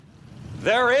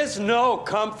There is no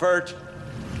comfort.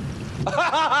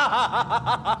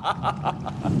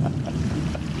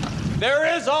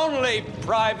 There is only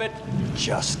private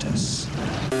justice.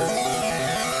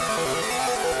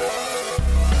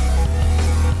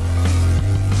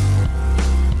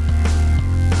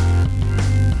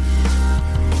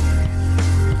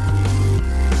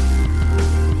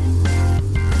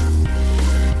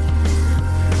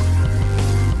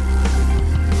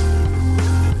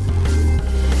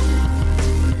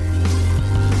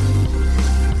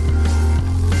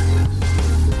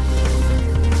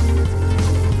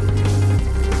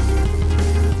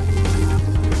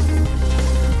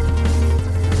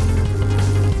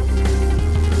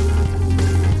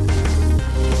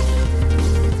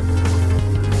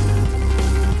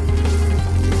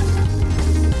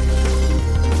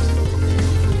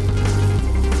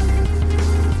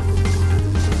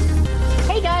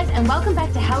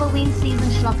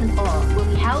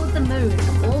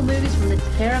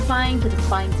 To the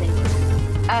spine thing.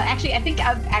 Actually, I think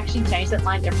I've actually changed that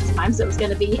line every time, so it was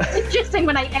going to be interesting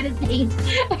when I edit these.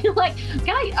 Like,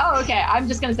 I'm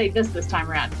just going to say this time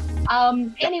around.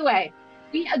 Anyway,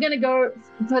 we are going to go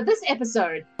for this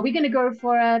episode. We're going to go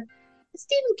for a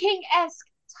Stephen King-esque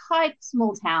type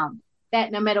small town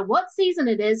that no matter what season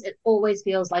it is, it always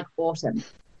feels like autumn.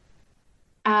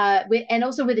 And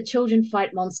also where the children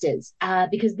fight monsters,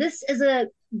 because this is a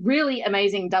really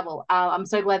amazing double. I'm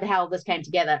so glad how this came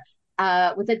together.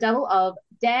 With a double of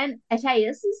Dan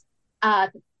Attias,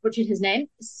 butchered his name,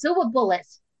 Silver Bullet,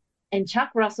 and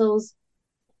Chuck Russell's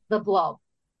The Blob,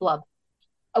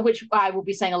 which I will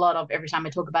be saying a lot of every time I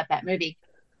talk about that movie.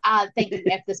 Thank you,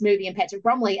 F this movie and Patrick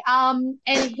Bromley. And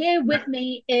here with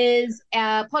me is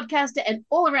our podcaster and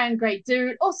all-around great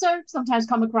dude, also sometimes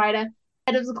comic writer.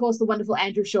 That is, of course, the wonderful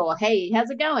Andrew Shaw. Hey, how's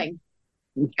it going?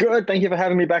 Good. Thank you for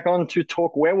having me back on to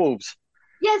talk werewolves.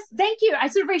 Yes, thank you. I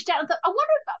sort of reached out and thought, I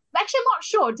wonder if, actually, I'm not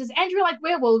sure. Does Andrew like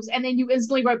werewolves? And then you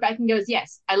instantly wrote back and goes,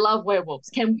 yes, I love werewolves.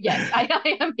 Yes,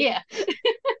 I am here.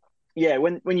 Yeah,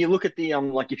 when you look at the,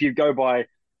 like if you go by,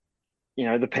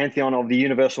 the pantheon of the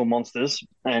universal monsters,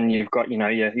 and you've got, you got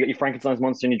your Frankenstein's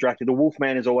monster and your Dracula, the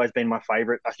Wolfman has always been my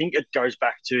favorite. I think it goes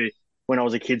back to when I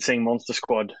was a kid seeing Monster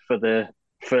Squad for the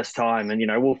first time, and,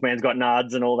 Wolfman's got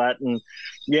nards and all that. And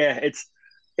yeah,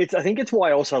 I think it's why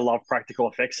I also love practical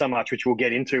effects so much, which we'll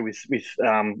get into with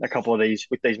a couple of these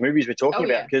movies we're talking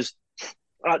about, because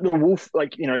the wolf,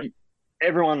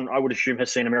 everyone I would assume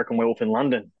has seen American Werewolf in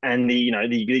London, and the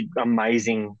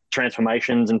amazing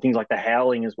transformations and things like the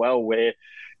howling as well, where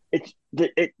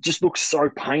it just looks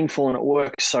so painful and it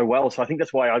works so well. So I think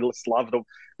that's why I just love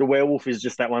the werewolf. Is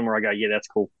just that one where I go, yeah, that's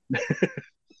cool.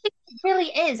 It really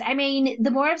is. I mean, the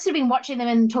more I've sort of been watching them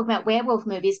and talking about werewolf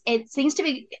movies, it seems to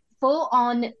be full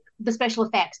on the special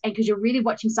effects, and because you're really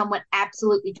watching someone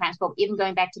absolutely transform, even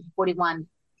going back to the 41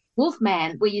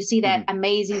 Wolfman, where you see that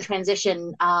amazing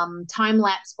transition,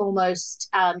 time-lapse almost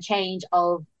change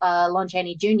of Lon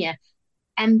Chaney Jr.,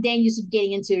 and then you're sort of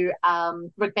getting into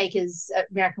Rick Baker's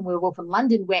American Werewolf in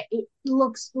London, where it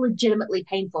looks legitimately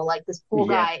painful, like this poor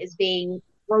guy is being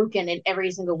broken in every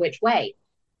single which way.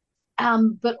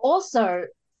 But also,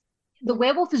 the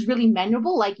werewolf is really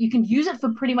memorable. Like, you can use it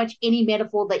for pretty much any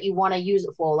metaphor that you want to use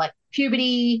it for, like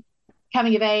puberty,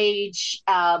 coming of age,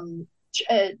 the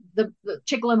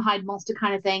Jekyll and Hyde monster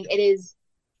kind of thing. It is,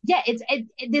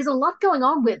 there's a lot going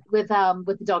on with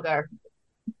the doggo.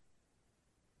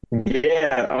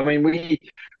 Yeah, I mean, we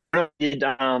did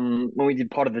when we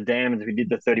did Pot of the Damned, we did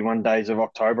the 31 Days of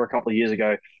October a couple of years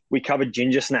ago. We covered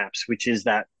Ginger Snaps, which is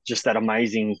that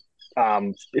amazing.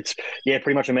 It's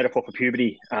pretty much a metaphor for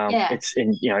puberty. It's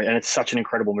and it's such an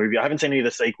incredible movie. I haven't seen any of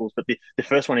the sequels, but the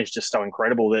first one is just so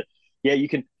incredible that you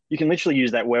can literally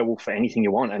use that werewolf for anything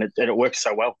you want, and it works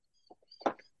so well.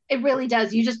 It really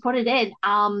does. You just put it in.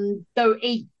 Though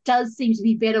it does seem to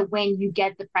be better when you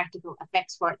get the practical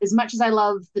effects for it. As much as I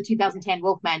love the 2010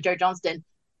 Wolfman, Joe Johnston,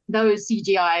 those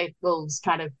CGI wolves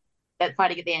kind of that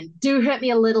fighting at the end do hurt me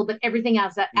a little, but everything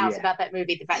else about that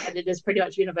movie, the fact that it is pretty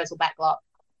much universal backlot,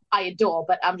 I adore.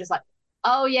 But I'm just like,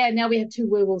 oh yeah, now we have two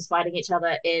werewolves fighting each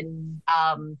other in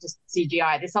just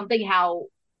CGI. There's something how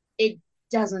it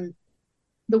doesn't.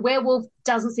 The werewolf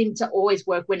doesn't seem to always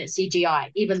work when it's CGI,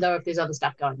 even though if there's other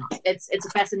stuff going on. It's a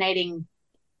fascinating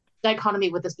dichotomy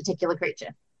with this particular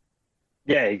creature.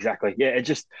 Yeah, exactly. Yeah,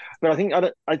 but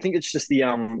I think it's just the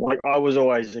like I was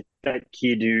always that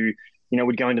kid who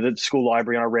would go into the school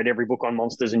library and I read every book on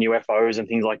monsters and UFOs and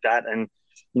things like that. And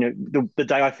the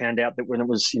day I found out that when it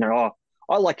was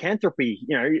lycanthropy,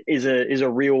 is a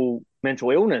real mental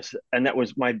illness, and that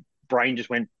was my brain just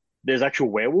went, there's actual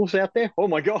werewolves out there. Oh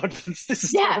my God, this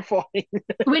is terrifying.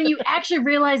 When you actually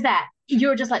realize that,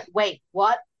 you're just like, wait,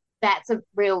 what? That's a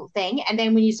real thing. And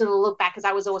then when you sort of look back, because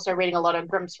I was also reading a lot of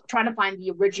Grimm's, trying to find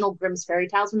the original Grimm's fairy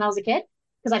tales when I was a kid,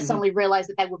 because I suddenly realized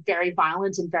that they were very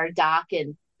violent and very dark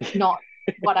and not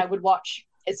what I would watch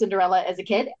as Cinderella as a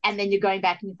kid. And then you're going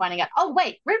back and you're finding out, oh,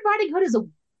 wait, Red Riding Hood is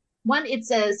it's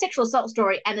a sexual assault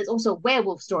story, and it's also a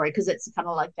werewolf story, because it's kind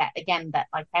of like that, again, that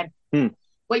like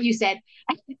what you said,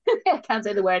 I can't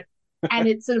say the word, and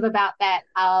it's sort of about that,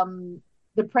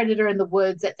 the predator in the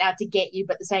woods that's out to get you,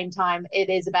 but at the same time, it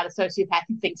is about a sociopath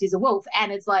who thinks he's a wolf,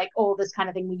 and it's like all this kind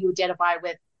of thing where you identify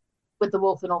with the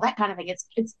wolf and all that kind of thing.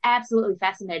 It's absolutely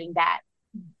fascinating that,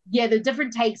 yeah, the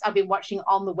different takes I've been watching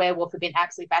on the werewolf have been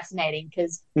absolutely fascinating,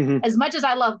 because as much as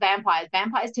I love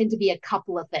vampires tend to be a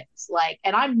couple of things, like,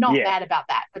 and I'm not bad about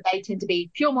that, but they tend to be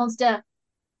pure monster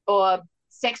or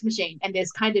sex machine, and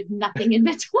there's kind of nothing in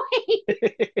between.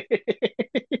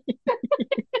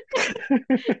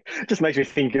 Just makes me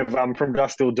think of From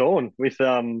Dusk Till Dawn with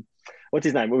what's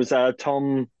his name? It was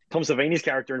Tom Savini's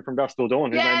character in From Dusk Till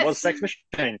Dawn, whose name was Sex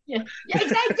Machine. Yeah,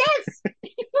 exactly.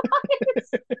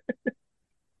 Yes.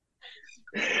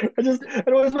 It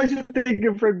always makes me think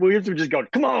of Fred Williams who just going,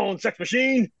 "Come on, Sex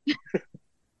Machine." Who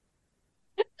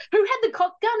had the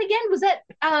cock gun again? Was that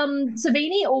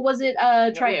Savini or was it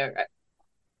Trejo?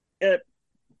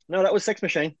 No, that was Sex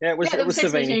Machine. Yeah, it was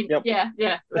Savini. Yep.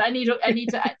 Yeah. But I need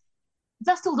to.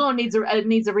 Dust Till Dawn needs a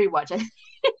rewatch.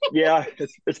 Yeah,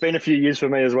 it's been a few years for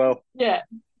me as well. Yeah,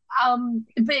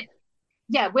 but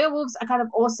yeah, werewolves are kind of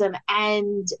awesome.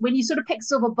 And when you sort of pick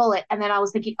Silver Bullet, and then I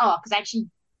was thinking, because I actually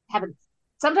haven't.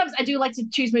 Sometimes I do like to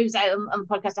choose movies on the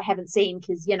podcast I haven't seen,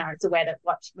 because it's a way to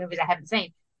watch movies I haven't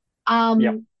seen.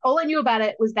 All I knew about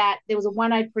it was that there was a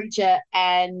one-eyed preacher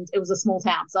and it was a small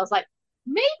town. So I was like,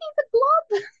 maybe the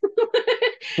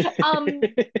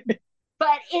Blob.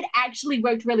 But it actually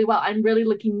worked really well. I'm really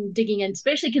digging in,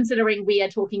 especially considering we are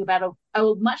talking about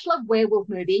a much-loved werewolf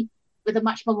movie with a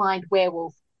much maligned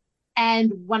werewolf,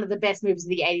 and one of the best movies of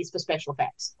the 80s for special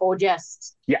effects, or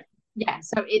just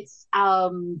so it's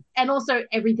and also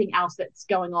everything else that's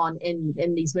going on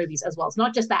in these movies as well. It's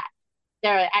not just that.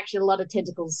 There are actually a lot of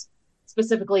tentacles,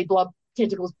 specifically blob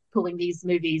tentacles, pulling these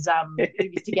movies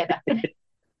together.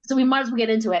 So we might as well get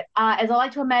into it. As I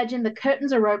like to imagine, the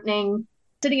curtains are opening,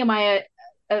 sitting in my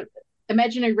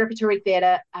imaginary repertory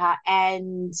theater,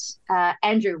 and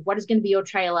Andrew, what is going to be your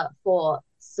trailer for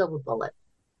Silver Bullet?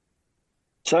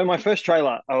 So my first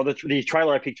trailer, the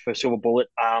trailer I picked for Silver Bullet,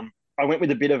 I went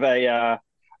with a bit of a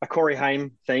Corey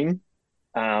Haim theme,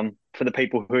 for the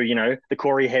people who, the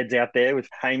Corey heads out there, with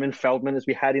Haim and Feldman, as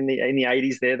we had in the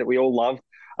 80s there, that we all loved.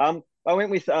 I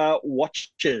went with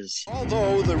Watchers.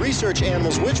 Although the research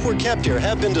animals which were kept here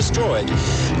have been destroyed,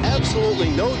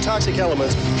 absolutely no toxic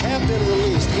elements have been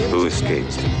released. Who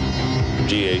escaped?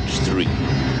 GH3.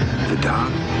 The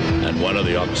dog? And one of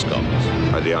the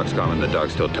Oxcoms. Are the Oxcom and the dog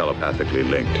still telepathically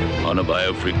linked? On a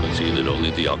biofrequency that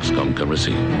only the Oxcom can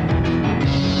receive.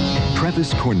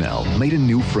 Travis Cornell made a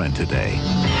new friend today.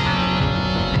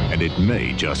 And it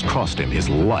may just cost him his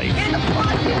life.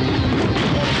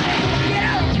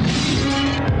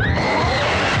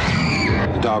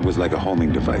 The dog was like a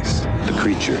homing device. The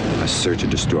creature, a search and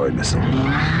destroy missile.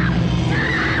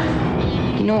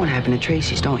 You know what happened to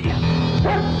Tracy's, don't you?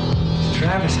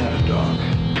 Travis had a dog.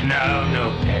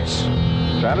 No pets.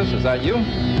 Travis, is that you?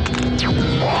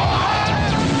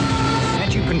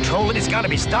 Can't you control it? It's got to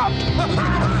be stopped.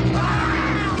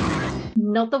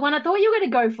 Not the one I thought you were going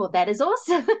to go for. That is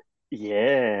awesome.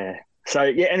 Yeah. So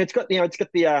and it's got the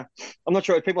I'm not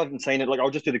sure if people haven't seen it. Like, I'll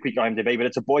just do the quick IMDb, but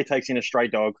it's a boy takes in a stray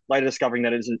dog, later discovering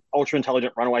that it is an ultra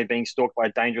intelligent runaway being stalked by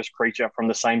a dangerous creature from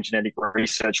the same genetic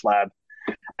research lab.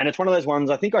 And it's one of those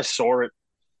ones, I think I saw it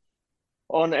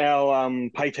on our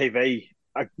pay TV.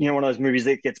 One of those movies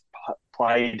that gets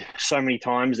played so many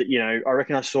times that, I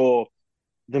reckon I saw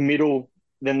the middle,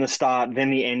 then the start, then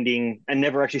the ending, and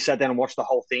never actually sat down and watched the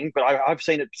whole thing. But I've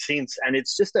seen it since, and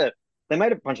it's just they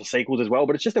made a bunch of sequels as well,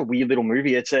 but it's just a weird little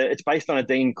movie. It's based on a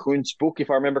Dean Koontz book, if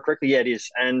I remember correctly. Yeah, it is.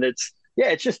 And it's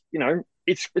just,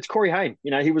 it's Corey Haim.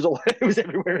 He was he was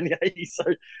everywhere in the 80s. So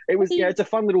it was, it's a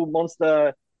fun little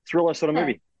monster thriller sort of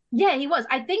movie. Yeah, he was.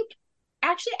 I think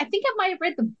I might have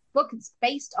read the book it's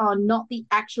based on, not the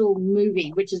actual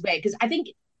movie, which is weird, because I think,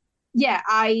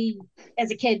 I,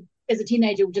 as a kid, as a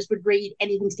teenager, just would read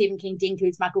anything Stephen King, Dean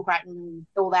Koontz, Michael Crichton,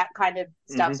 all that kind of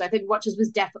stuff. So I think Watchers was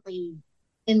definitely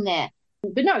in there.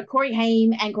 But no, Corey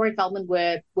Haim and Corey Feldman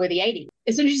were the 80s.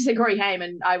 As soon as you said Corey Haim,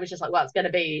 and I was just like, well, it's going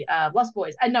to be Lost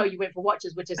Boys. And no, you went for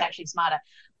Watchers, which is actually smarter.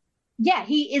 Yeah,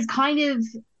 he is kind of,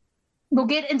 we'll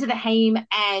get into the Haim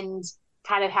and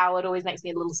kind of how it always makes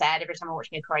me a little sad every time I'm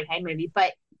watching a Corey Haim movie.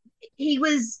 But he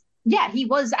was Yeah, he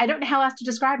was. I don't know how else to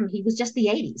describe him. He was just the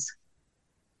 80s.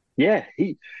 Yeah,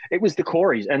 it was the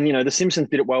Coreys, and the Simpsons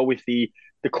did it well with the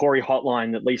Corey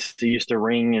hotline that Lisa used to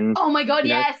ring, and Oh my God,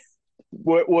 you know, yes.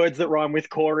 words that rhyme with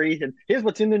Corey. And here's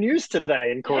what's in the news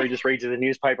today, and Corey just reads you the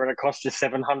newspaper, and it costs you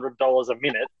 $700 a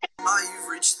minute. Hi, you've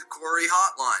reached the Corey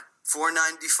hotline.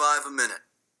 $4.95 a minute.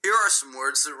 Here are some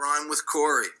words that rhyme with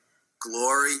Corey: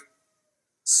 glory,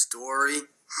 story,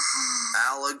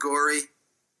 allegory,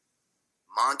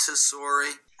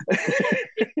 Montessori.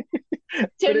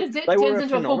 Turns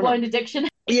into a full-blown addiction.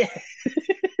 Yeah.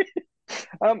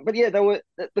 But yeah,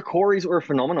 the Coreys were a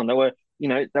phenomenon. They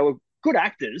were good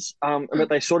actors. But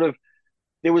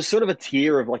there was sort of a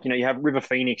tier of you have River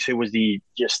Phoenix, who was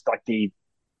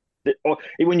or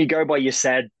when you go by your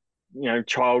sad,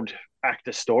 child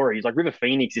actor stories, like River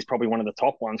Phoenix is probably one of the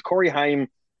top ones. Corey Haim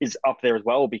is up there as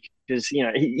well because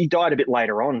he died a bit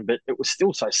later on, but it was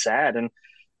still so sad. And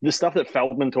the stuff that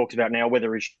Feldman talks about now,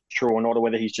 whether it's true or not, or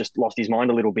whether he's just lost his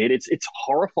mind a little bit, it's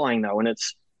horrifying though, and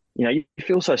it's you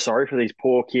feel so sorry for these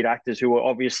poor kid actors who are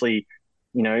obviously,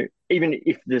 even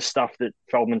if the stuff that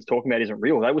Feldman's talking about isn't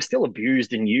real, they were still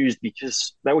abused and used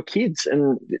because they were kids,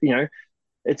 and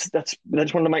they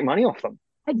just wanted to make money off them.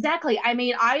 Exactly. I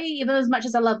mean, even as much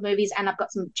as I love movies and I've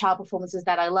got some child performances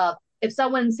that I love, if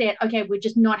someone said, okay, we're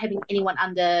just not having anyone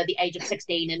under the age of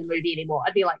 16 in the movie anymore,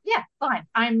 I'd be like, yeah, fine.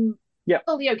 I'm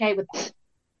fully okay with that.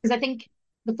 Because I think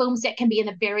the film set can be in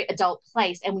a very adult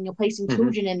place, and when you're placing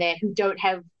children in there who don't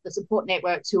have the support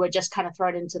networks, who are just kind of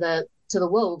thrown into the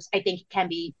wolves, I think it can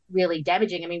be really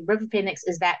damaging. I mean, River Phoenix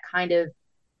is that kind of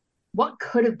what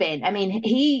could have been. I mean,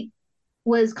 he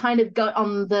was kind of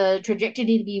on the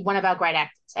trajectory to be one of our great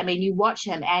actors. I mean, you watch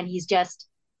him and he's just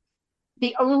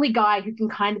the only guy who can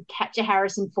kind of capture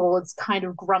Harrison Ford's kind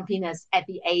of grumpiness at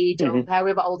the age of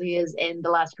however old he is in The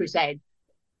Last Crusade,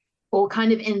 or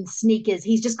kind of in Sneakers.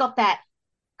 He's just got that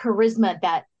charisma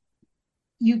that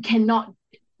you cannot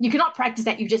practice,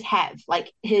 that you just have.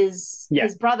 Like his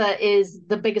brother is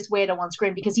the biggest weirdo on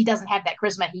screen because he doesn't have that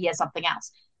charisma. He has something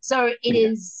else. So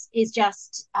is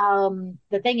just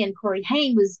the thing. And Corey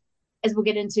Haim was, as we'll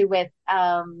get into with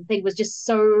thing, was just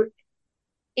so,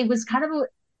 it was kind of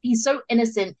he's so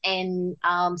innocent in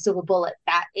Silver Bullet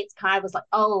that it's kind of was like,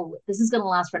 oh, this is going to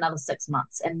last for another 6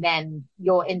 months, and then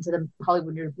you're into the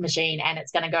Hollywood machine and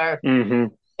it's going to go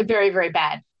very, very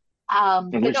bad.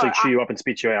 And literally chew you up and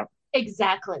spit you out.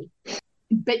 Exactly.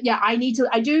 But yeah, I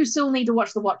do still need to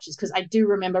watch The Watchers, because I do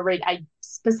remember I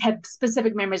have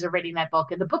specific memories of reading that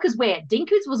book, and the book is weird. Dean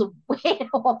Koontz was a weird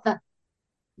author.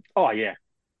 Oh yeah.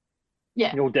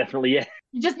 Yeah. You'll definitely, yeah.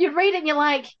 You read it and you're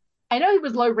like, I know he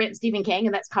was low rent Stephen King,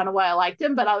 and that's kind of why I liked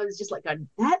him, but I was just like, going,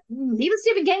 even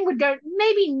Stephen King would go,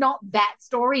 maybe not that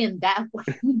story in that way,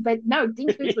 but no,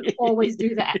 Dean Koontz would always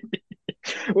do that.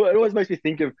 Well, it always makes me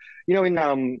think of,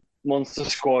 in Monster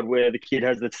Squad, where the kid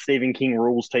has the Stephen King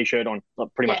rules t-shirt on,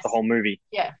 like pretty much the whole movie.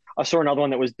 Yeah. I saw another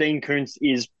one that was Dean Koontz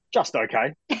is just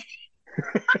okay.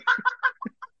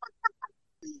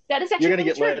 That is actually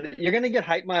you're gonna get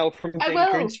hate mail from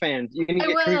Dean Koontz fans. You're gonna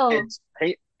get Koontz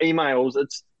emails.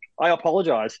 I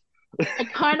apologize. I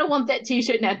kind of want that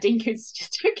t-shirt now. Dean Koontz is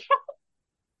just okay.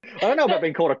 I don't know about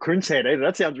being called a Koontz head either.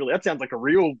 That sounds like a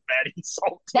real bad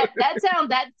insult.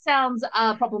 That sounds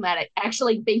problematic.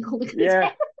 Actually, being called a Koontz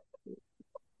head.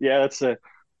 Yeah, that's I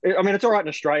mean, it's all right in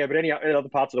Australia, but any other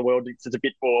parts of the world, it's a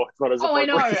bit more. It's not as. Oh, I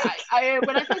know.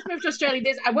 When I first moved to Australia,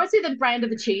 I won't say the brand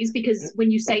of the cheese, because when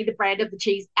you say the brand of the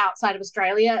cheese outside of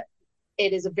Australia,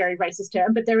 it is a very racist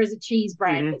term. But there is a cheese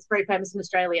brand that's very famous in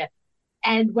Australia.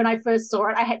 And when I first saw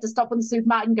it, I had to stop in the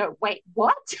supermarket and go, "Wait,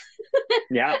 what?"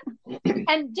 Yeah.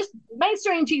 And just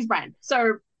mainstream cheese brand.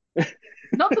 So,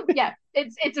 not the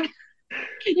it's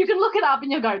you can look it up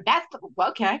and you'll go, "That's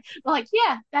okay." I'm like,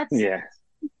 yeah,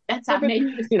 that's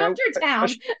happening. It's not your town.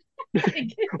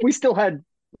 We still had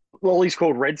lollies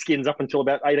called Redskins up until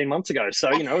about 18 months ago. So,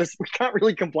 we can't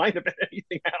really complain about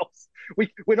anything else.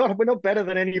 We're not better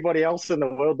than anybody else in the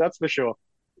world, that's for sure.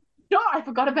 No, I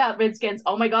forgot about Redskins.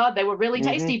 Oh my God, they were really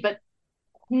tasty, but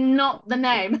not the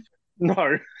name.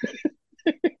 No.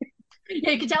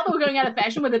 Yeah, you could tell they were going out of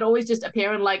fashion with it always just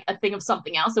appearing like a thing of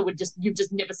something else. It would you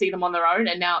just never see them on their own.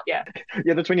 And now, yeah,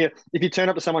 that's when if you turn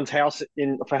up to someone's house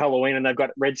for Halloween and they've got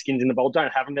Redskins in the bowl,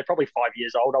 don't have them. They're probably 5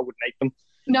 years old. I wouldn't eat them.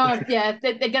 No, yeah,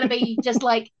 they're going to be just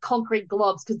like concrete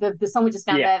globs, because someone just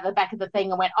found the back of the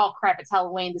thing and went, oh crap, it's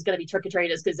Halloween. There's going to be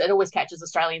trick-or-treaters, because it always catches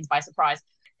Australians by surprise.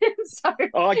 So,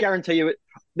 I guarantee you,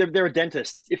 they're a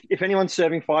dentist. If anyone's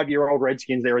serving 5-year-old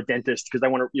Redskins, they're a dentist, because they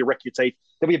want to wreck your teeth.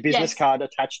 There'll be a business card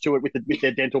attached to it with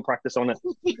their dental practice on it.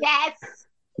 Yes,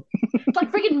 it's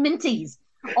like freaking Minties.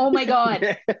 Oh my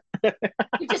God.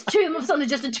 You just chew them off something,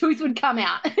 just a tooth would come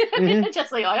out.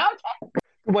 Just like, okay.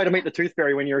 Good way to meet the tooth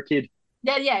fairy when you're a kid.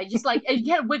 Yeah, just like, if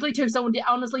you had a wiggly tooth, someone would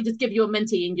honestly just give you a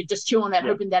minty and you just chew on that,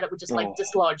 hoping that it would just like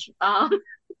dislodge.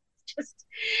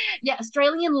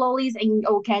 Australian lollies and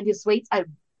old candy sweets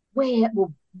were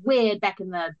weird back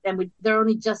in they're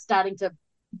only just starting to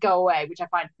go away, which I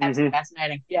find absolutely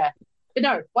fascinating. Yeah. But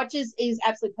no, Watches is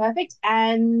absolutely perfect.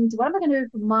 And what am I going to do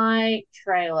for my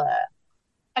trailer?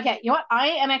 Okay, you know what? I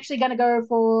am actually going to go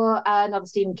for another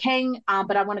Stephen King,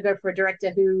 but I want to go for a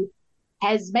director who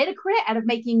has made a career out of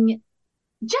making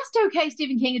just okay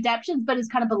Stephen King adaptations, but is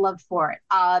kind of beloved for it.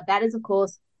 That is, of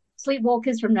course,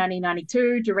 Sleepwalkers from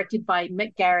 1992, directed by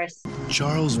Mick Garris.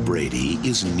 Charles Brady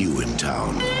is new in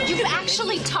town. You can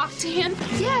actually talk to him?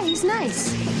 Yeah, he's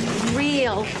nice.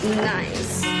 Real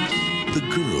nice. The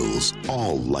girls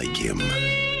all like him.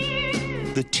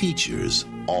 The teachers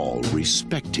all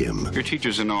respect him. Your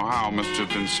teachers in Ohio must have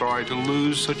been sorry to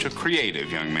lose such a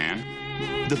creative young man.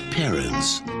 The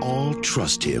parents all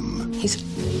trust him. He's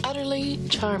utterly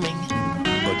charming.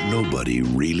 But nobody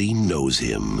really knows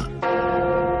him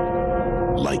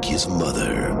like his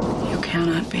mother. You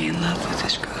cannot be in love with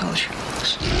this girl,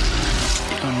 Charles.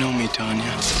 You don't know me, Tanya.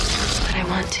 But I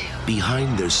want to.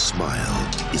 Behind their smile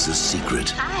is a secret.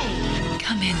 Hi.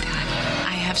 Come in, Dad.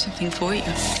 I have something for you.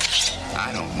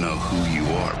 I don't know who you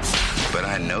are, but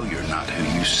I know you're not who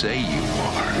you say you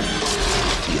are.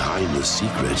 Behind the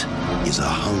secret is a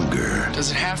hunger.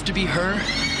 Does it have to be her?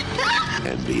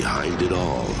 And behind it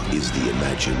all is the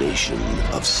imagination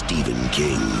of Stephen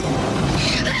King.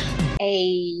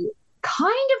 A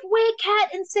kind of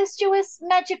werecat incestuous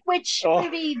magic witch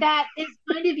movie that is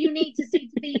kind of unique to see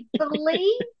to be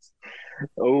believed.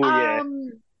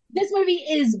 This movie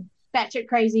is batshit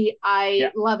crazy.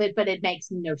 I love it, but it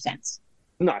makes no sense.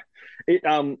 No.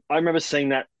 I remember seeing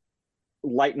that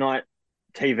late night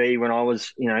TV when I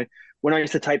was, when I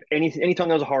used to tape anytime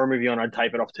there was a horror movie on, I'd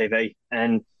tape it off TV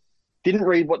and didn't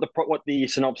read what the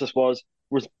synopsis was,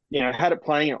 had it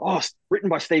playing, written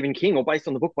by Stephen King or based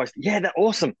on the book by, that's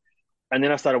awesome. And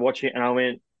then I started watching it and I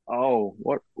went, oh,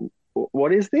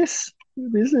 what is this?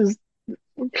 This is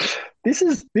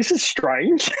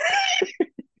strange.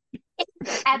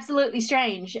 It's absolutely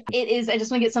strange. It is. I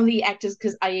just want to get some of the actors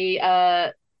because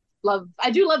I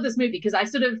do love this movie because I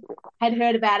sort of had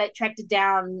heard about it, tracked it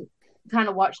down, kind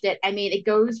of watched it. I mean, it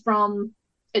goes from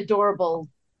adorable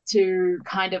to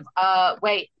kind of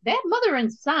wait, they're mother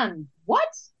and son. What?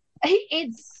 It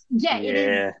is.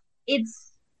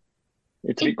 It's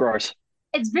a bit gross.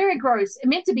 It's very gross. It's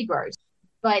meant to be gross,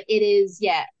 but it is.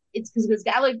 Yeah, it's because it's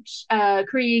Alex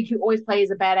Krieg, who always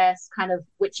plays a badass kind of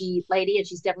witchy lady, and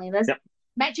she's definitely in this. Yep.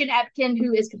 Machen Apkin,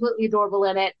 who is completely adorable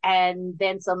in it, and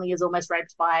then suddenly is almost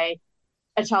raped by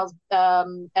a Charles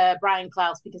Brian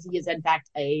Klaus because he is in fact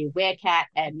a werecat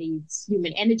and needs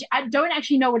human energy. I don't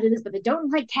actually know what it is, but they don't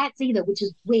like cats either, which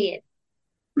is weird.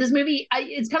 This movie,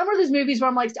 it's kind of one of those movies where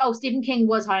I'm like, oh, Stephen King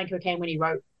was high on cocaine when he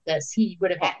wrote this. He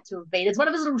would have had to have been. It's one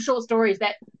of his little short stories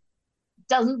that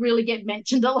doesn't really get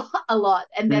mentioned a lot,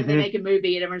 and then they make a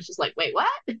movie and everyone's just like, wait, what?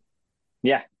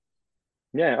 Yeah.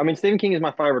 I mean, Stephen King is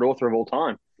my favorite author of all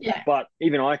time. Yeah. But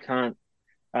even I can't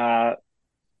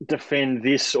defend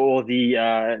this or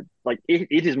the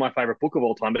it is my favorite book of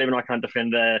all time. But even I can't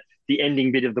defend the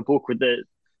ending bit of the book with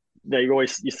they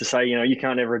always used to say, you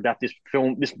can't ever adapt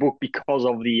this book because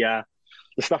of the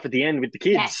stuff at the end with the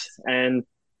kids. Yes. And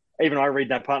even I read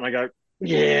that part and I go,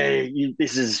 mate,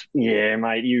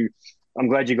 I'm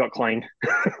glad you got clean.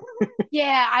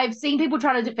 Yeah, I've seen people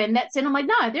try to defend that scene. I'm like,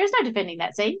 no, there's no defending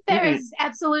that scene. There is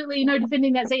absolutely no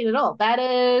defending that scene at all. That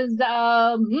is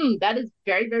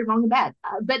very, very wrong and bad.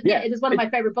 But it is one of my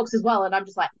favorite books as well. And I'm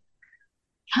just like,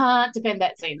 can't defend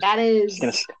that scene. That is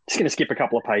just gonna skip a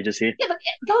couple of pages here. Yeah, but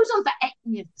it goes on for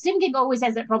Stephen King always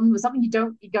has that problem with something you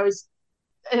don't. It goes,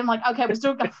 and I'm like, okay, we're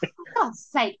still going. For God's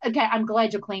sake, okay, I'm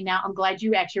glad you're clean now. I'm glad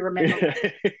you actually remember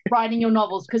writing your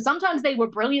novels because sometimes they were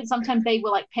brilliant, sometimes they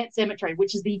were like Pet Sematary,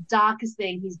 which is the darkest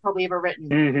thing he's probably ever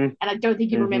written, and I don't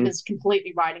think he remembers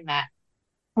completely writing that.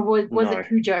 Or was it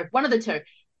Cujo? One of the two.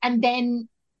 And then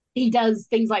he does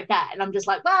things like that, and I'm just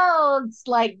like, well, it's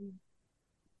like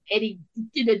any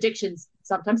addictions.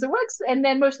 Sometimes it works, and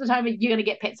then most of the time you're going to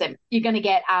get Pet Sem. You're going to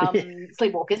get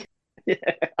Sleepwalkers. Yeah.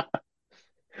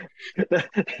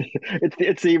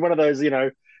 It's one of those, you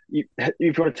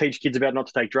want to teach kids about not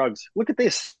to take drugs. Look at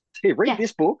this. Here, read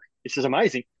this book. This is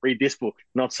amazing. Read this book.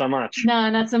 Not so much. No,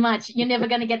 not so much. You're never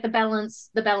going to get the balance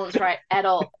right at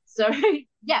all. So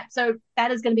so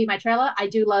that is going to be my trailer. I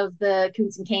do love the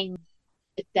Koontz and King.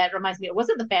 That reminds me, was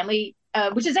it The Family?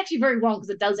 Which is actually very wrong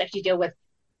because it does actually deal with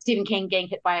Stephen King getting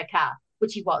hit by a car.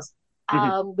 which he was,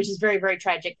 which is very, very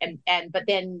tragic. But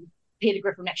then Peter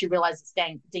Griffin actually realizes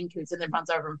it's Dean Koontz and then runs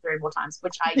over him 3 more times,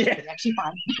 which I actually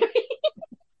find.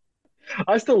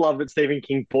 I still love that Stephen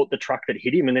King bought the truck that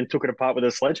hit him and then took it apart with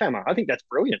a sledgehammer. I think that's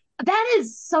brilliant. That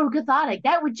is so cathartic.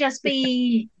 That would just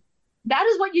be. That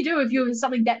is what you do if you have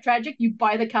something that tragic. You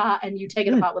buy the car and you take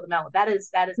it apart with a mallet. That is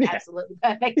absolutely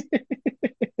perfect.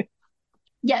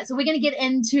 Yeah, so we're going to get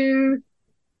into.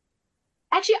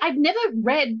 Actually, I've never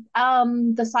read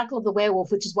The Cycle of the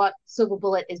Werewolf, which is what Silver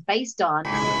Bullet is based on.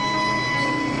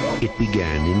 It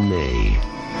began in May.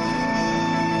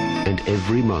 And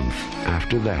every month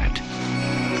after that,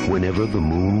 whenever the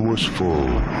moon was full,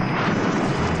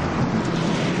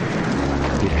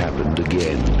 it happened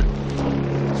again.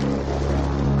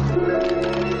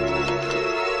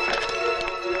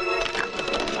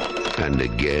 And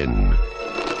again.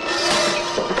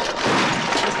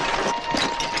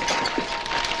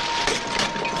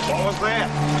 What was that?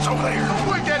 It's over there. Don't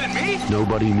point that at me.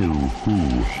 Nobody knew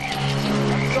who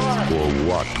or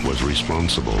what was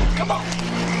responsible. Come on.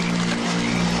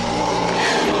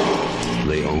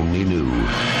 They only knew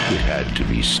it had to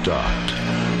be stopped.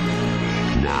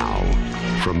 Now,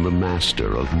 from the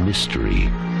master of mystery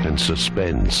and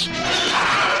suspense,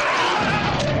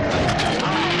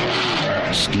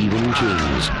 Stephen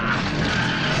King's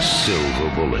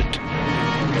Silver Bullet.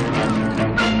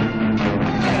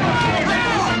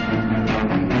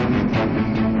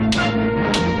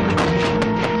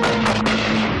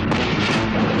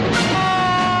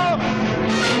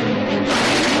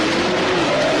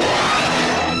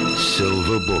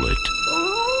 Silver Bullet,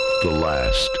 the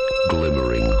last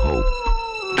glimmering hope.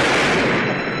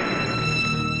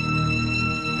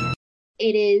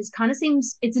 It is kind of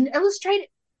seems, it's an illustrated,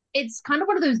 it's kind of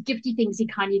one of those gifty things he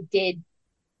kind of did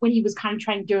when he was kind of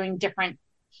trying doing different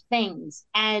things.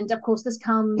 And of course, this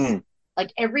comes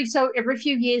like every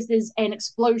few years, there's an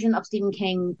explosion of Stephen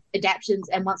King adaptations.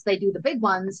 And once they do the big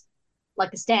ones,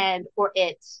 like The Stand or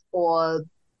It or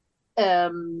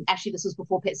actually this was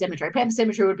before Pet Sematary. Pet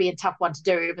Sematary would be a tough one to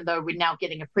do, even though we're now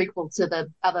getting a prequel to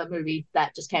the other movie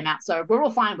that just came out. So we're all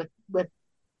fine with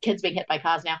kids being hit by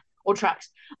cars now or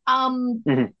trucks.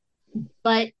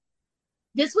 But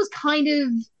this was kind of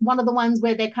one of the ones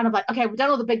where they're kind of like, okay, we've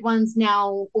done all the big ones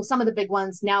now, or some of the big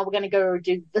ones. Now we're going to go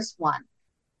do this one.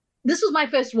 This was my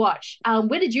first watch.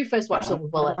 Where did you first watch Silver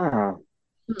Bullet?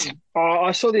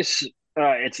 I saw this.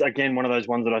 It's again one of those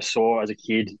ones that I saw as a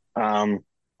kid.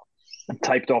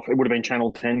 Taped off. It would have been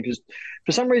Channel 10 because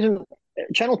for some reason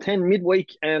Channel 10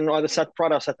 midweek and either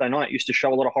Friday or Saturday night used to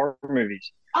show a lot of horror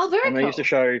movies. Oh, very and cool. They used to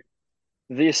show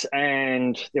this,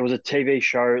 and there was a TV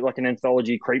show, like an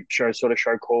anthology creep show sort of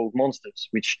show called Monsters,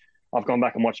 which I've gone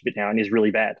back and watched a bit now and is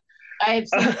really bad. I have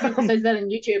seen episodes that on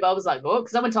YouTube. I was like, oh,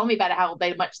 because someone told me about how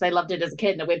much they loved it as a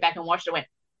kid, and I went back and watched it and went,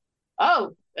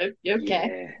 oh, okay.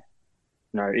 Yeah.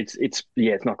 No, it's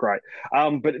not great.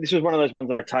 But this was one of those ones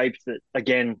that I taped that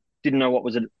again didn't know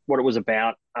what it was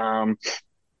about. And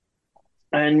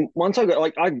once I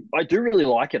got I do really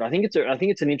like it. I think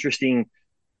it's an interesting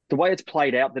the way it's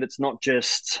played out, that it's not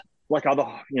just like other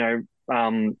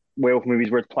werewolf movies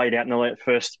where it's played out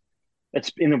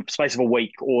it's in the space of a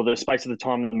week or the space of the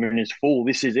time the moon is full.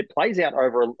 It plays out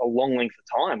over a long length of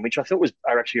time, which I thought was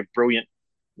actually a brilliant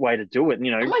way to do it.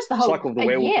 Almost the whole cycle of the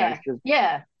werewolf.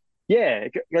 Yeah.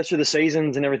 It goes through the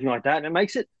seasons and everything like that, and it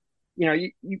makes it,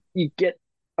 you get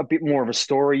a bit more of a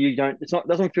story. It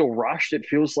doesn't feel rushed. It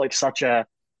feels like such a,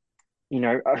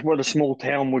 what a small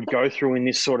town would go through in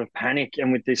this sort of panic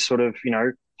and with this sort of,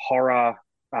 horror,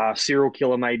 serial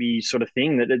killer maybe sort of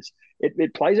thing, that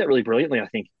it plays out really brilliantly, I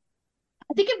think.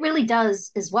 I think it really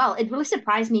does as well. It really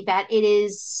surprised me that it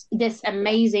is this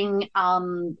amazing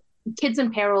kids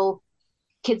in peril,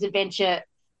 kids adventure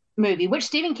movie, which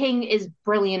Stephen King is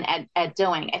brilliant at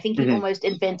doing. I think he almost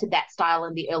invented that style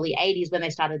in the early 80s when they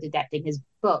started adapting his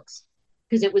books,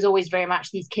 because it was always very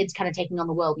much these kids kind of taking on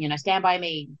the world, Stand By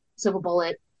Me, Silver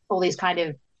Bullet, all these kind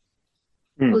of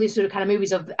all these sort of kind of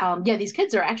movies of these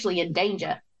kids are actually in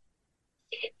danger.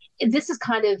 This is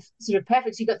kind of sort of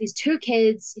perfect. So you've got these two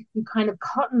kids who kind of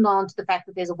cotton on to the fact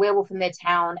that there's a werewolf in their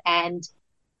town, and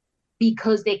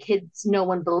because they're kids, no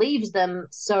one believes them.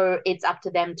 So it's up to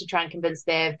them to try and convince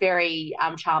their very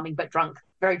charming but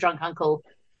very drunk uncle,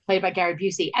 played by Gary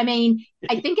Busey. I mean,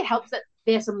 I think it helps that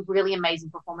there's some really amazing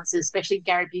performances, especially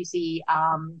Gary Busey,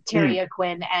 Terry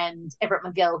O'Quinn, and Everett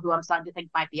McGill, who I'm starting to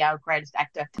think might be our greatest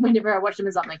actor whenever I watch him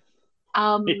in something.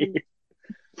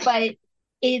 But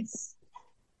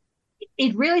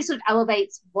it really sort of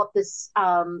elevates what this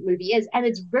movie is, and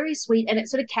it's very sweet, and it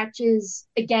sort of captures,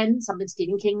 again, something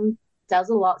Stephen King does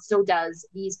a lot, still does,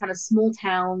 these kind of small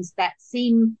towns that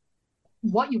seem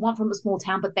what you want from a small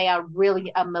town, but they are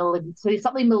really a malignant. So there's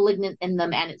something malignant in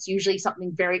them, and it's usually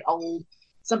something very old,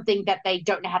 something that they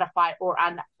don't know how to fight or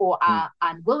are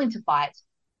unwilling to fight,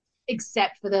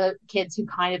 except for the kids who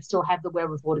kind of still have the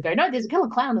wherewithal to go, no, there's a killer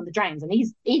clown in the drains, and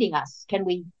he's eating us. Can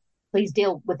we please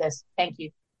deal with this? Thank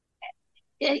you.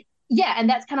 Yeah, and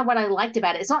that's kind of what I liked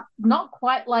about it. It's not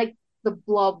quite like the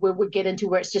Blob where we get into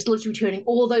where it's just literally turning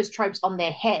all those tropes on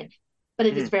their head, but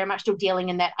it is very much still dealing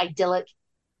in that idyllic.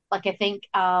 Like I think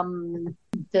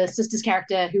the sister's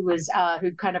character who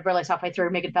kind of realized halfway through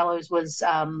Megan Fellows was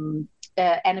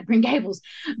Anna Green Gables,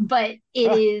 but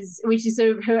it is, which is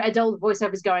sort of her adult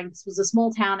voiceovers going, this was a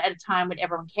small town at a time when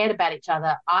everyone cared about each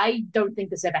other. I don't think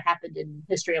this ever happened in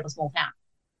history of a small town,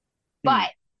 but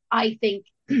I think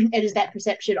it is that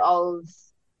perception of,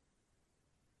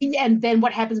 and then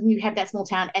what happens when you have that small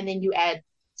town and then you add,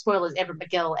 spoilers, Everett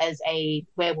McGill as a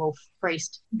werewolf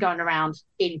priest going around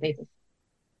eating people.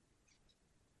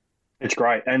 It's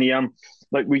great. And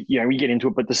we get into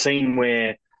it, but the scene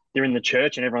where they're in the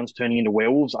church and everyone's turning into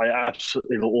werewolves, I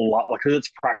absolutely love, like, because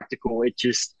it's practical. It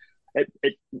just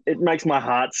it makes my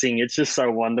heart sing. It's just so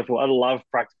wonderful. I love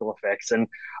practical effects, and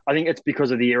I think it's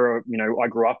because of the era I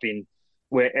grew up in,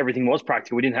 where everything was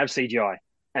practical. We didn't have CGI,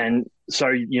 and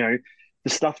so the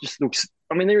stuff just looks.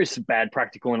 I mean, there is bad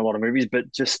practical in a lot of movies,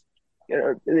 but just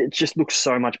it just looks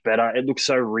so much better. It looks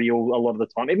so real a lot of the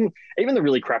time. Even the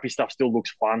really crappy stuff still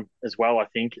looks fun as well, I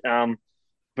think.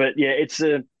 But yeah,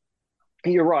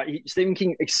 you're right. Stephen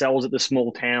King excels at the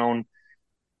small town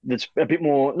that's a bit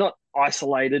more not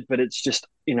isolated, but it's just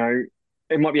it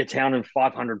might be a town of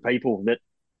 500 people that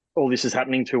all this is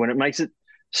happening to, and it makes it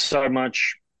so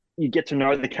much. You get to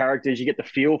know the characters, you get the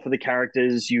feel for the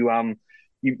characters, you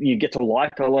get to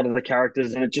like a lot of the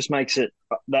characters, and it just makes it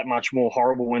that much more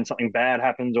horrible when something bad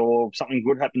happens or something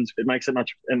good happens. It makes it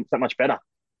that much better.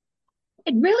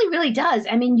 It really, really does.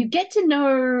 I mean, you get to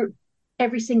know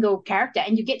every single character,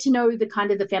 and you get to know the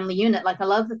kind of the family unit. Like, I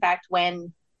love the fact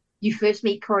when you first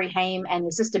meet Corey Haim and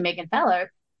his sister Megan Fellow,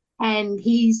 and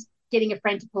he's getting a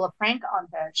friend to pull a prank on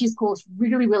her. She's, of course,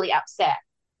 really, really upset.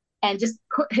 And just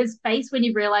his face when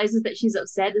he realizes that she's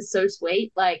upset is so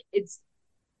sweet. Like, it's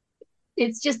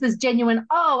just this genuine,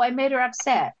 oh, I made her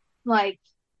upset. Like,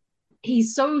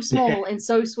 he's so small and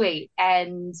so sweet,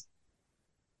 and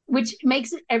which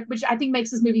I think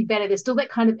makes this movie better. There's still that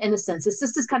kind of innocence. His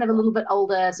sister's kind of a little bit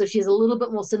older, so she has a little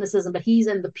bit more cynicism, but he's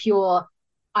in the pure,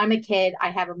 I'm a kid,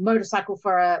 I have a motorcycle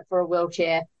for a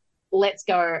wheelchair, let's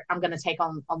go, I'm going to take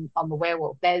on the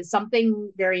werewolf. There's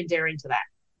something very endearing to that.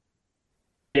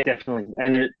 Yeah, definitely.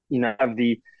 And have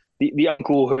the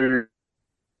uncle who,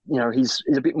 he's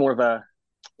a bit more of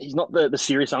he's not the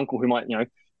serious uncle who might,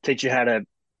 teach you how to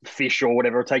fish or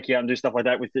whatever, or take you out and do stuff like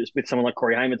that with someone like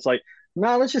Corey Haim. It's like,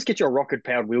 no, let's just get you a rocket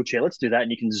powered wheelchair. Let's do that.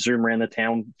 And you can zoom around the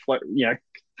town,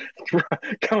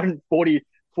 going 40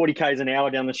 Ks an hour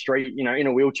down the street, in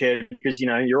a wheelchair, because,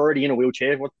 you're already in a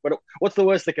wheelchair. What's the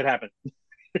worst that could happen?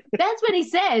 That's what he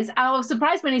says. I was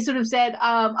surprised when he sort of said,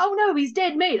 oh no, he's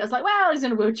dead meat. I was like, well, he's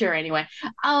in a wheelchair anyway.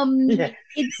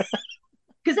 It's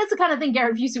because that's the kind of thing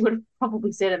Garrett Busey would have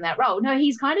probably said in that role. No,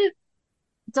 he's kind of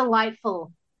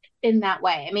delightful in that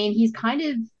way. I mean, he's kind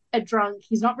of a drunk.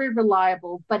 He's not very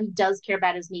reliable, but he does care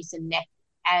about his niece and nephew.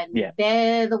 And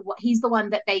he's the one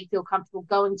that they feel comfortable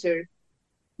going to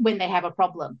when they have a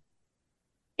problem.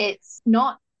 It's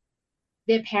not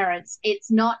their parents.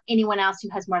 It's not anyone else who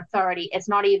has more authority. It's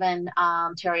not even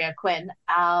Terry O'Quinn.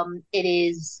 It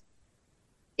is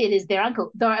their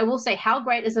uncle. Though I will say, how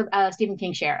great is a Stephen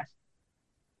King sheriff?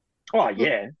 Oh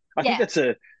yeah, I think that's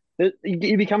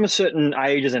you become a certain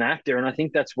age as an actor, and I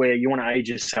think that's where you want to age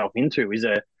yourself into. Is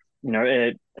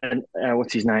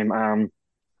what's his name? The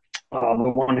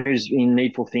one who's in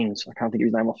Needful Things. I can't think of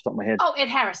his name off the top of my head. Oh, Ed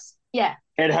Harris. Yeah.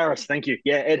 Ed Harris. Thank you.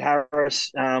 Yeah, Ed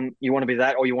Harris. You want to be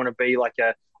that, or you want to be like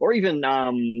or even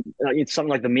it's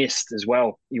something like The Mist as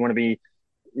well. You want to be,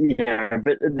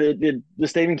 But the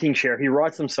Stephen King sheriff, he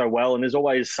writes them so well, and there's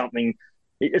always something.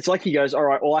 It's like he goes, all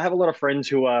right, well, I have a lot of friends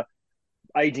who are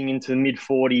aging into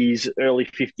mid-40s, early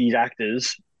 50s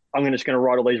actors. I'm just going to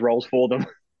write all these roles for them.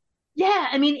 Yeah,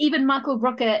 I mean, even Michael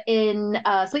Brooker in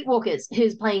Sleepwalkers,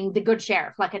 who's playing the good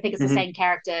sheriff, like I think it's the same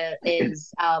character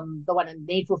as the one in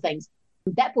Needful Things.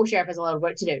 That poor sheriff has a lot of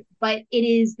work to do. But it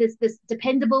is this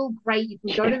dependable, great, you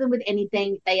can go to them with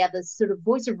anything. They are the sort of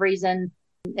voice of reason.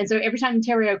 And so every time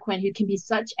Terry O'Quinn, who can be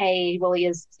such he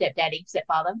is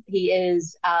stepfather, he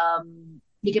is,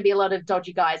 he can be a lot of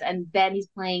dodgy guys. And then he's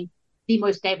playing the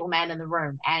most stable man in the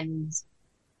room. And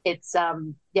it's,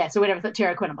 so whenever I thought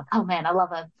Terry O'Quinn, I'm like, oh man, I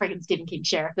love a freaking Stephen King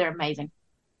sheriff. They're amazing.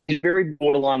 He's very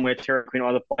borderline where Terry O'Quinn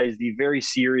either plays the very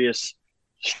serious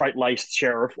straight-laced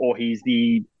sheriff, or he's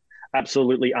the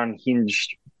absolutely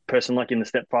unhinged person, like in The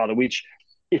Stepfather. Which,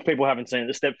 if people haven't seen it,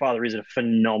 The Stepfather is a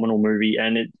phenomenal movie,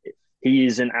 and he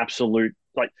is an absolute,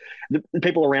 like, the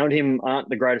people around him aren't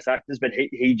the greatest actors, but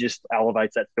he just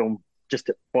elevates that film just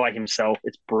by himself.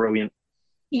 It's brilliant.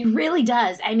 He really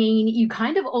does. I mean, you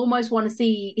kind of almost want to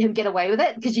see him get away with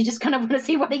it because you just kind of want to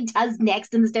see what he does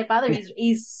next in The Stepfather.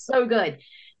 He's so good.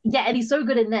 Yeah, and he's so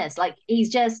good in this. Like, he's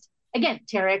just, again,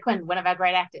 Terry O'Quinn, one of our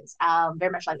great actors,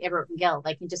 very much like Everett McGill.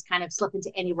 They can just kind of slip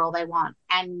into any role they want.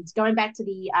 And going back to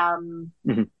the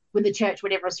when the church,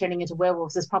 whatever, is turning into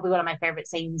werewolves, is probably one of my favorite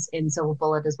scenes in Silver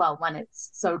Bullet as well. One, it's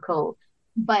so cool.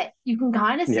 But you can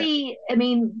kind of see, I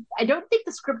mean, I don't think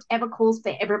the script ever calls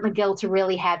for Everett McGill to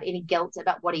really have any guilt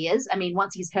about what he is. I mean,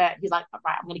 once he's hurt, he's like, all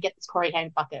right, I'm going to get this Corey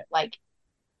Haim bucket. Like,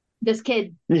 this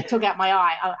kid took out my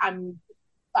eye.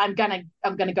 I'm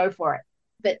gonna go for it.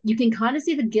 But you can kind of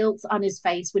see the guilt on his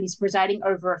face when he's presiding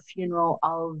over a funeral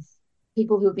of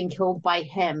people who have been killed by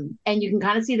him. And you can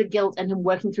kind of see the guilt and him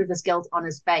working through this guilt on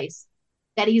his face,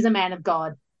 that he's a man of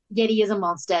God, yet he is a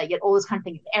monster, yet all this kind of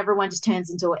thing. Everyone just turns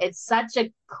into it. It's such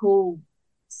a cool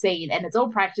scene, and it's all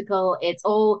practical. It's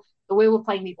all, the way we're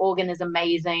playing the organ is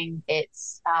amazing.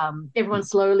 It's everyone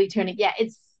slowly turning. Yeah,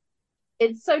 it's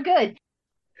so good.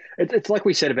 It's like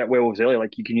we said about werewolves earlier.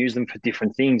 Like, you can use them for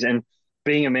different things, and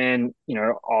being a man,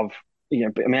 a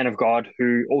man of God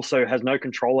who also has no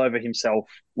control over himself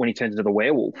when he turns into the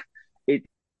werewolf. It's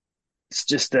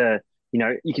just you're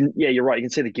right. You can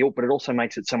see the guilt, but it also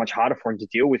makes it so much harder for him to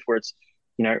deal with. Where it's,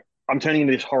 I'm turning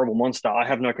into this horrible monster. I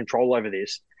have no control over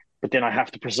this, but then I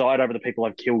have to preside over the people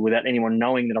I've killed without anyone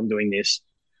knowing that I'm doing this.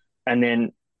 And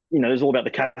then, there's all about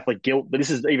the Catholic guilt, but this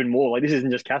is even more. Like, this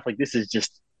isn't just Catholic. This is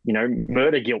just,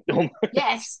 murder guilt.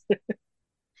 Yes.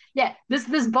 Yeah.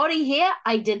 This body here,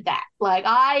 I did that. Like,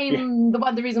 I'm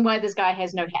the reason why this guy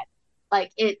has no head.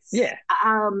 Like, it's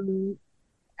and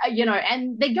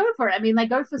they go for it. I mean, they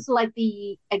go for like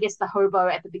the hobo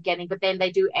at the beginning, but then they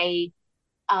do a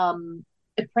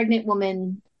pregnant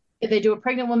woman. If they do a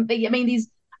pregnant woman,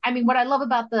 what I love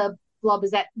about the Blob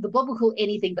is that the Blob will kill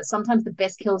anything, but sometimes the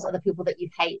best kills are the people that you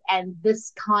hate. And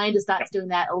this kind of starts doing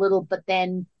that a little, but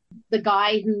then the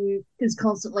guy who is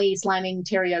constantly slamming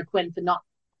Terry O'Quinn for not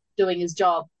doing his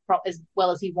job as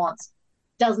well as he wants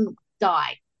doesn't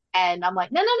die. And I'm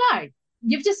like, no.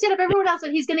 You've just set up everyone else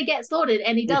that he's going to get slaughtered,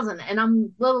 and he doesn't. And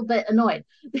I'm a little bit annoyed.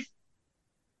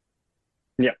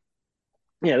 Yeah,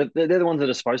 they're the ones that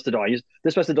are supposed to die.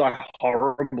 They're supposed to die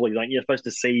horribly. Like, you're supposed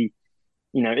to see,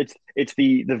 it's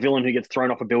the villain who gets thrown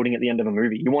off a building at the end of a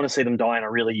movie. You want to see them die in a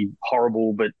really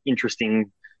horrible but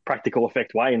interesting practical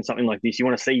effect way. In something like this, you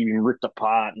want to see him ripped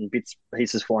apart and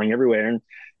pieces flying everywhere. And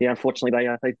unfortunately,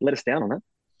 they let us down on that.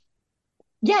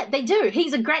 Yeah, they do.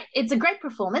 It's a great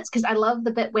performance, because I love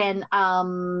the bit when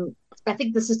I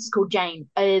think the sister's called Jane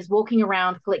is walking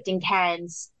around collecting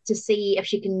cans to see if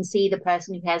she can see the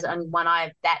person who has only one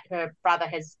eye that her brother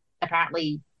has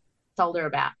apparently told her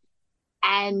about.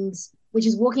 And when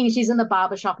she's walking, she's in the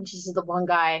barber shop, and she sees the one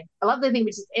guy. I love the thing,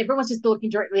 which is everyone's just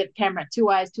looking directly at the camera, 2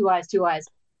 eyes, 2 eyes, 2 eyes.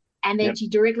 And then she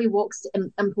directly walks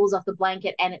and pulls off the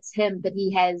blanket, and it's him, but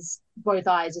he has both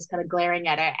eyes just kind of glaring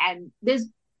at her. And this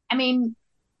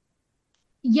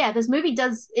movie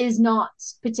is not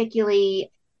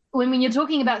particularly, when you're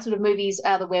talking about sort of movies,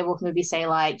 the werewolf movies, say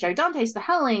like Joe Dante's The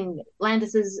Howling,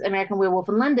 Landis's American Werewolf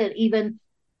in London, even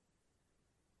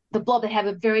The Blob, they have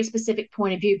a very specific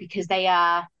point of view, because they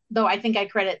are, though I think I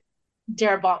credit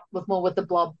Darabont with The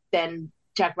Blob than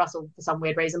Jack Russell for some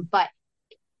weird reason, but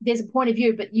there's a point of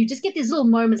view. But you just get these little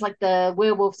moments like the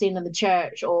werewolf scene in the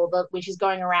church, or when she's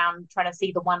going around trying to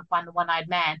find the one-eyed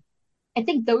man. I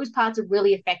think those parts are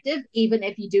really effective, even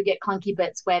if you do get clunky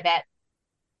bits where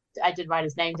I did write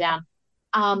his name down.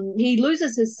 He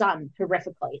loses his son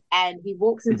horrifically, and he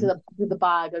walks into the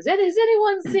bar and goes, "Has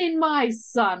anyone seen my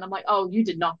son?" I'm like, oh, you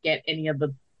did not get any of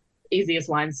the easiest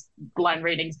line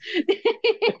readings.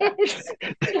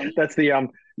 That's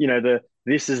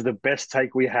this is the best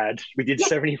take we had. We did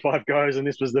 75 goes, and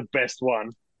this was the best one.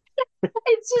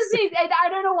 It's just, and I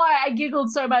don't know why I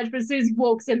giggled so much, but as soon as he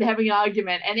walks in, they're having an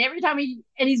argument, and every time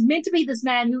he's meant to be this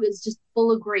man who is just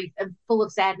full of grief and full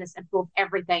of sadness and full of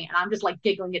everything, and I'm just like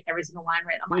giggling at every single line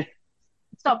read. I'm like,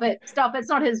 stop it, it's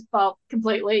not his fault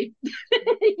completely.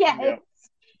 It's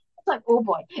like, oh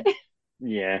boy.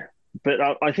 Yeah, but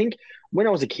I think when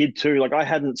I was a kid too, like, I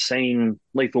hadn't seen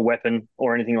Lethal Weapon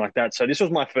or anything like that, so this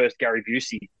was my first Gary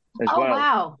Busey as well. Oh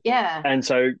wow, yeah. And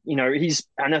so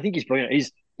I think he's brilliant.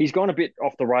 He's he's gone a bit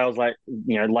off the rails,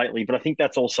 lately. But I think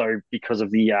that's also because of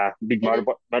the big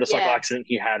motorcycle accident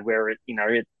he had, where it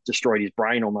destroyed his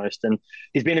brain almost. And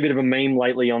he's been a bit of a meme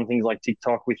lately on things like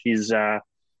TikTok with his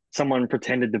someone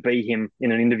pretended to be him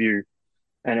in an interview,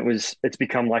 and it's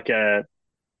become like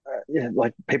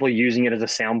like people are using it as a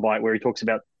soundbite where he talks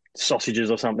about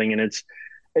sausages or something, and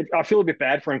I feel a bit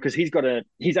bad for him because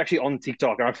he's actually on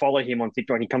TikTok, and I follow him on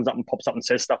TikTok, and he comes up and pops up and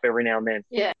says stuff every now and then.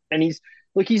 Yeah. And he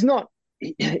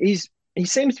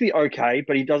seems to be okay,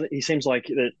 but he seems like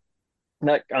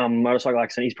that motorcycle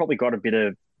accident, he's probably got a bit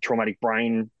of traumatic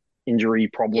brain injury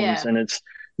problems. And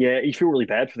you feel really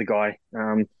bad for the guy.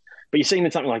 But you see him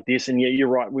in something like this, and you're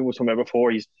right, we were talking about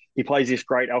before, he plays this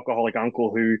great alcoholic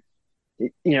uncle who,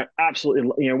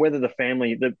 absolutely, whether the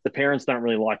family, the parents don't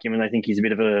really like him and they think he's a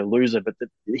bit of a loser, but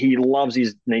he loves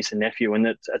his niece and nephew, and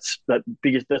that's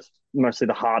mostly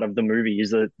the heart of the movie,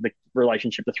 is the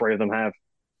relationship the three of them have.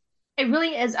 It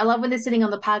really is. I love when they're sitting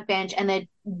on the park bench and they've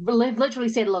literally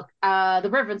said, look, the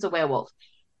Reverend's a werewolf,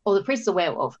 or the priest's a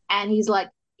werewolf, and he's like,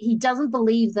 he doesn't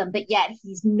believe them, but yet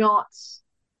he's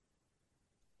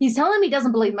telling him he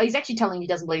doesn't believe him. He's actually telling him he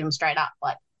doesn't believe him straight up,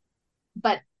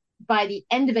 but by the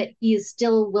end of it, he is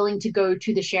still willing to go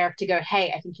to the sheriff to go,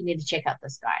 hey, I think you need to check out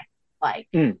this guy.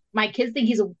 My kids think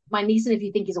my niece and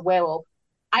nephew think he's a werewolf.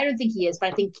 I don't think he is,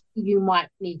 but I think you might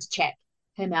need to check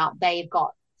him out. They've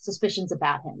got suspicions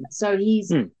about him. So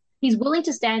he's willing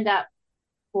to stand up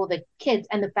for the kids,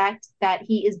 and the fact that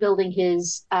he is building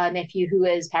his nephew who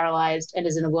is paralyzed and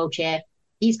is in a wheelchair,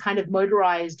 he's kind of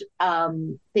motorized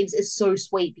things, is so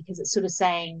sweet, because it's sort of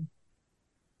saying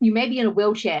you may be in a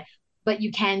wheelchair, but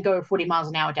you can go 40 miles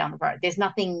an hour down the road. There's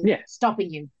nothing stopping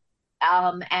you.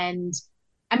 And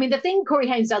I mean, the thing Corey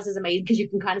Haim does is amazing, because you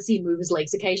can kind of see him move his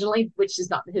legs occasionally, which is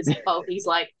not his fault. He's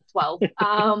like 12.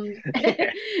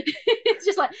 It's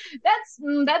just like,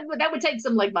 that would take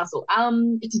some leg muscle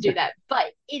to do that.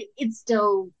 But it's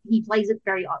still, he plays it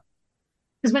very odd.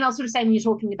 Because when I was sort of saying, when you're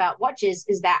talking about watches,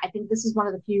 is that I think this is one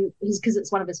of the few, because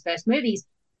it's one of his first movies,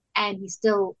 and he's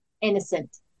still innocent.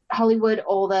 Hollywood,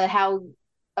 or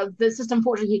the system,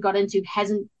 unfortunately, he got into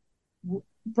hasn't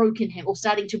broken him or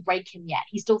starting to break him yet.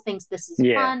 He still thinks this is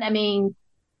fun. I mean,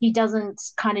 he doesn't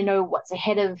kind of know what's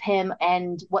ahead of him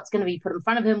and what's going to be put in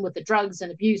front of him with the drugs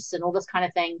and abuse and all this kind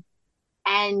of thing.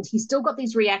 And he's still got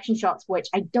these reaction shots, which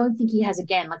I don't think he has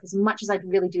again. Like, as much as I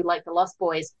really do like The Lost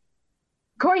Boys,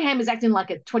 Corey Haim is acting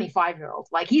like a 25-year-old.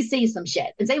 Like, he sees some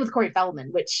shit. And same with Corey Feldman,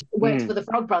 which works for the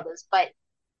Frog Brothers, but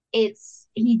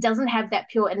he doesn't have that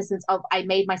pure innocence of, I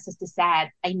made my sister sad,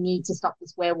 I need to stop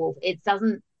this werewolf. It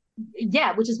doesn't,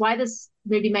 which is why this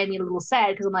movie made me a little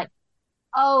sad, because I'm like,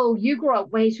 oh, you grew up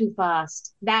way too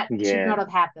fast. That should not have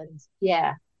happened.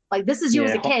 Yeah. Like, this is you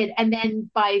as a kid, and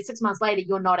then by 6 months later,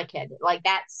 you're not a kid. Like,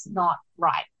 that's not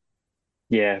right.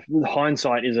 Yeah.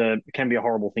 Hindsight can be a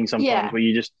horrible thing sometimes, where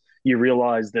you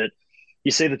realize that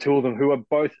you see the two of them, who are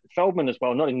both Feldman as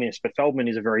well, not in this, but Feldman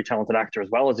is a very talented actor as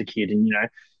well as a kid. And,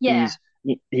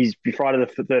 he's Friday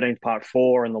the 13th Part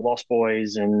 4 and The Lost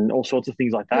Boys and all sorts of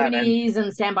things like that. Goonies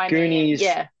and Stand By Me.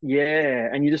 Yeah.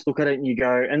 And you just look at it and you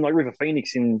go, and like River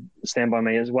Phoenix in Stand By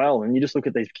Me as well. And you just look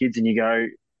at these kids and you go,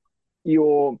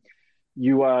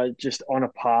 you are just on a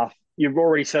path. You've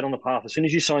already set on the path. As soon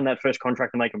as you sign that first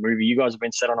contract to make a movie, you guys have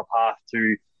been set on a path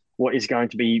to what is going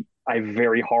to be a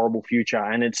very horrible future.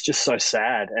 And it's just so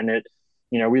sad. And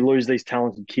we lose these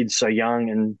talented kids so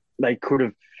young, and they could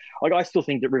have, like, I still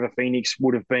think that River Phoenix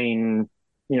would have been,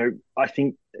 I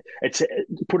think it's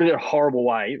put it in a horrible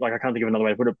way. Like, I can't think of another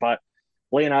way to put it, but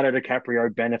Leonardo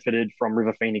DiCaprio benefited from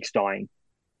River Phoenix dying.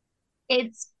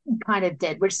 It's kind of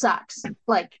dead, which sucks.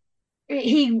 Like,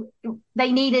 they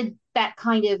needed that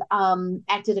kind of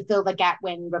actor to fill the gap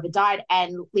when River died,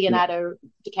 and Leonardo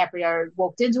DiCaprio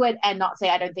walked into it, and not say,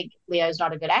 I don't think Leo's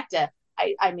not a good actor.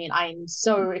 I mean, I'm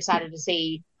so excited to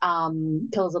see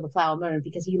Killers of the Flower Moon,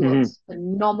 because he looks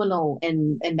phenomenal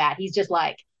in that. He's just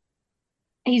like,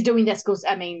 he's doing this.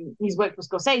 I mean, he's worked with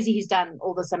Scorsese. He's done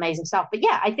all this amazing stuff. But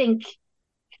yeah, I think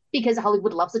because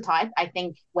Hollywood loves the type, I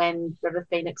think when River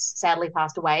Phoenix sadly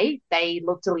passed away, they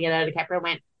looked to Leonardo DiCaprio and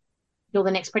went, you're the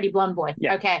next pretty blonde boy.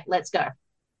 Yeah. Okay, let's go.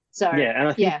 So and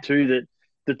I think too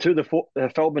that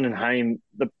the Feldman and Haim,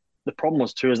 the problem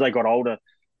was too, as they got older,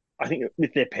 I think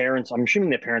with their parents, I'm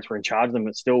assuming their parents were in charge of them,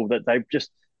 but still that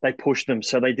they pushed them.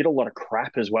 So they did a lot of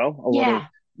crap as well. A lot of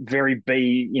very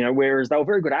B, whereas they were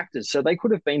very good actors. So they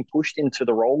could have been pushed into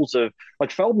the roles of,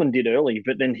 like Feldman did early,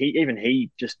 but then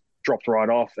he just dropped right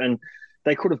off. And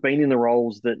they could have been in the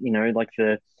roles that, like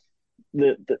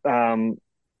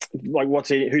like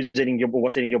who's eating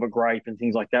Gilbert Grape and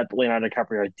things like that. But Leonardo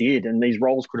DiCaprio did, and these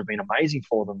roles could have been amazing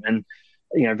for them. And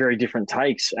very different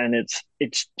takes, and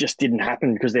it's just didn't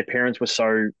happen because their parents were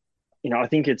so, I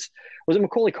think was it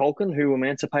Macaulay Culkin who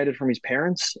emancipated from his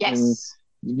parents and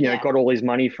Yes. got all his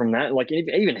money from that. Like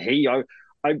even he, I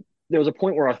there was a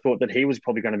point where I thought that he was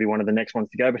probably going to be one of the next ones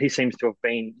to go, but he seems to have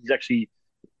been. He's actually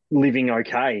living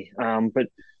okay. But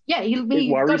yeah, he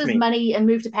got his money and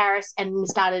moved to Paris and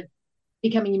started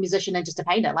becoming a musician and just a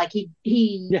painter. Like he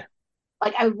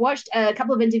like I watched a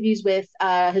couple of interviews with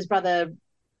his brother,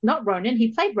 not Ronan.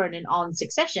 He played Ronan on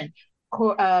Succession.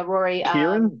 Rory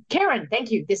Kieran, thank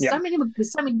you. There's so many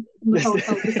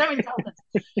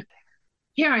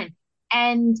Kieran.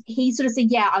 And he sort of said,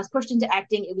 I was pushed into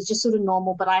acting. It was just sort of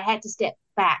normal, but I had to step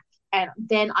back. And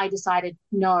then I decided,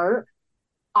 no,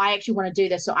 I actually want to do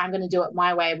this, so I'm going to do it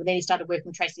my way. But then he started working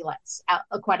with Tracy Letts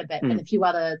quite a bit and a few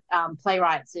other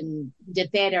playwrights, and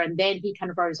did theatre. And then he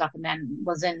kind of rose up and then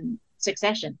was in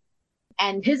Succession.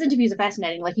 And his interviews are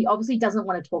fascinating. Like, he obviously doesn't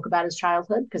want to talk about his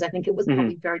childhood because I think it was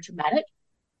probably very traumatic.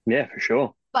 Yeah, for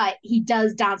sure. But he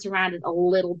does dance around it a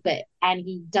little bit, and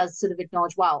he does sort of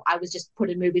acknowledge, well, I was just put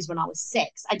in movies when I was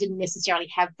 6. I didn't necessarily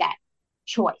have that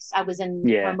choice. I was in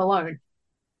Home Alone.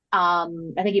 I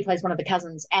think he plays one of the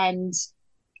cousins. And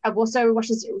I've also watched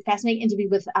this fascinating interview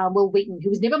with Will Wheaton, who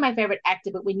was never my favorite actor,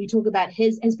 but when you talk about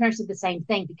his parents did the same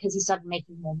thing because he started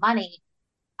making more money.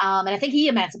 And I think he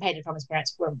emancipated from his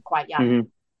parents from quite young.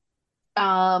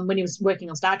 When he was working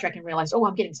on Star Trek and realized,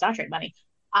 I'm getting Star Trek money.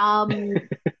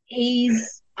 He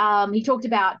talked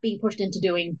about being pushed into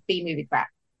doing B-movie crap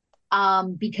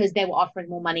because they were offering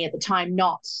more money at the time,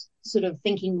 not sort of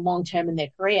thinking long-term in their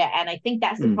career. And I think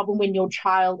that's the problem when your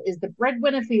child is the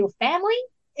breadwinner for your family.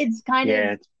 It's kind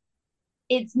of,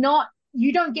 it's not,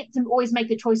 you don't get to always make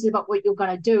the choices about what you're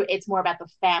going to do. It's more about the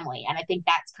family. And I think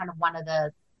that's kind of one of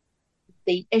the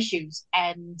issues.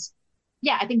 And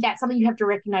I think that's something you have to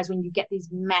recognize when you get these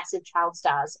massive child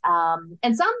stars.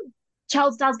 And some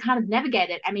child stars kind of navigate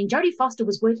it. I mean, Jodie Foster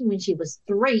was working when she was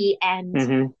 3,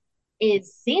 and it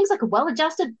seems like a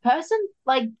well-adjusted person.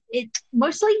 Like, it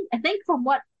mostly, I think, from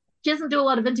what, she doesn't do a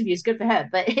lot of interviews, good for her,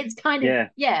 but it's kind of,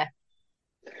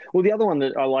 Well, the other one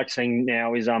that I like seeing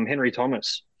now is Henry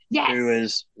Thomas, who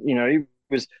is, he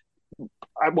was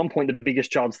at one point the biggest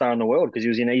child star in the world because he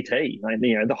was in E.T., like,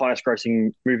 the highest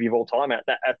grossing movie of all time at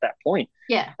that point.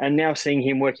 Yeah. And now seeing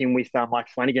him working with Mike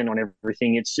Flanagan on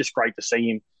everything, it's just great to see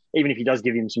him, even if he does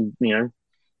give him some,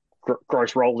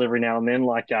 gross roles every now and then,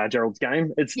 like Gerald's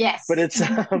Game. But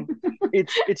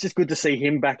it's just good to see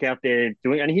him back out there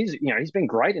doing, and he's been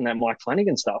great in that Mike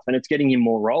Flanagan stuff, and it's getting him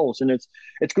more roles, and it's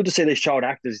good to see these child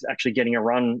actors actually getting a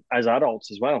run as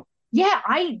adults as well. Yeah,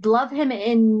 I love him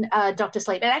in Dr.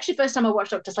 Sleep. And actually, first time I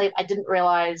watched Dr. Sleep, I didn't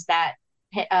realize that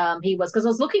he was, because I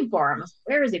was looking for him.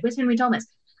 Where is he? Where's Henry Thomas?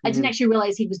 I didn't actually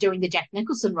realize he was doing the Jack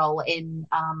Nicholson role in.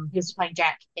 He was playing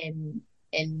Jack in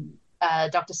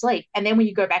Dr. Sleep. And then when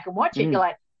you go back and watch it, you're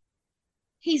like,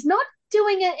 he's not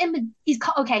doing it. He's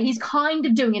kind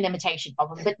of doing an imitation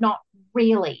of him, but not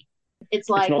really. It's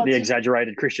like, it's not the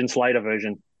exaggerated Christian Slater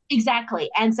version. Exactly.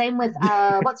 And same with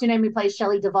what's her name who plays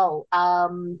Shelley Duvall,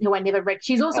 who I never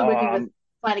she's also working with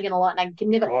Flanagan a lot, and I can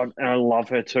never. God, and I love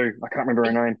her too. I can't remember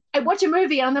her name. I watch a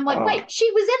movie and I'm like, wait, she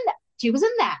was in that. She was in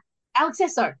that. Alex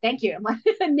Esso. Thank you. I'm like,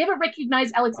 I never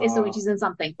recognize Alex Esso when she's in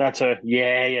something. That's her.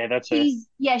 Yeah, that's her.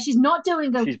 She's not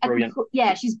doing she's brilliant.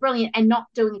 She's brilliant, and not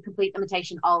doing a complete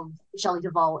imitation of Shelley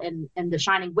Duvall in The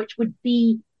Shining, which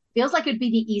feels like it would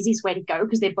be the easiest way to go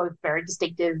because they're both very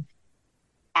distinctive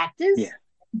actors. Yeah.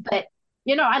 But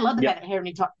I love the fact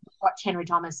that watch Henry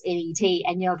Thomas in E.T.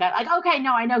 and go like, okay,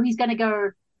 no, I know he's going to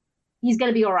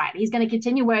be all right. He's going to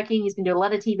continue working. He's going to do a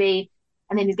lot of TV,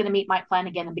 and then he's going to meet Mike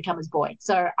Flanagan and become his boy.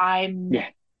 So I'm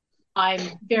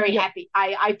very happy.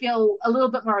 I feel a little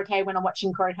bit more okay when I'm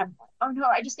watching Corey. I'm like, oh no,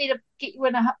 I just need to get you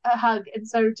in a hug, and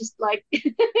so just like,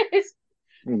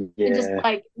 and just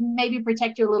like maybe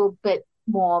protect you a little bit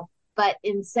more. But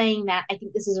in saying that, I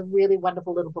think this is a really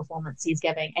wonderful little performance he's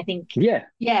giving. I think,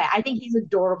 I think he's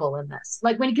adorable in this.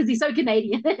 Like because he's so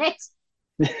Canadian. But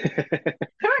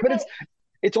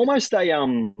it's almost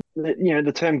a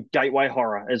the term gateway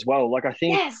horror as well. Like I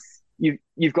think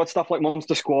you've got stuff like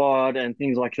Monster Squad and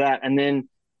things like that, and then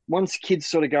once kids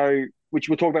sort of go, which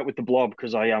we'll talk about with the Blob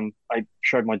because I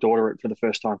showed my daughter it for the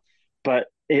first time, but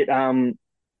it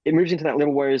moves into that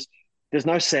level whereas there's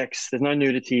no sex, there's no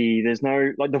nudity, there's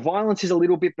no, like the violence is a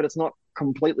little bit, but it's not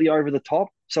completely over the top.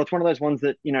 So it's one of those ones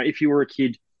that, if you were a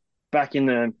kid back in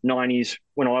the 90s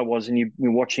when I was and you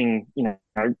were watching,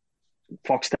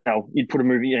 Foxtel, you'd put a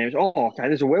movie, okay,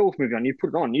 there's a werewolf movie on, you'd put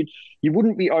it on. You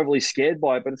wouldn't be overly scared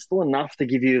by it, but it's still enough to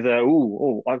give you the,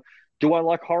 do I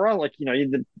like horror? Like,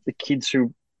 the kids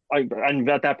who and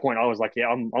at that point, I was like, yeah,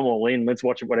 I'm all in. Let's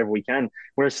watch it, whatever we can.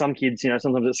 Whereas some kids,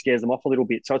 sometimes it scares them off a little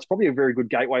bit. So it's probably a very good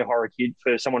gateway horror kid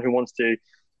for someone who wants to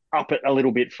up it a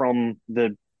little bit from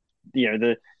the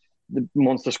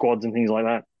monster squads and things like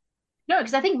that. No,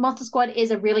 because I think Monster Squad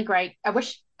is a really great. I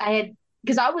wish I had,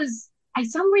 because I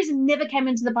some reason never came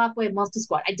into the pathway of Monster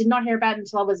Squad. I did not hear about it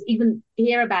until I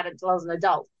was an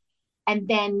adult. And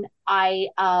then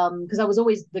because I was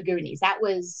always the Goonies. That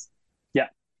was, yeah.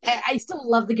 I still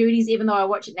love the Goonies, even though I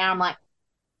watch it now. I'm like,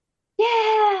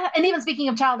 yeah. And even speaking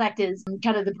of child actors,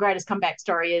 kind of the greatest comeback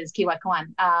story is Kiwi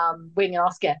Kwan winning an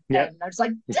Oscar. Yeah. And I was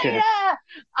like, yeah.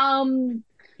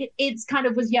 It's kind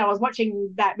of was, I was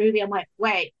watching that movie. I'm like,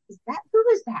 wait, who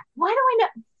is that? Why do I know?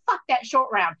 Fuck that short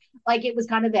round. Like, it was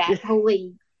kind of that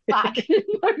holy fuck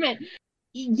moment.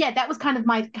 Yeah, that was kind of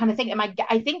my kind of thing. And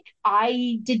I think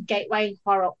I did gateway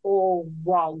horror all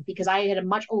wrong because I had a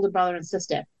much older brother and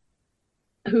sister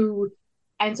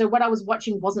and so what I was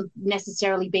watching wasn't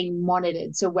necessarily being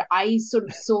monitored. So where I sort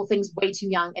of saw things way too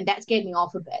young, and that scared me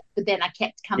off a bit. But then I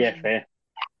kept coming back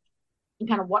and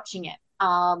kind of watching it.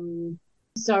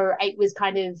 So it was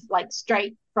kind of like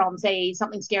straight from, say,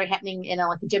 something scary happening in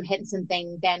like a Jim Henson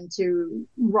thing, then to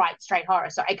straight horror.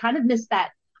 So I kind of missed that.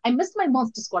 I missed my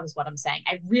Monster Squad is what I'm saying.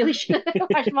 I really should have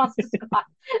watched Monster Squad.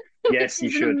 Yes, you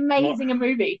should. It's an amazing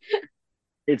movie.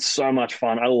 It's so much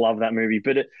fun. I love that movie.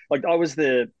 But like I was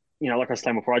like I was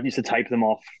saying before, I used to tape them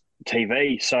off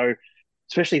TV. So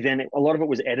especially then, a lot of it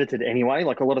was edited anyway.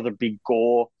 Like a lot of the big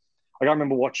gore. Like I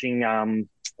remember watching,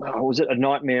 was it A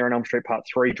Nightmare on Elm Street Part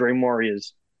 3, Dream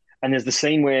Warriors? And there's the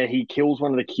scene where he kills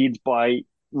one of the kids by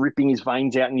ripping his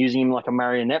veins out and using him like a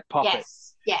marionette puppet.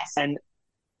 Yes. And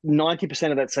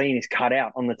 90% of that scene is cut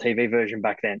out on the TV version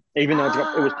back then, even though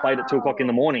it was played at 2:00 in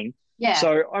the morning. Yeah.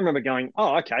 So I remember going,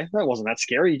 oh, okay, that wasn't that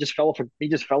scary. He just fell off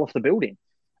the building.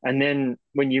 And then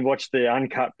when you watch the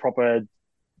uncut proper,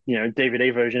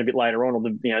 DVD version a bit later on, or the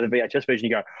VHS version,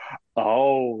 you go,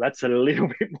 oh, that's a little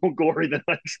bit more gory than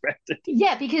I expected.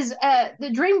 Yeah, because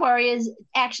the Dream Warriors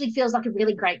actually feels like a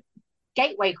really great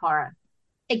gateway horror,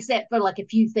 except for like a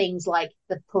few things like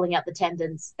the pulling out the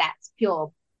tendons. That's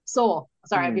pure Saw.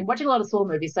 Sorry, I've been watching a lot of Saw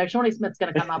movies, so Shawnee Smith's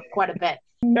going to come up quite a bit.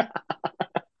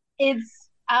 It's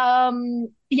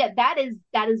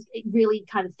that is really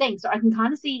kind of thing. So I can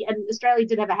kind of see, and Australia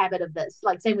did have a habit of this,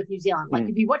 like same with New Zealand. Like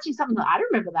if you're watching something like, I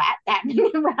don't remember that happening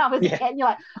when I was a kid, and you're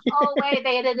like, oh wait,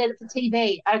 they edited it for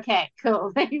TV. Okay,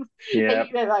 cool.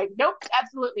 They're like, nope,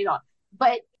 absolutely not.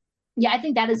 But yeah, I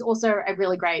think that is also a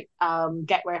really great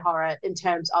gateway horror in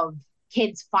terms of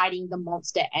kids fighting the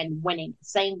monster and winning.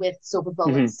 Same with Silver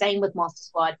Bullet, same with Monster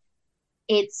Squad.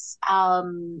 It's I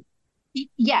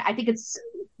think it's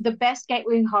the best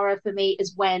gateway horror for me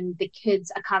is when the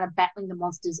kids are kind of battling the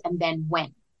monsters and then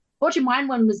win. Fortune Mine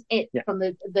one was from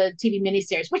the TV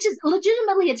miniseries, which is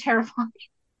legitimately a terrifying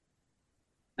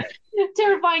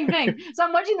thing. So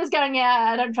I'm watching this going,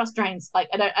 I don't trust drains. Like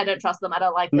I don't trust them. I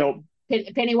don't like them.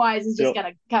 Pennywise is just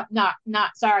gonna come. No,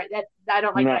 sorry, that I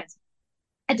don't like drains.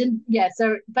 I didn't. Yeah.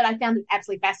 So, but I found it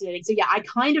absolutely fascinating. So yeah, I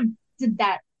kind of did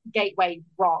that gateway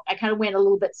wrong. I kind of went a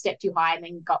little bit step too high and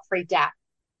then got freaked out.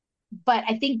 But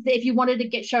I think that if you wanted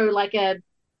to show like a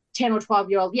 10 or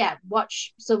 12-year-old,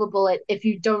 watch Silver Bullet. If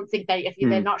you don't think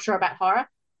they're not sure about horror,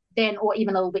 then, or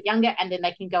even a little bit younger, and then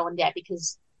they can go in there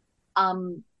because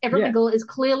Everett McGill is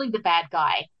clearly the bad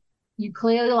guy. You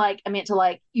clearly are meant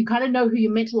to you kind of know who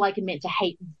you're meant to like and meant to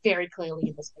hate very clearly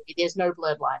in this movie. There's no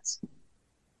blurred lines.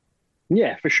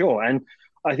 Yeah, for sure. And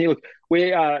I think, look,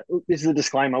 this is a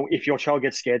disclaimer. If your child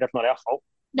gets scared, that's not our fault.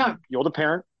 No. You're the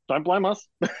parent. Don't blame us.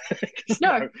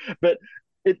 No. But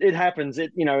it happens.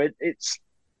 It's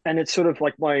sort of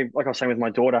like I was saying with my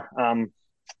daughter,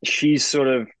 she's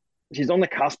on the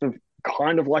cusp of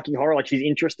kind of liking horror. Like she's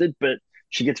interested, but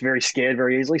she gets very scared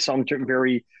very easily. So I'm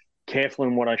very careful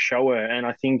in what I show her. And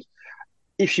I think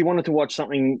if she wanted to watch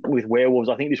something with werewolves,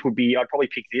 I think I'd probably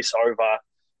pick this over,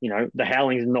 The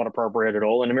Howling is not appropriate at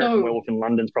all. And American Werewolf in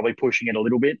London's probably pushing it a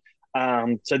little bit.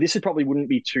 So this probably wouldn't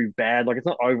be too bad. Like it's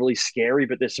not overly scary,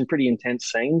 but there's some pretty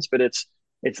intense scenes, but it's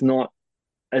not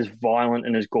as violent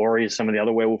and as gory as some of the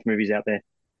other werewolf movies out there.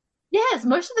 Yes,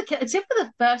 most of the except for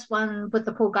the first one with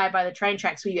the poor guy by the train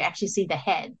tracks where you actually see the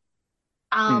head.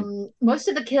 Most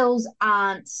of the kills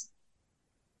aren't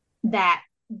that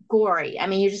gory. I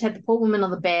mean, you just had the poor woman on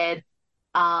the bed.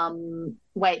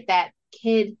 That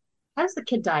kid. How does the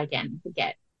kid die again? I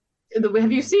forget.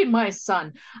 Have you seen my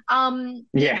son?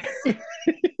 Yeah.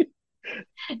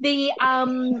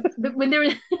 When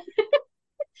they're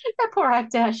that poor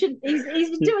actor,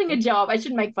 he's doing a job. I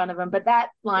shouldn't make fun of him, but that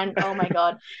line, oh my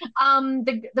god.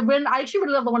 When I actually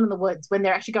really love the one in the woods when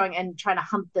they're actually going and trying to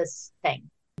hunt this thing.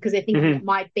 because they're thinking it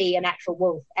might be an actual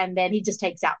wolf, and then he just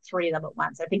takes out 3 of them at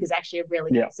once. I think is actually a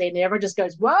really cool scene. And everyone just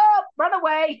goes, "Whoa, run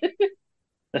away!"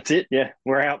 That's it. Yeah,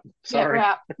 we're out. Sorry. Yeah, we're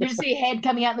out. You just see a head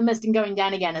coming out the mist and going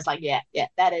down again. It's like, yeah,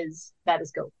 that is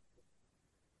cool.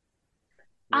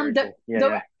 Though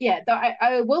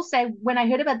I will say, when I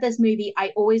heard about this movie,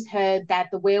 I always heard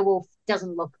that the werewolf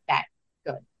doesn't look that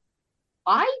good.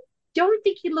 I don't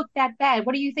think he looked that bad.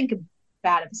 What do you think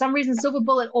about it? For some reason, Silver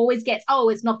Bullet always gets,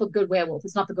 it's not the good werewolf.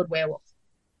 It's not the good werewolf.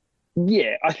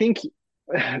 Yeah, I think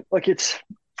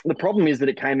the problem is that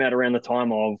it came out around the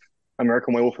time of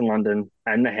American Werewolf in London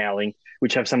and The Howling,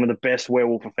 which have some of the best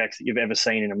werewolf effects that you've ever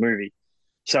seen in a movie.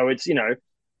 So it's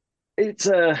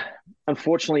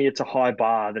unfortunately it's a high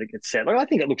bar that it gets set. Like, I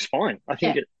think it looks fine. I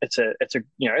think it's a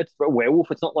werewolf.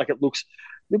 It's not like it looks.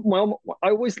 Well, I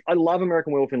love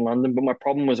American Werewolf in London, but my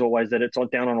problem was always that it's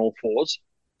down on all fours.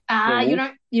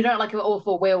 You don't like an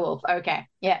awful werewolf. Okay,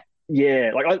 yeah.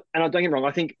 Yeah, don't get me wrong.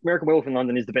 I think American Werewolf in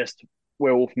London is the best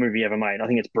werewolf movie ever made. I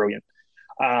think it's brilliant.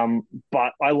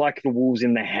 But I like the wolves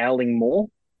in The Howling more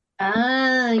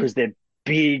because they're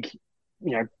big,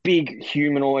 big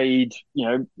humanoid,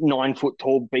 9 foot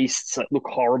tall beasts that look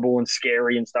horrible and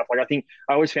scary and stuff. Like, I think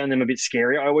I always found them a bit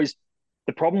scary.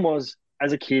 The problem was,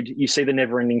 as a kid, you see the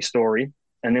never ending story.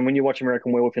 And then when you watch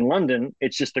American Werewolf in London,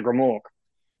 it's just the Grimoire.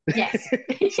 Yes.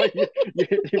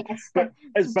 But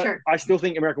I still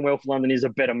think American Werewolf in London is a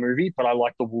better movie, but I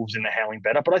like the wolves in The Howling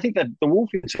better. But I think that the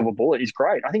wolf in Silver Bullet is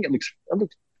great. I think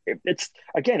it's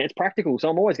practical, so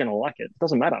I'm always going to like it. It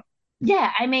doesn't matter.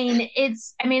 Yeah,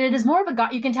 it is more of a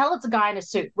guy. You can tell it's a guy in a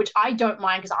suit, which I don't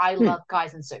mind because I love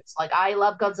guys in suits. Like, I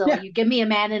love Godzilla. Yeah. You give me a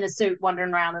man in a suit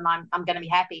wandering around, and I'm going to be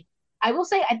happy. I will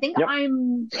say, I think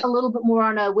I'm a little bit more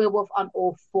on a werewolf on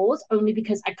all fours, only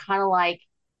because I kind of like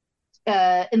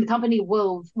in the company of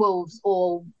wolves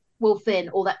or wolfen,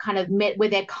 all that kind of where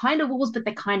they're kind of wolves, but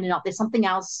they're kind of not. There's something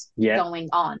else going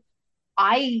on.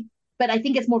 But I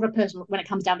think it's more of a personal, when it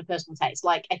comes down to personal taste.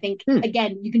 Like, I think,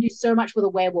 again, you can do so much with a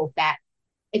werewolf that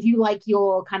if you like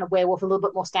your kind of werewolf a little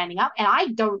bit more standing up, and I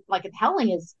don't like it,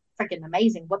 Howling is freaking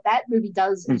amazing. What that movie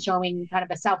does in showing kind of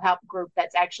a self-help group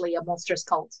that's actually a monstrous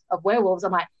cult of werewolves,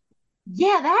 I'm like,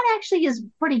 yeah, that actually is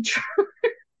pretty true.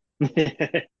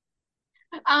 Never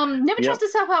trust a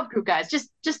self-help group, guys.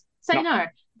 Just say no.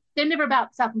 They're never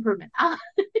about self-improvement.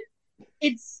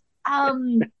 It's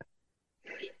so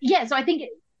I think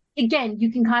again,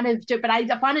 you can kind of do it, but I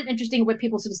find it interesting where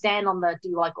people sort of stand on do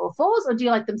you like all fours or do you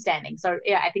like them standing? So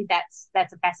yeah, I think that's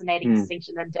a fascinating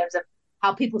distinction in terms of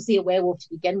how people see a werewolf to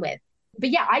begin with. But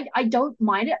yeah, I don't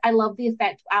mind it. I love the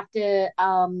effect after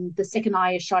the second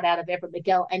eye is shot out of Everett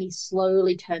McGill and he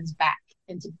slowly turns back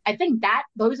into. I think that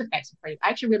those effects are pretty. I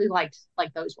actually really liked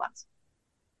those ones.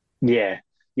 Yeah.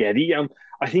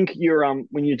 I think you're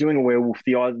when you're doing a werewolf,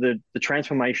 the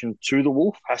transformation to the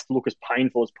wolf has to look as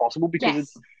painful as possible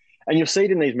because and you'll see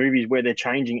it in these movies where they're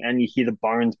changing and you hear the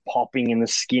bones popping and the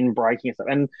skin breaking and stuff.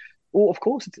 And well, of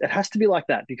course, it has to be like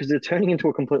that because they're turning into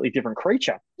a completely different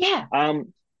creature. Yeah.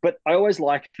 But I always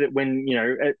liked that when,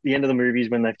 at the end of the movies,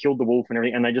 when they've killed the wolf and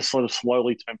everything, and they just sort of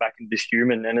slowly turn back into this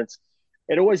human. And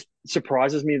it always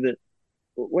surprises me that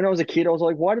when I was a kid, I was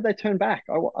like, why did they turn back?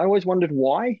 I always wondered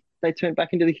why they turned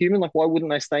back into the human. Like, why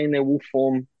wouldn't they stay in their wolf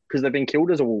form? Because they've been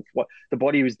killed as a wolf. The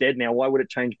body was dead now. Why would it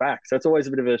change back? So it's always a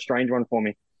bit of a strange one for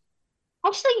me.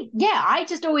 Actually, yeah, I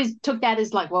just always took that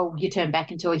as like, well, you turn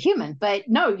back into a human. But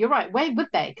no, you're right. Why would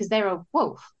they? Because they're a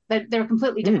wolf. They're a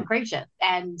completely different creature.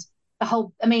 And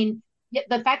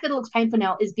the fact that it looks painful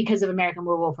now is because of American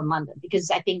Werewolf in London,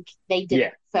 because I think they did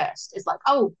it first. It's like,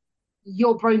 oh,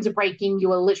 your bones are breaking.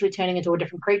 You are literally turning into a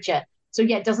different creature. So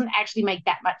yeah, it doesn't actually make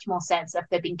that much more sense if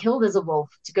they've been killed as a wolf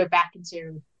to go back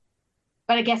into.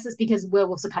 But I guess it's because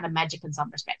werewolves are kind of magic in some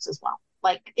respects as well.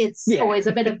 Like it's always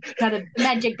a bit of kind of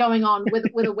magic going on with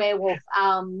a werewolf,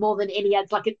 more than any other.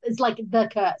 It's like the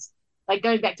curse. Like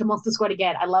going back to Monster Squad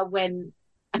again, I love when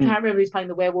I can't remember who's playing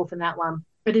the werewolf in that one,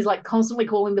 but he's like constantly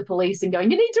calling the police and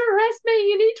going, "You need to arrest me!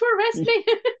 You need to arrest me!"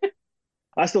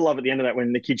 I still love at the end of that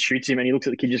when the kid shoots him and he looks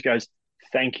at the kid and just goes,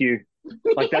 "Thank you."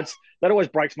 Like that always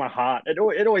breaks my heart. It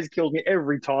always kills me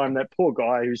every time. That poor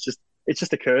guy it's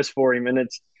just a curse for him, and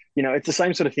it's the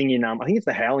same sort of thing in I think it's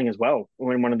The Howling as well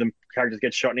when one of the characters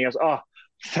gets shot and he goes, "Oh,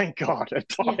 thank God, it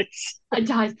dies." Yeah, it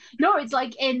dies. No, it's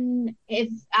like I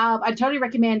totally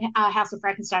recommend House of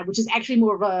Frankenstein, which is actually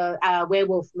more of a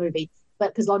werewolf movie, but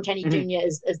because Lon Chaney Jr.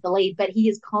 is the lead, but he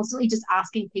is constantly just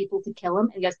asking people to kill him,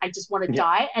 and he goes, "I just want to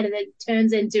die," and then it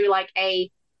turns into like a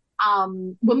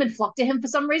women flock to him for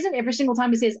some reason every single time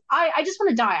he says, I just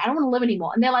want to die, I don't want to live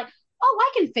anymore, and they're like, "Oh,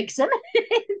 I can fix him."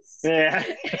 Yeah.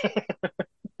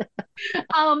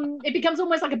 It becomes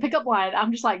almost like a pickup line.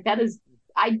 I'm just like, that is,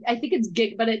 I think it's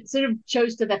gig, but it sort of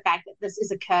shows to the fact that this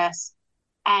is a curse,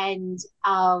 and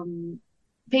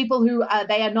people who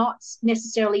they are not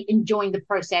necessarily enjoying the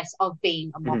process of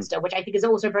being a monster, which I think is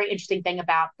also a very interesting thing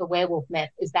about the werewolf myth,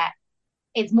 is that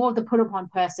it's more of the put upon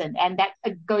person, and that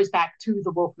goes back to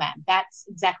the Wolfman. That's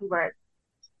exactly where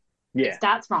it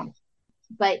starts from.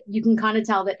 But you can kind of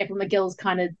tell that Ephraim McGill's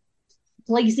kind of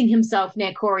placing himself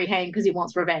near Corey Haim because he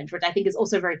wants revenge, which I think is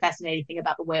also a very fascinating thing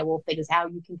about the werewolf thing, is how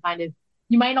you can kind of,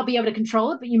 you may not be able to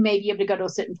control it, but you may be able to go to a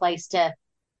certain place to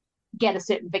get a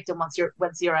certain victim once you're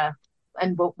a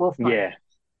wolf.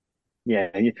 Yeah.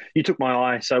 You took my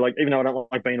eye. So like, even though I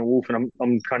don't like being a wolf and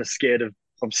I'm kind of scared of,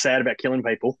 I'm sad about killing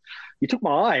people, you took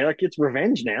my eye. Like, it's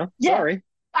revenge now. Yeah. Sorry.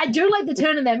 I do like the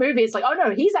turn in that movie. It's like, oh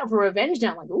no, he's out for revenge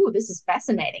now. I'm like, oh, this is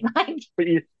fascinating. Like, but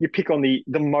you pick on the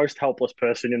most helpless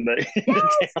person in the, in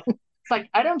the town. It's like,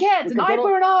 I don't care. It's an eye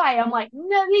for an eye. I'm like,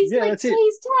 no, he's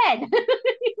he's 10.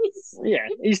 Yeah,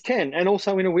 he's 10 and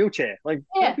also in a wheelchair. Like,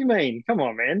 don't be mean. Come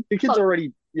on, man. The kid's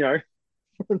already, The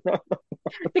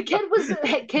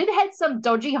kid had some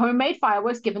dodgy homemade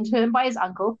fireworks given to him by his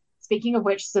uncle. Speaking of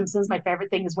which, Simpsons, my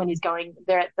favorite thing is when he's going,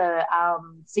 they're at the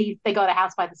sea, they got a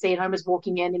house by the sea, and Homer's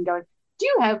walking in and going, do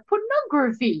you have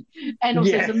pornography? And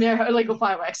also some illegal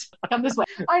fireworks. Come this way.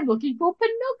 I'm looking for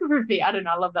pornography. I don't know.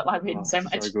 I love that line reading so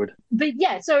much. So good. But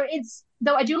yeah, so it's,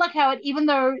 though I do like how it, even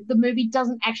though the movie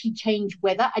doesn't actually change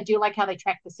weather, I do like how they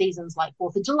track the seasons, like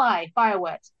 4th of July,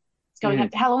 fireworks. It's going up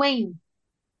to Halloween.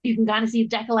 You can kind of see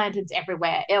jack-o'-lanterns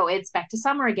everywhere. Oh, it's back to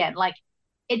summer again. Like,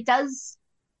 it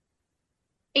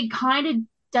kind of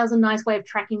does a nice way of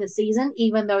tracking the season,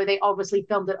 even though they obviously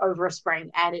filmed it over a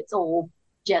spring and it's all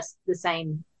just the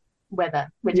same weather,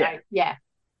 which I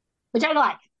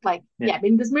like. Like, I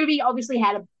mean, this movie obviously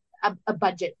had a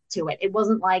budget to it. It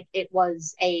wasn't like it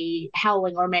was a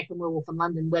Howling or American Werewolf in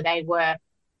London where they were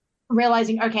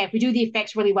realizing, okay, if we do the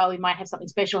effects really well, we might have something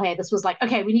special here. This was like,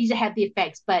 okay, we need to have the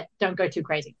effects, but don't go too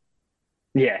crazy.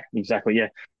 Yeah, exactly. Yeah.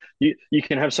 You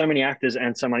can have so many actors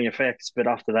and so many effects, but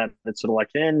after that, it's sort of like,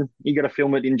 then you got to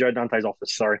film it in Joe Dante's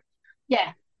office. Sorry.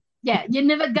 Yeah. You're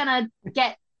never gonna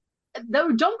get.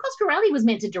 Though John Coscarelli was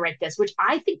meant to direct this, which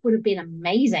I think would have been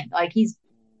amazing. Like, he's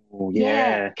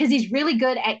because he's really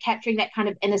good at capturing that kind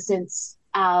of innocence,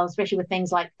 especially with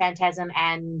things like Phantasm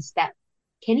and that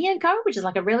Kenny and Co., which is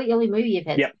like a really early movie of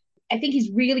his. Yep. I think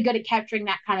he's really good at capturing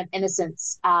that kind of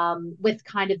innocence with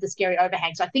kind of the scary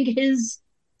overhang. So I think his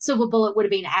Silver Bullet would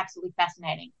have been absolutely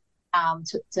fascinating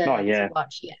to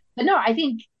watch. Yeah, but no, I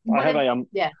think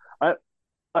I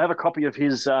have a copy of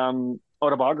his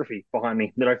autobiography behind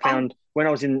me that I found when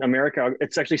I was in America.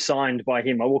 It's actually signed by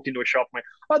him. I walked into a shop, went,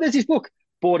 oh, there's his book.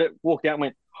 Bought it, walked out, and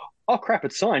went, oh crap,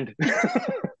 it's signed.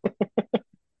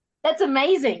 That's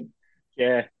amazing.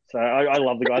 Yeah, so I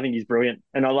love the guy. I think he's brilliant,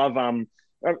 and I love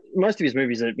most of his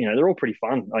movies are, they're all pretty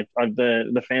fun. Like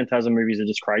the Phantasm movies are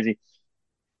just crazy.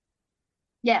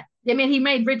 Yeah, I mean, he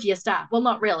made Reggie a star. Well,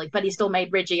 not really, but he still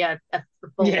made Reggie a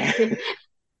full. Yeah.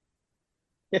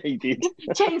 Yeah, he did.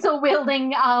 Chainsaw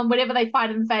wielding, whatever they fight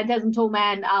in Phantasm Tool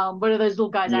Man, one of those little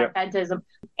guys out of Phantasm.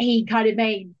 He kind of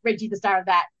made Reggie the star of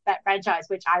that franchise,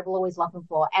 which I will always love him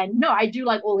for. And no, I do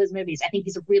like all his movies. I think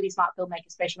he's a really smart filmmaker,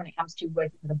 especially when it comes to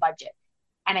working with a budget.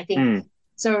 And I think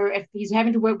so if he's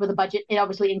having to work with a budget, it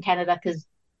obviously in Canada, because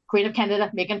Queen of Canada,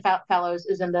 Megan Fallows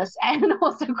is in this, and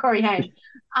also Corey Haim.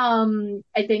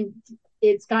 I think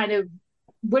it's kind of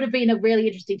would have been a really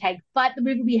interesting take, but the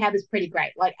movie we have is pretty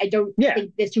great. Like, I don't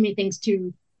think there's too many things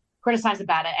to criticize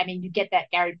about it. I mean, you get that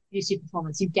Gary Busey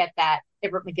performance, you get that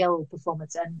Everett McGill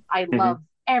performance, and I love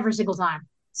every single time.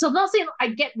 So I've not seen, I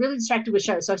get really distracted with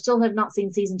shows, so I still have not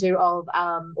seen season 2 of,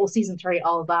 or season 3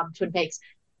 of Twin Peaks,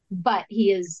 but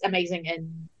he is amazing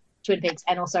in Twin Peaks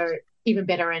and also even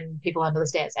better in People Under the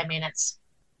Stairs. I mean, it's...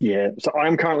 Yeah, so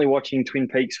I'm currently watching Twin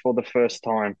Peaks for the first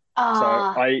time.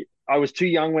 So I was too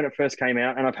young when it first came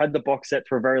out, and I've had the box set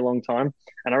for a very long time,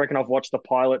 and I reckon I've watched the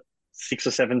pilot 6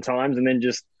 or 7 times, and then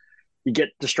just you get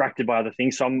distracted by other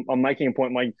things. So I'm making a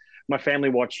point. My family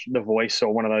watch The Voice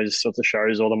or one of those sorts of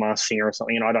shows, or The Masked Singer or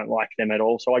something, and I don't like them at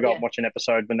all. So I go and watch an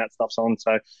episode when that stuff's on.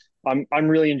 So I'm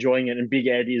really enjoying it, and Big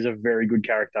Ed is a very good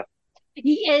character.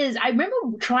 He is. I remember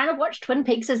trying to watch Twin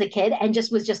Peaks as a kid and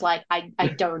was just like, I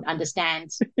don't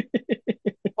understand.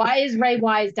 Why is Ray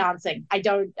Wise dancing? I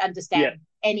don't understand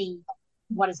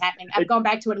what is happening. I've gone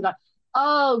back to it and gone,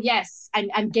 oh, yes,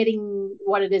 I'm getting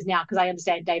what it is now because I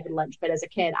understand David Lynch. But as a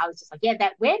kid, I was just like, yeah,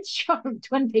 that weird show,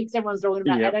 Twin Peaks, everyone's talking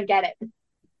about. I don't get it.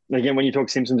 Again, when you talk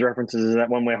Simpsons references, is that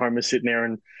one where Homer's sitting there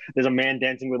and there's a man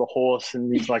dancing with a horse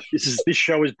and he's like, this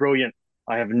show is brilliant.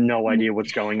 I have no idea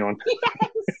what's going on.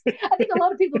 Yes. I think think a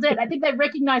lot of people did. I think they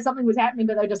recognized something was happening,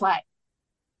 but they're just like,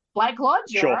 Black Lodge,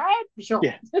 Sure. all right? Sure.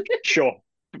 Yeah, sure.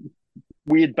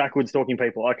 Weird backwards talking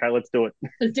people. Okay, let's do it.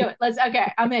 Let's do it.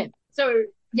 Okay, I'm in. So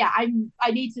yeah,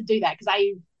 I need to do that because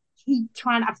I keep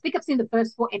trying. I think I've seen the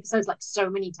first 4 episodes like so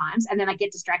many times, and then I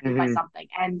get distracted by something.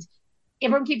 And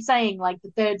everyone keeps saying like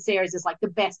the 3rd series is like the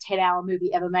best 10-hour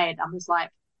movie ever made. I'm just like,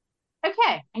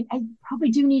 okay, I probably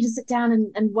do need to sit down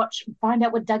and find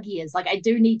out what Dougie is. Like, I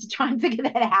do need to try and figure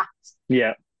that out.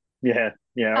 Yeah,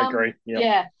 I agree.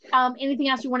 Yeah. Anything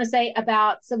else you want to say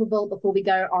about Silver Bullet before we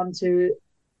go on to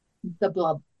the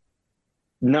Blub?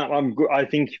 No, I'm good. I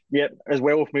think, as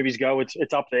werewolf movies go,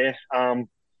 it's up there. I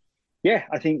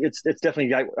think it's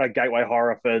definitely a gateway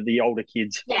horror for the older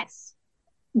kids. Yes,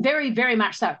 very, very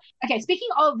much so. Okay, speaking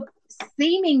of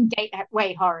seeming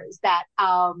gateway horrors that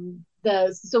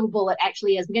the Silver Bullet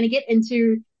actually is, we're going to get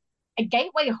into a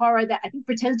gateway horror that I think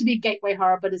pretends to be a gateway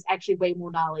horror, but is actually way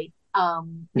more gnarly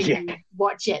when you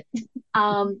watch it.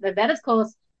 That is, of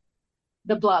course,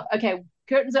 the Blub. Okay,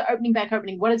 curtains are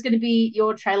opening. What is going to be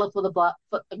your trailer for the Blub?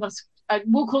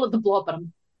 We'll call it the Blob, but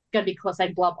I'm going to be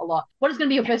saying Blub a lot. What is going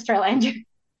to be your first trailer, Andrew?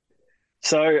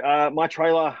 So my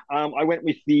trailer, I went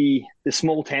with the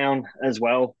small town as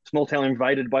well. Small town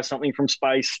invaded by something from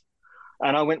space,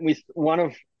 and I went with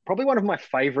probably one of my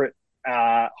favorite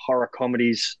horror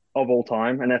comedies of all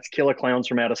time, and that's Killer Clowns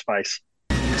from Outer Space.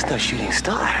 It's no shooting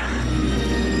star.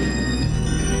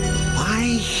 Why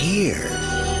here?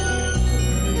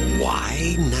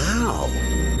 Why now?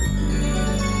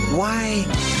 Why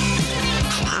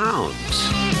clowns?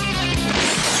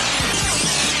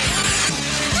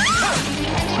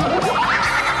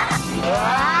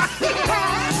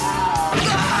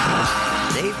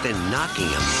 They've been knocking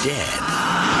him dead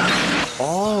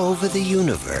all over the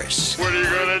universe. What are you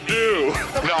gonna do?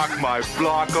 Knock my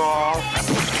block off?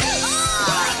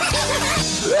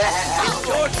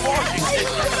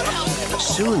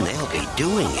 Soon they'll be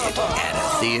doing it at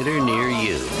a theater near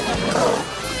you.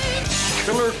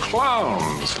 Killer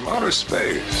Clowns from Outer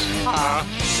Space.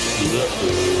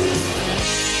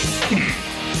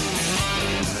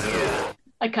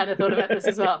 I kind of thought about this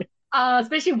as well.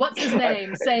 Especially what's his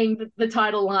name saying the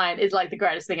title line is like the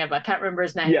greatest thing ever. I can't remember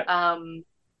his name. Yeah.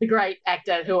 The great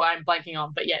actor who I'm blanking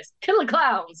on, but yes, Killer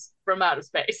Clowns from Outer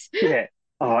Space. Yeah.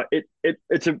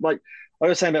 It's like I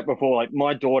was saying that before. Like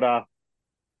my daughter,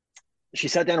 she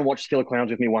sat down and watched Killer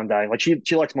Clowns with me one day. Like she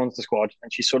likes Monster Squad,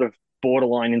 and she's sort of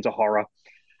borderline into horror.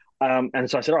 And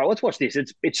so I said, all right, let's watch this.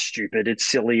 It's stupid. It's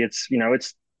silly.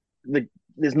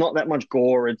 There's not that much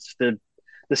gore. It's the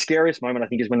scariest moment, I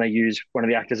think, is when they use one of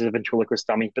the actors as a ventriloquist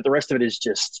dummy. But the rest of it is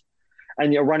just,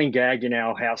 and your running gag in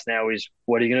our house now is,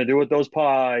 what are you going to do with those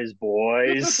pies,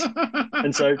 boys?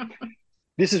 And so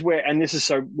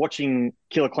watching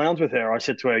Killer Clowns with her, I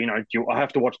said to her, I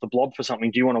have to watch the Blob for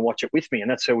something. Do you want to watch it with me?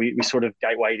 And that's how we sort of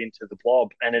gatewayed into the Blob.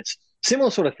 And it's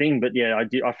similar sort of thing, but yeah,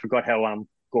 I forgot how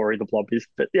gory the Blob is.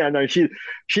 But yeah, no, she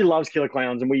loves Killer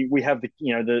Clowns, and we have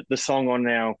the song on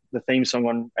the theme song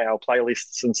on our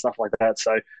playlists and stuff like that.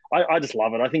 So I just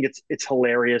love it. I think it's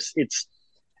hilarious.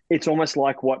 It's almost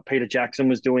like what Peter Jackson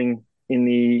was doing in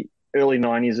the early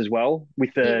 90s as well,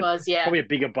 with probably a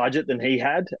bigger budget than he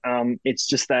had. It's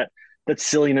just that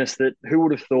silliness that who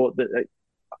would have thought that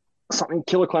something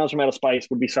Killer Clowns from Outer Space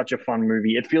would be such a fun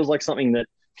movie. It feels like something that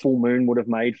Full Moon would have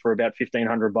made for about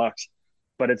 $1,500,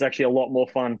 but it's actually a lot more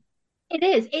fun. It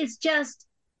is. It's just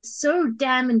so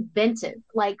damn inventive.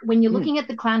 Like when you're looking at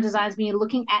the clown designs, when you're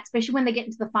looking at, especially when they get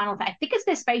into the final, I think it's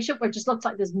their spaceship where it just looks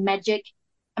like this magic,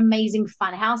 amazing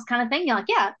fun house kind of thing. You're like,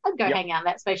 yeah, I'd go hang out in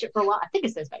that spaceship for a while. I think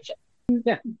it's their spaceship.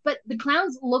 Yeah. But the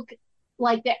clowns look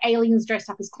like they're aliens dressed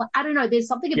up as clowns. I don't know. There's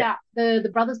something about the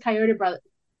brothers, Coyote brothers.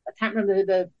 I can't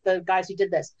remember the guys who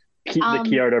did this. The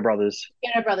Kyoto brothers.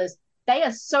 Kyoto brothers. They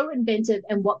are so inventive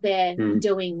in what they're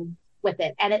doing with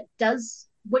it. And it does,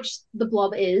 which the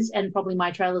Blob is, and probably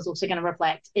my trailer is also going to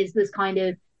reflect, is this kind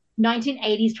of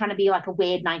 1980s trying to be like a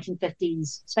weird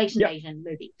 1950s space invasion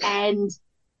movie. And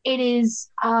it is,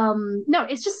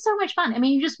 it's just so much fun. I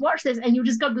mean, you just watch this and you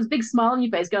just got this big smile on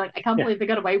your face going, I can't believe they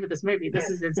got away with this movie. This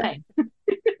is insane.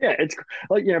 Yeah, it's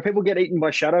like, people get eaten by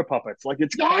shadow puppets. Like,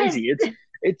 it's crazy.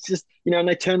 It's just, and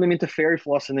they turn them into fairy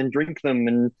floss and then drink them,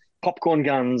 and popcorn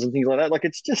guns and things like that. Like,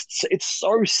 it's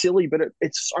so silly, but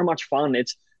it's so much fun.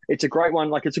 It's a great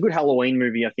one. Like, it's a good Halloween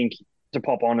movie, I think, to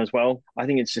pop on as well. I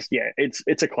think it's just,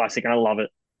 it's a classic, and I love it.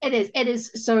 It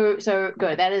is so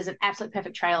good. That is an absolute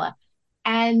perfect trailer.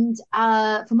 And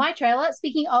for my trailer,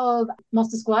 speaking of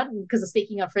Monster Squad, because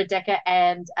speaking of Fred Dekker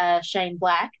and Shane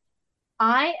Black,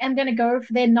 I am going to go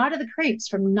for their Night of the Creeps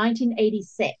from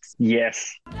 1986.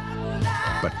 Yes.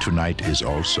 But tonight is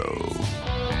also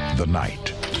The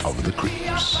Night of the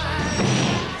Creeps.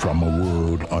 From a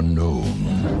world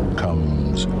unknown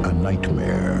comes a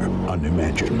nightmare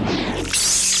unimagined.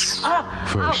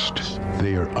 First,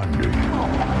 they are under you,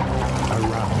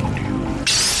 around you,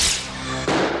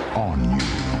 on you,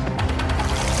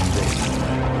 and then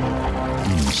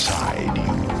inside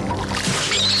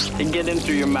you. They get in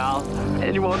through your mouth,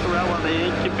 and you walk around while they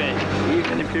incubate,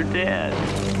 even if you're dead.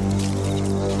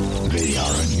 They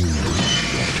are a new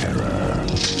breed of terror.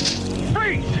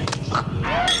 Freeze!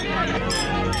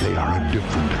 They are a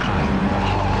different kind of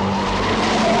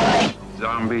horror.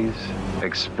 Zombies,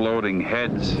 exploding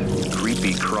heads,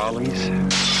 creepy crawlies.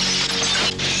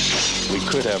 We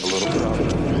could have a little problem.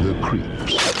 The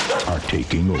creeps are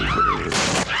taking over.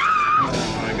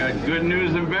 I got good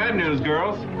news and bad news,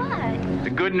 girls. What? The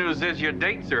good news is your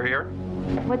dates are here.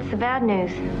 What's the bad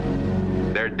news?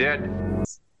 They're dead.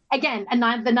 Again,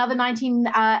 another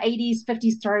 1980s,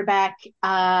 50s throwback.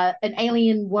 An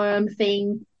alien worm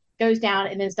thing goes down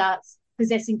and then starts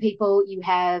possessing people. You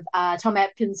have Tom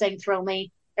Atkins saying "Thrill Me"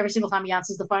 every single time he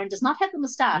answers the phone. Does not have the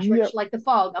moustache, which, like The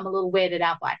Fog, I'm a little weirded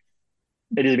out by.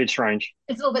 It is a bit strange.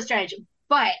 It's a little bit strange,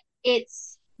 but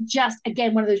it's just,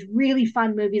 again, one of those really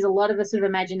fun movies. A lot of a sort of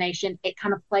imagination. It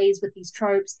kind of plays with these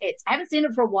tropes. I haven't seen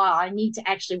it for a while. I need to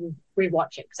actually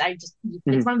rewatch it because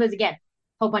it's one of those, again,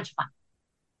 whole bunch of fun.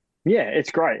 Yeah, it's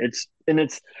great. I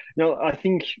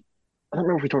think, I don't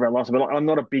remember if we talked about it last time, but I'm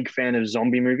not a big fan of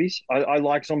zombie movies. I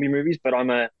like zombie movies, but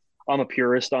I'm a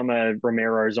purist. I'm a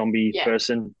Romero zombie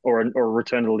person or a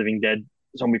Return of the Living Dead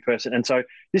zombie person. And so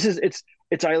it's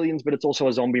aliens, but it's also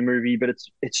a zombie movie, but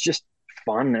it's just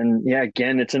fun. And yeah,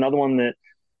 again, it's another one that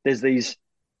there's the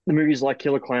movies like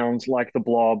Killer Clowns, like The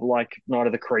Blob, like Night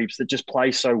of the Creeps that just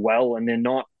play so well. And they're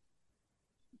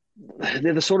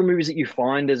the sort of movies that you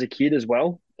find as a kid as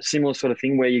well. A similar sort of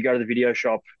thing where you go to the video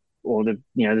shop or the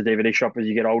DVD shop as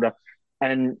you get older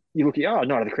and you look at,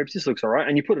 Night of the Creeps, this looks all right.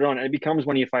 And you put it on and it becomes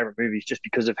one of your favorite movies just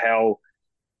because of how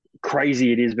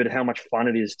crazy it is, but how much fun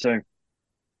it is too.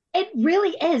 It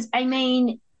really is. I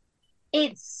mean,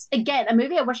 it's, again, a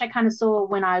movie I wish I kind of saw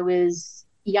when I was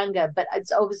younger, but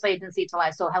it's obviously I didn't see it till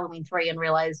I saw Halloween 3 and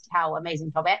realized how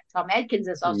amazing Tom Atkins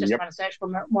is. So I was just trying to search for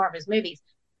more of his movies.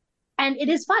 And it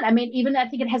is fun. I mean, even I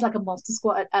think it has like a Monster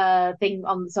Squad thing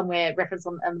on somewhere, reference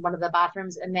on one of the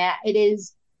bathrooms in there.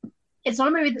 It's not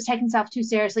a movie that's taken itself too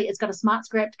seriously. It's got a smart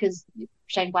script because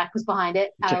Shane Black was behind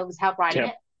it, was help writing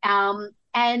it.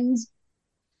 And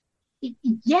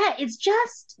it's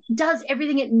just does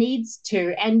everything it needs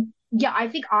to. And yeah, I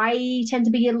think I tend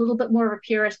to be a little bit more of a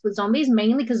purist with zombies,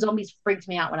 mainly because zombies freaked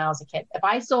me out when I was a kid. If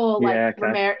I saw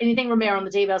anything Romero on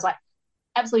the TV, I was like,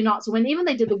 absolutely not. So when even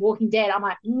they did The Walking Dead, I'm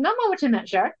like, no, I'm not watching that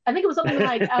show. I think it was something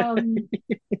like, I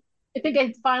think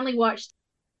I finally watched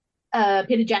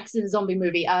Peter Jackson's zombie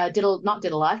movie, not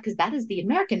Dead Alive, because that is the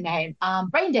American name,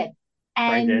 Brain Dead.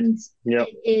 And it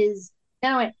is,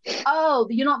 then I went, oh,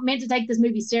 you're not meant to take this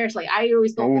movie seriously. I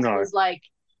always thought was like,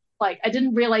 I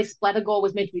didn't realize splatter gore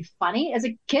was meant to be funny as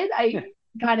a kid.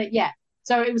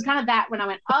 So it was kind of that when I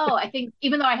went, oh, I think,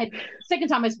 even though second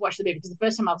time I watched the movie, because the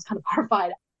first time I was kind of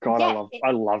horrified. God,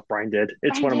 I love Brain Dead.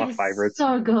 It's one of my favorites.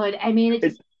 So good. I mean,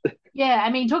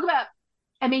 talk about,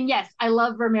 yes, I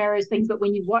love Romero's things, but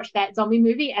when you watch that zombie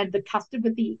movie and the custard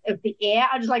of the air,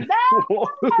 I'm just like, no.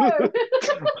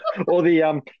 Or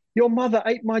the your mother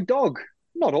ate my dog.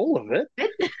 Not all of it. The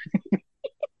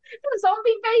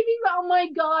zombie baby. Oh my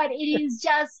God, it is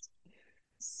just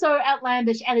so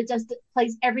outlandish, and it just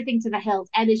plays everything to the hilt.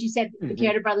 And as you said, the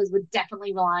Kyoto brothers were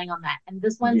definitely relying on that. And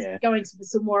this one's going to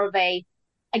some more of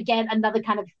again, another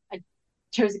kind of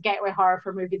chose a gateway horror for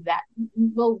a movie that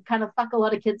will kind of fuck a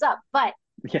lot of kids up. But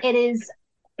it's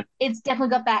definitely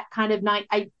got that kind of night.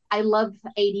 I love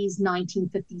 80s,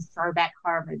 1950s throwback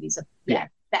horror movies.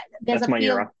 That's my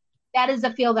era. That is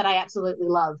a feel that I absolutely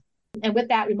love. And with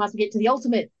that, we must get to the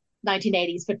ultimate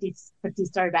 1980s,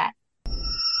 50s throwback.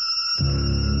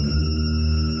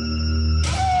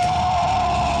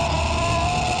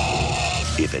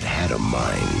 If it had a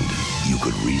mind, you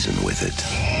could reason with it.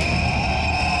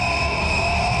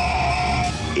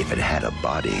 If it had a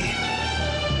body,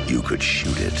 you could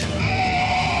shoot it.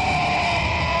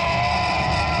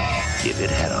 If it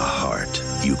had a heart,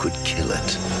 you could kill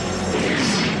it.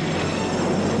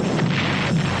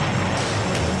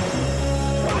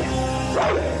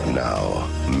 Now,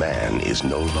 man is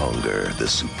no longer the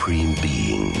supreme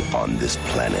being on this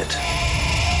planet.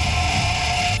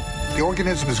 The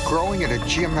organism is growing at a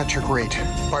geometric rate.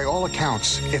 By all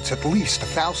accounts, it's at least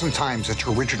 1,000 times its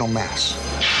original mass.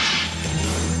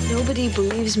 Nobody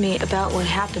believes me about what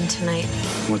happened tonight.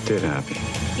 What did happen?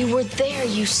 You were there,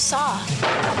 you saw.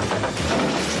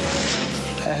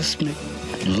 plasmic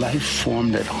life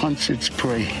form that hunts its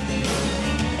prey.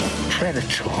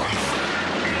 Predator.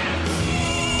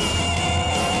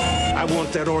 I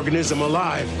want that organism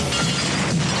alive.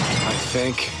 I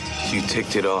think you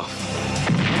ticked it off.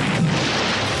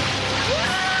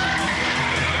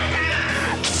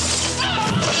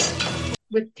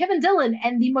 With Kevin Dillon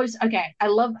and the most I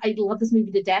love this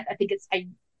movie to death. I think it's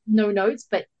no notes,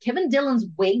 but Kevin Dillon's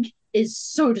wig is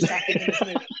so distracting in this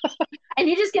movie. And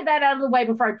you just get that out of the way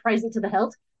before I praise it to the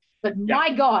hilt. But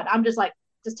my God, I'm just like,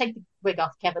 just take the wig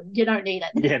off, Kevin. You don't need it.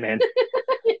 Yeah, man.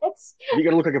 Yes. You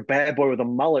got to look like a bad boy with a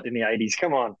mullet in the 80s.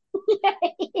 Come on.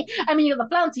 I mean, you got the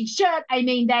flouncy shirt. I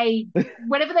mean,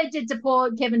 whatever they did to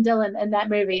poor Kevin Dillon in that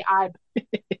movie, I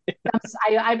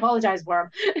apologize for him.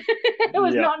 It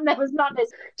was not necessary.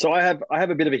 So I have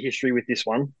a bit of a history with this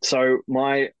one. So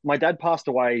my dad passed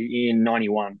away in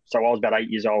 91. So I was about 8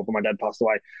 years old when my dad passed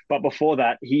away. But before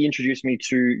that, he introduced me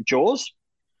to Jaws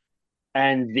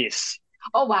and this.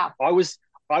 Oh wow. I was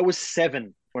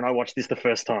 7 when I watched this the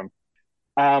first time.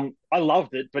 I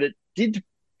loved it, but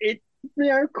it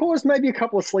caused maybe a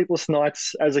couple of sleepless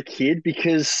nights as a kid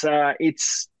because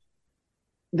it's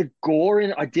the gore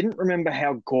in. I didn't remember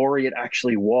how gory it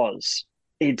actually was.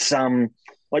 It's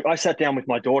like I sat down with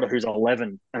my daughter who's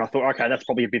 11, and I thought, okay, that's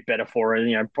probably a bit better for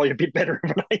her. Probably a bit better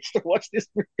of an age to watch this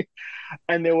movie.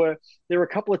 And there were a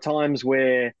couple of times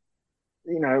where,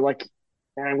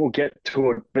 and we'll get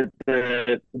to it, but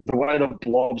the way the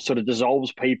blob sort of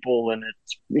dissolves people, and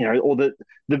it's or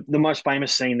the most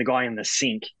famous scene, the guy in the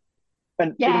sink,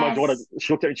 and even my daughter,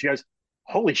 she looked at it and she goes,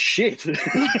 "Holy shit!"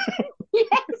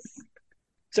 Yes.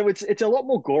 So it's a lot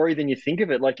more gory than you think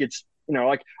of it. Like it's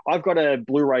like I've got a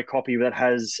Blu-ray copy that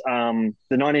has the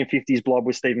 1950s Blob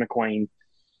with Steve McQueen,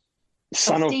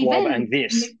 son of Blob, and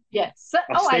this. Yes.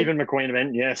 Stephen McQueen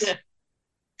event. Yes. Yeah.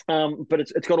 But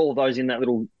it's got all of those in that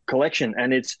little collection,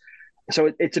 and it's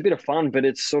a bit of fun, but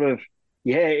it's sort of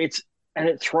it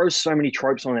throws so many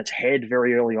tropes on its head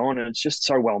very early on, and it's just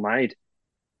so well made.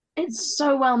 It's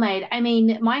so well made. I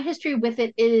mean, my history with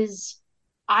it is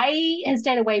I had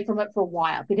stayed away from it for a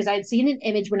while because I had seen an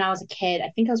image when I was a kid. I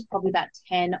think I was probably about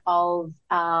 10 of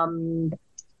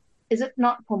is it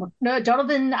not Paul? No,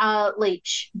 Jonathan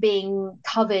Leach being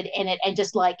covered in it and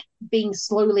just like being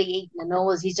slowly eaten, and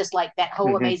all he's just like that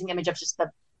whole amazing image of just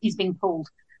he's being pulled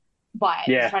by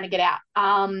it, trying to get out.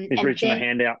 He's reaching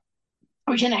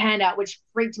a hand out, which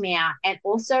freaked me out. And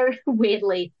also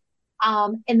weirdly,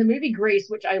 in the movie Grease,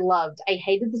 which I loved, I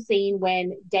hated the scene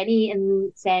when Danny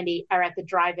and Sandy are at the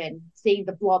drive-in seeing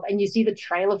the blob, and you see the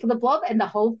trailer for the blob and the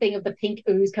whole thing of the pink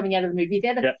ooze coming out of the movie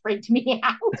theater. That freaked me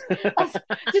out.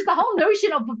 Just the whole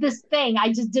notion of this thing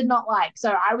I just did not like.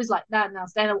 So I was like, no,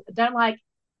 Stan, I don't like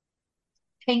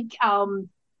pink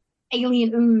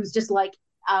alien ooze just like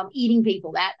eating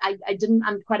people. That I didn't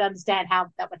quite understand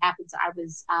how that would happen. So I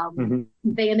was and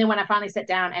then when I finally sat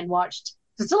down and watched,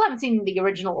 I still haven't seen the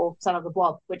original or Son of the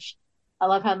Blob, which I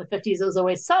love how in the 50s it was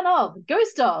always son of,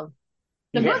 ghost of,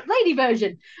 the first lady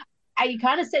version. I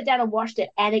kind of sat down and watched it,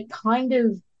 and it kind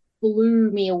of blew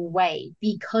me away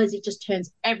because it just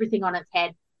turns everything on its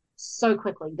head so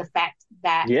quickly. The fact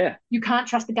that you can't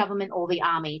trust the government or the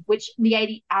army, which in the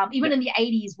 80s, even in the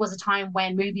 80s was a time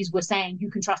when movies were saying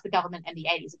you can trust the government in the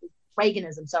 80s. It was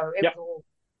Reaganism, so it was all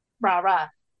rah-rah.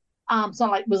 So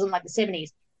like, it wasn't like the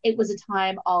 70s. It was a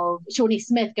time of Shawnee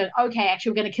Smith going, okay,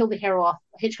 actually, we're going to kill the hero off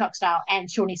Hitchcock style, and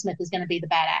Shawnee Smith is going to be the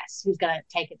badass who's going to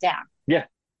take it down. Yeah.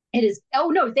 It is, oh,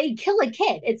 no, they kill a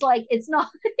kid. It's like, it's not.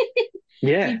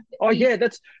 Yeah.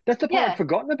 That's the part I've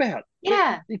forgotten about.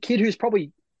 Yeah. The kid who's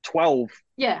probably 12.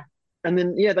 Yeah. And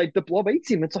then, the blob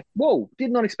eats him. It's like, whoa, did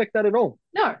not expect that at all.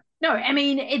 No, I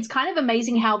mean, it's kind of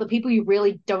amazing how the people you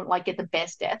really don't like get the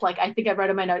best death. Like, I think I wrote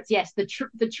in my notes, yes, the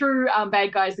true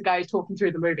bad guy is the guy who's talking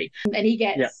through the movie. And he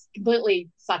gets completely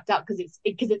sucked up because it's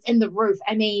in the roof.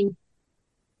 I mean,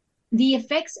 the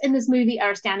effects in this movie are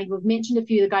astounding. We've mentioned a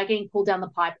few. The guy getting pulled down the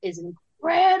pipe is an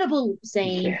incredible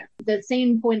scene. Yeah. The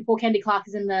scene when poor Candy Clark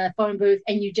is in the phone booth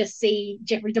and you just see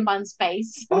Jeffrey DeMunn's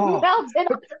face. But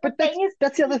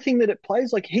that's the other thing that it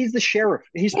plays. Like, he's the sheriff.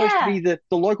 He's supposed to be the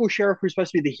local sheriff who's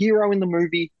supposed to be the hero in the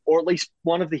movie, or at least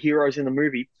one of the heroes in the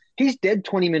movie. He's dead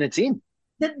 20 minutes in.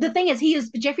 The thing is,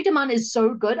 Jeffrey DeMunn is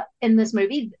so good in this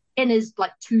movie, in his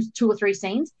like two or three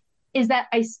scenes, is that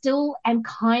I still am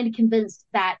kind of convinced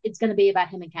that it's going to be about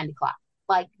him and Candy Clark.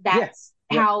 Like, that's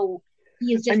how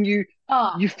he is just... And you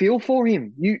feel for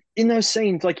him. You in those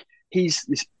scenes, like he's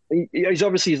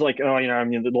obviously like,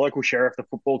 the local sheriff, the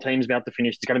football team's about to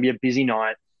finish. It's going to be a busy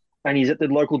night, and he's at the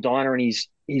local diner, and he's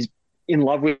in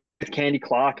love with Candy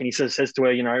Clark, and he says to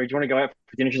her, you know, do you want to go out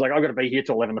for dinner? She's like, I've got to be here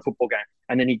till 11, the football game.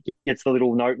 And then he gets the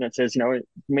little note and it says, you know,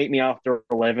 meet me after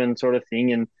 11 sort of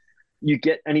thing. And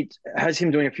it has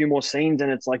him doing a few more scenes,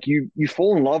 and it's like you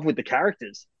fall in love with the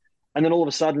characters. And then all of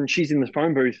a sudden she's in the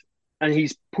phone booth and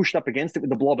he's pushed up against it with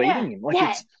the blob eating him.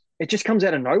 Like it just comes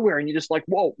out of nowhere, and you're just like,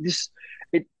 whoa,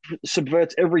 it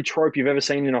subverts every trope you've ever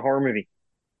seen in a horror movie.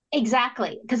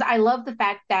 Exactly, because I love the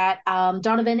fact that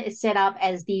Donovan is set up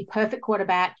as the perfect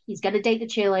quarterback. He's going to date the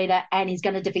cheerleader, and he's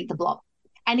going to defeat the blob.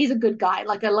 And he's a good guy.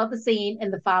 Like, I love the scene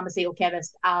in the pharmacy or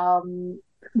chemist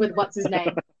with what's his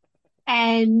name.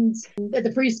 And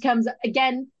the priest comes,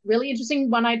 again, really interesting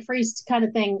one-eyed priest kind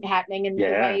of thing happening in the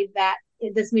way that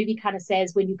this movie kind of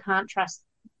says when you can't trust,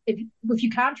 if you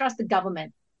can't trust the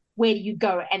government, where do you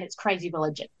go? And it's crazy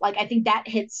religion. Like, I think that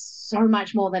hits so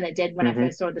much more than it did when I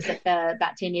first saw this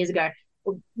about 10 years ago,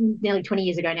 or nearly 20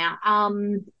 years ago now.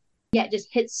 It just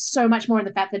hits so much more in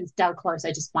the fact that it's Del Close.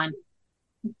 I just find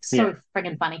it so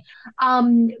friggin' funny.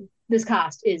 This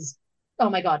cast is, oh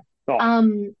my God.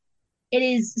 It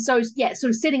is sort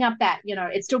of setting up that, you know,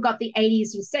 it's still got the 80s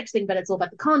sort of sex thing, but it's all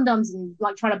about the condoms and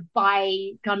like trying to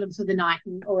buy condoms for the night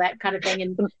and all that kind of thing.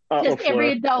 And just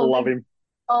every adult. I love him.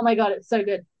 Oh my God, it's so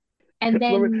good. And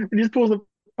then he just pulls the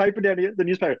paper down here, the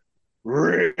newspaper.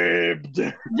 Ribbed.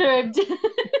 It's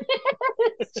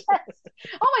just,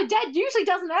 my dad usually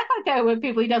doesn't act like that with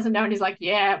people he doesn't know, and he's like,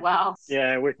 yeah, well.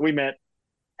 Yeah, we met.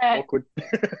 Awkward.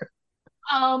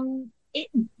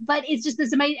 But it's just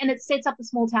this amazing, and it sets up the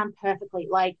small town perfectly.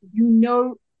 Like, you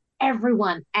know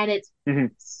everyone, and it's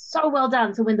so well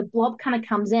done. So when the blob kind of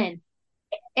comes in,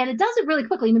 and it does it really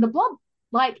quickly. I mean, the blob,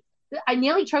 like, I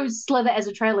nearly chose Slither as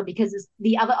a trailer because it's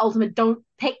the other ultimate don't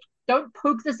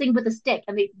poke this thing with a stick,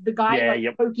 and the guy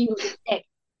poking with a stick,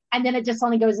 and then it just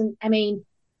suddenly goes in. I mean,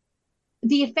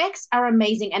 the effects are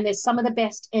amazing, and they're some of the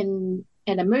best in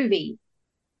a movie.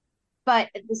 But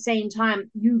at the same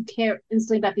time, you care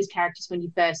instantly about these characters when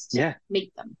you first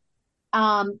meet them.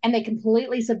 And they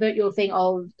completely subvert your thing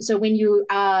of, so when you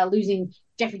are losing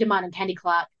Jeffrey DeMunn and Candy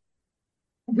Clark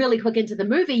really quick into the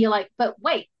movie, you're like, but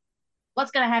wait,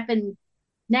 what's going to happen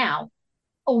now?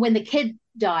 Or when the kid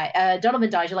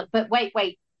Donovan dies, you're like, but wait,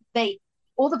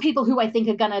 all the people who I think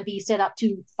are going to be set up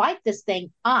to fight this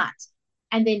thing aren't.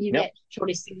 And then you get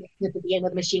Shorty Smith at the end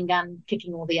with a machine gun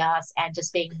kicking all the ass and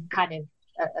just being kind of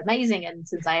amazing. And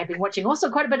since I have been watching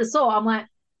also quite a bit of Saw, I'm like,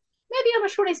 maybe I'm a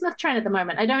Shorty Smith train at the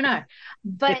moment. I don't know.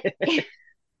 But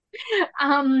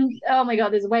oh my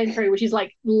God, there's a way in 3 where she's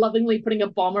like lovingly putting a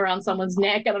bomb around someone's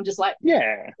neck, and I'm just like,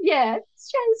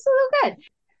 it's so good.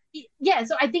 Yeah,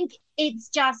 so I think it's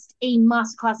just a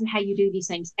masterclass in how you do these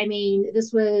things. I mean,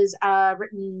 this was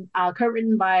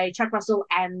co-written by Chuck Russell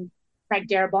and Frank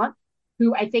Darabont,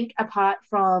 who I think, apart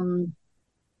from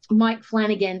Mike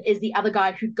Flanagan, is the other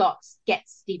guy who gets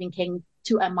Stephen King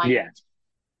to a minute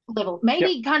level.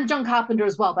 Maybe kind of John Carpenter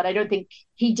as well, but I don't think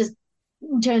he just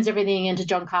turns everything into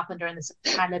John Carpenter in this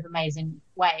kind of amazing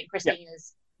way. Christine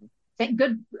is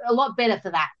good, a lot better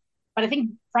for that. But I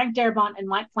think Frank Darabont and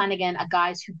Mike Flanagan are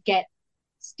guys who get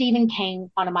Stephen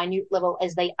King on a minute level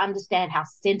as they understand how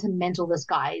sentimental this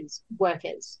guy's work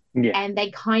is. And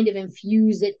they kind of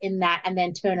infuse it in that and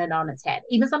then turn it on its head.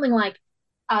 Even something like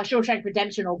Shawshank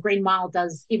Redemption or Green Mile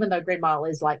does, even though Green Mile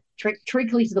is like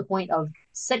trickly to the point of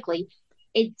sickly,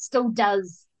 it still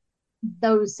does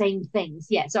those same things.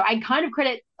 Yeah, so I kind of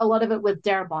credit a lot of it with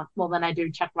Darabont more than I do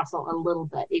Chuck Russell a little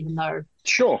bit, even though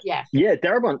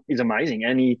Darabont is amazing.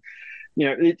 And he, you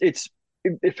know, it's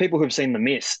if people who have seen The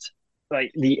Mist,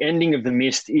 like the ending of The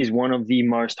Mist is one of the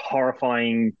most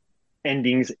horrifying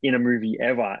endings in a movie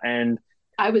ever. And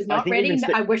I was not ready.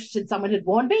 I wish that someone had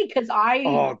warned me because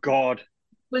I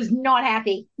was not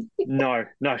happy. No.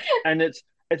 And it's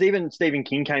even Stephen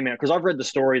King came out, because I've read the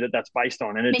story that's based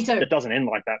on, and it doesn't end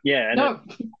like that. Yeah.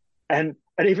 And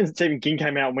even Stephen King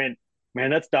came out and went, man,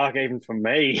 that's dark even for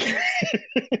me.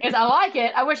 Because I like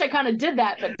it. I wish I kind of did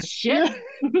that, but shit,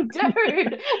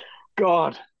 dude.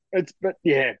 God. But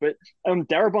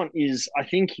Darabont is, I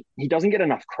think he doesn't get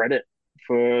enough credit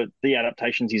for the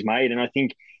adaptations he's made. And I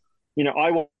think, you know,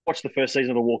 I watched the first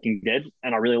season of The Walking Dead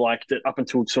and I really liked it up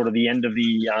until sort of the end of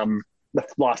the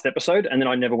last episode. And then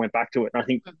I never went back to it. And I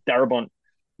think Darabont,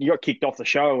 he got kicked off the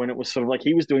show, and it was sort of like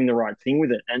he was doing the right thing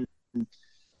with it. And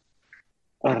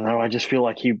I don't know, I just feel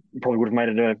like he probably would have made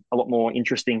it a lot more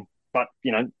interesting. But,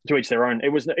 you know, to each their own.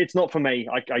 It's not for me.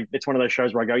 It's one of those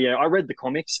shows where I go, I read the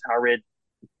comics. I read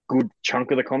good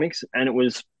chunk of the comics, and it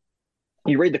was,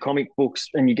 you read the comic books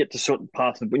and you get to certain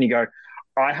parts of it when you go,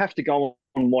 I have to go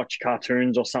and watch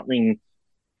cartoons or something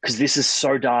because this is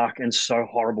so dark and so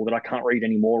horrible that I can't read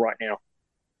anymore right now.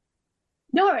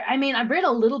 No, I mean, I've read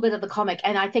a little bit of the comic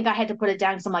and I think I had to put it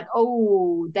down because I'm like,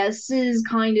 oh, this is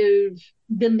kind of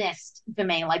The Mist for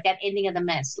me, like that ending of The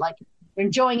Mist. Like, you're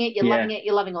enjoying it, you're loving it,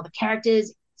 you're loving all the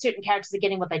characters. Certain characters are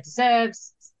getting what they deserve,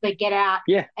 they get out.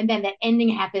 Yeah. And then that ending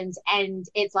happens and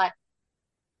it's like,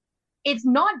 it's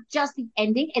not just the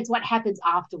ending, it's what happens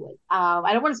afterward.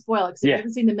 I don't want to spoil it because if you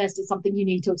haven't seen The Mist, it's something you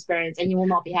need to experience and you will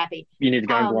not be happy. You need to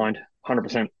go in blind,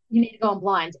 100%. You need to go in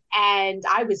blind. And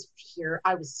I was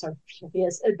so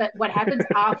furious. But what happens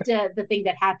after the thing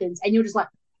that happens, and you're just like,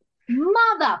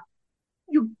 mother,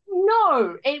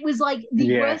 no. It was like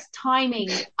the worst timing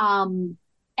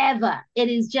ever. It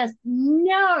is just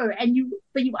no.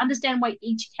 But you understand why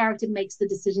each character makes the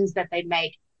decisions that they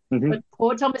make. Mm-hmm. But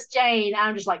poor Thomas Jane,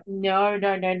 I'm just like, no.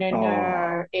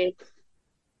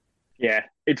 Yeah,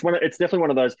 it's definitely one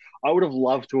of those. I would have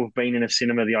loved to have been in a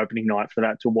cinema the opening night for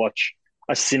that, to watch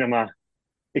a cinema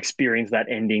experience that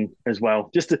ending as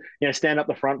well. Just to stand up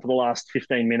the front for the last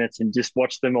 15 minutes and just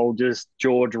watch them all just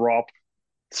jaw drop,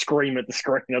 scream at the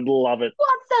screen. I'd love it.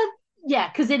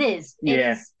 Because it is.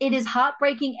 It is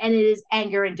heartbreaking and it is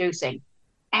anger inducing.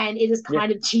 And it is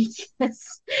kind of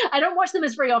genius. I don't watch them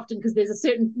as very often because there's a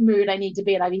certain mood I need to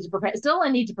be in. I need to prepare. Still, I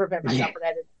need to prepare myself for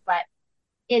that. But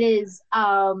it is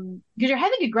because you're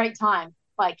having a great time,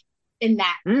 like in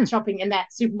that shopping in that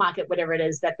supermarket, whatever it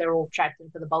is that they're all trapped in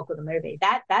for the bulk of the movie.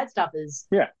 That stuff is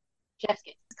chef's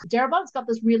kiss. Darabont's got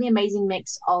this really amazing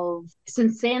mix of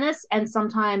sincereness and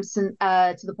sometimes to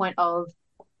the point of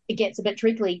it gets a bit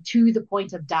treacly to the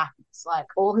point of darkness. Like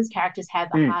all his characters have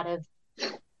a heart of.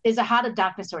 There's a heart of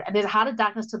darkness to it. And there's a heart of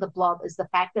darkness to the Blob is the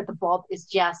fact that the Blob is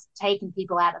just taking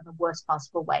people out in the worst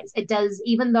possible ways. It does,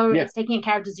 even though it's taking out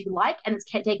characters you like and it's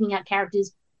taking out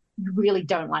characters you really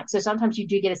don't like. So sometimes you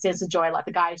do get a sense of joy, like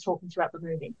the guy who's talking throughout the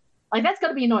movie. Like that's got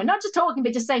to be annoying. Not just talking,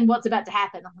 but just saying what's about to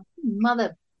happen. I'm like,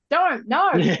 mother, don't,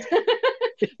 no.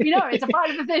 It's a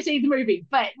Friday the 13th movie,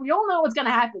 but we all know what's going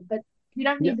to happen, but we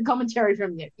don't need the commentary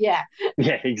from you. Yeah.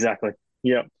 Yeah, exactly.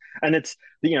 Yeah. And it's,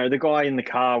 the guy in the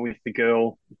car with the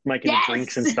girl making the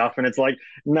drinks and stuff. And it's like,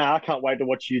 nah, I can't wait to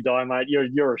watch you die, mate.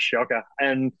 You're a shocker.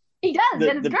 And he does,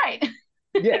 and it's great.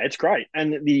 Yeah, it's great.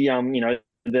 And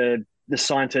the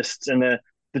scientists and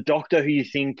the doctor who you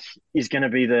think is going to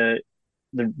be the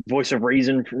voice of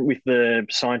reason with the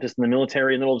scientists in the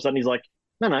military. And then all of a sudden he's like,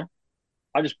 no,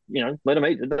 I just, let him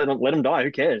eat. Let him die.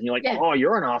 Who cares? And you're like, oh,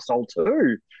 you're an asshole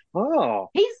too. Oh.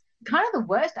 He's kind of the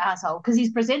worst asshole because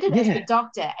he's presented as the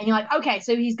doctor and you're like, okay,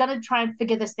 so he's going to try and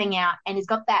figure this thing out and he's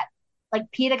got that like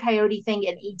Peter Coyote thing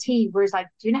in E.T. where he's like,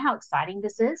 do you know how exciting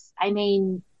this is? I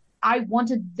mean, I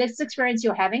wanted this experience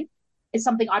you're having is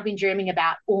something I've been dreaming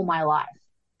about all my life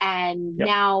and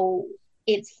now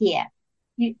it's here.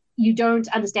 You don't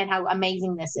understand how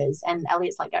amazing this is. And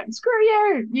Elliot's like going, screw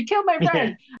you killed my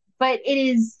friend. But it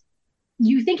is,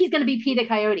 you think he's going to be Peter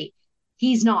Coyote.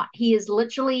 He's not. He is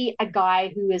literally a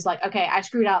guy who is like, okay, I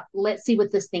screwed up. Let's see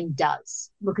what this thing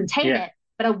does. We'll contain it,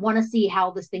 but I want to see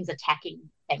how this thing's attacking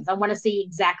things. I want to see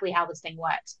exactly how this thing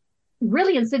works.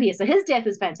 Really insidious. So his death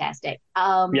is fantastic.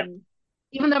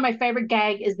 Even though my favorite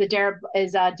gag is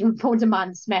Paul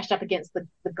Damon smashed up against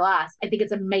the glass. I think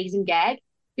it's an amazing gag.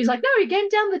 He's like, no, he came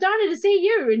down the diner to see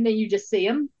you. And then you just see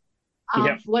him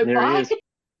float by.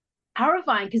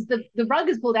 Horrifying because the rug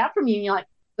is pulled out from you and you're like,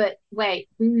 but wait,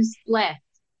 who's left?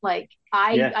 Like,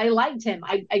 I liked him.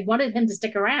 I wanted him to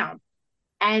stick around.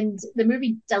 And the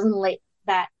movie doesn't let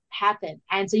that happen.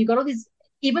 And so you got all these,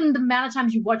 even the amount of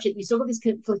times you watch it, you still got these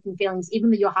conflicting feelings,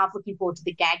 even though you're half looking forward to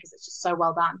the gag because it's just so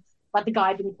well done. Like the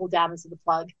guy being pulled down into the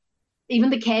plug. Even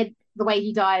the kid, the way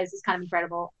he dies is kind of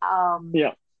incredible.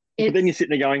 But then you're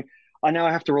sitting there going, I know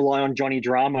I have to rely on Johnny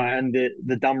Drama and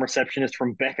the dumb receptionist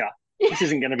from Becca. This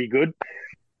isn't going to be good.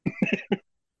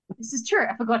 This is true.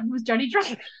 I forgot it was Johnny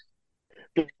Drama.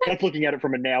 But that's looking at it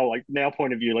from a now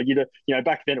point of view. Like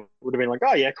back then it would have been like,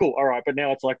 oh yeah, cool, all right. But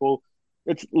now it's like, well,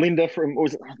 it's Linda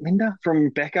from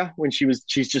Becca when she's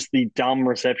just the dumb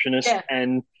receptionist,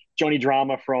 and Johnny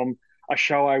Drama from a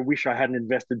show I wish I hadn't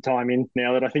invested time in.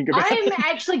 Now that I think about it, I'm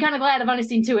actually kind of glad I've only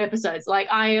seen 2 episodes. Like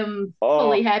I am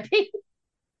fully happy.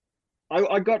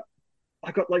 I got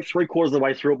like 3/4 of the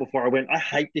way through it before I went, I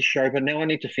hate this show, but now I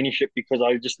need to finish it because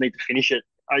I just need to finish it.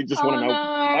 I just want to know.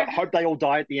 I hope they all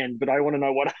die at the end, but I want to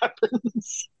know what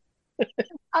happens.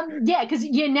 Because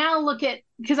you now look at,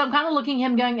 because I'm kind of looking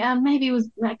at him going, maybe it was,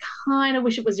 I kind of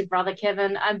wish it was your brother,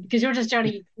 Kevin, because you're just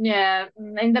Johnny,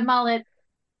 and the mullet.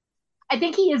 I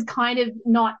think he is kind of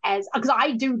not as, because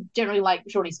I do generally like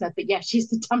Shawnee Smith, but she's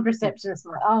the dumb receptionist.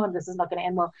 I'm like, oh, this is not going to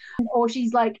end well. Or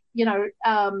she's like,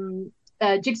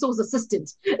 Jigsaw's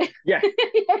assistant. Yeah.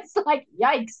 It's like,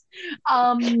 yikes.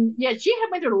 Yeah, she had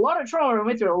went through a lot of trauma and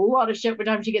went through a lot of shit by the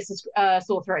time she gets to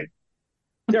Saw 3.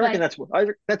 I reckon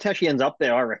that's how she ends up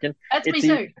there, I reckon. That's It's me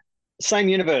too. Same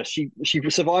universe. She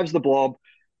survives the blob,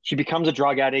 she becomes a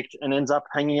drug addict and ends up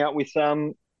hanging out with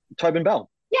Tobin Bell.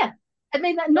 Yeah. I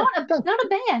mean, not a bad.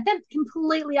 That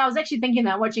completely. I was actually thinking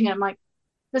that watching it. I'm like,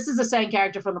 this is the same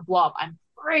character from the Blob. I'm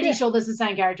pretty sure this is the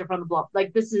same character from the Blob.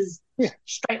 Like, this is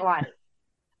straight line.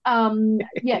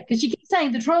 Yeah, because she keeps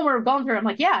saying the trauma I've gone through. I'm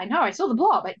like, yeah, I know. I saw the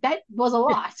Blob. Like, that was a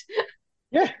lot.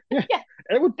 Yeah.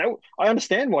 That would, I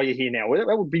understand why you're here now.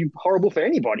 That would be horrible for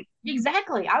anybody.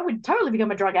 Exactly. I would totally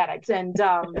become a drug addict and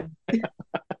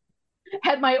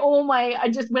had I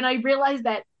just when I realized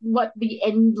that what the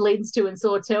end leads to in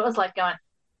Saw 2, I was like going,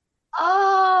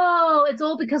 oh, it's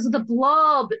all because of the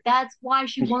Blob. That's why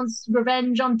she wants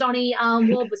revenge on Donnie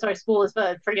Wahlberg. Sorry, spoilers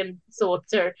for friggin' Saw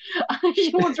 2.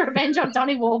 She wants revenge on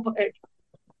Donnie Wahlberg.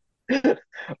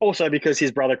 Also because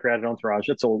his brother created Entourage.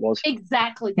 That's all it was.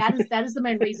 Exactly. That is the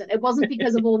main reason. It wasn't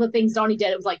because of all the things Donnie did.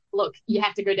 It was like, look, you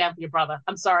have to go down for your brother.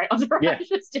 I'm sorry. Entourage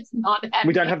is just not happening.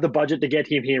 We don't have the budget to get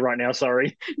him here right now.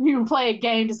 Sorry. You play a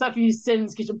game to suffer your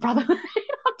sins because your brother.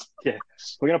 Yeah.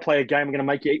 We're going to play a game. We're going to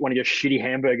make you eat one of your shitty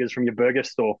hamburgers from your burger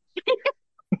store. No,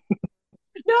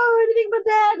 anything but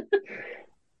that.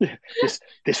 Yeah.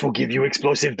 This will give you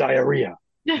explosive diarrhea.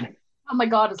 Oh my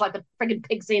god, it's like the friggin'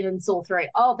 pig scene in Saw 3.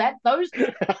 Oh, those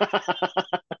like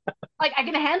I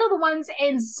can handle the ones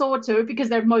in Saw 2 because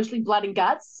they're mostly blood and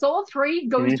guts. Saw 3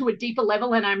 goes to a deeper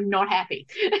level and I'm not happy.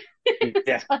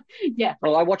 Yeah. Yeah.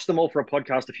 Well, I watched them all for a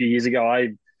podcast a few years ago.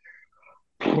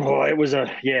 That was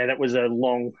a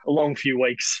long few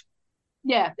weeks.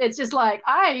 Yeah, it's just like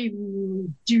I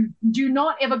do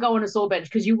not ever go on a Saw binge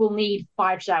because you will need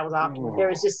 5 showers afterward. There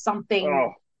is just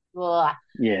something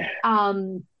Yeah.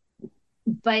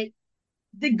 But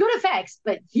the good effects,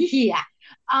 but yeah.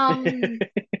 Unlike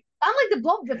the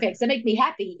Blob effects, they make me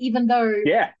happy, even though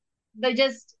they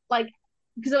just like,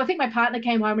 because I think my partner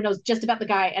came home and it was just about the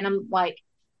guy, and I'm like,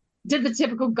 did the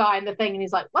typical guy in the thing, and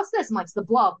he's like, what's this? I'm like, it's the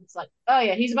Blob. It's like, oh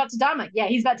yeah, he's about to die. I'm like, yeah,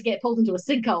 he's about to get pulled into a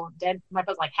sinkhole. And Dad, my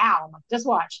brother's like, how? I'm like, just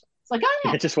watch. It's like, oh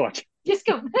yeah, just watch. Just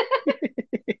go.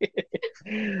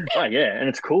 Oh yeah, and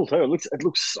it's cool too. It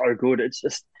looks so good. It's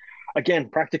just, again,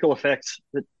 practical effects.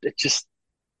 It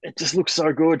just looks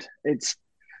so good. It's,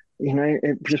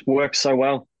 it just works so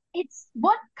well. It's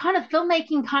what kind of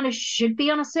filmmaking kind of should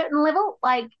be on a certain level.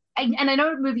 Like, and I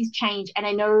know movies change and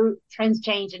I know trends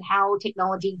change and how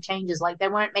technology changes. Like, they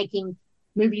weren't making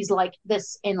movies like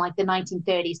this in like the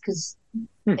 1930s because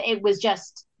it was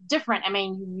just different. I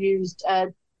mean, you used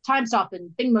time stop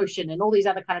and thing motion and all these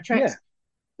other kind of tricks. Yeah.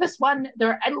 This one,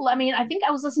 I think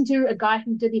I was listening to a guy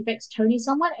who did the effects, Tony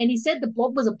someone, and he said the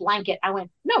Blob was a blanket. I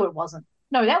went, no, it wasn't.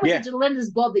 No, that was a Jalenda's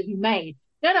Blob that you made.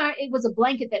 No, it was a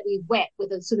blanket that we wet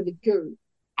with a sort of a goo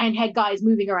and had guys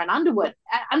moving around under it.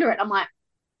 I'm like,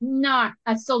 no,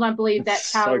 I still don't believe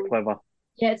that's how. So clever.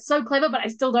 Yeah, it's so clever, but I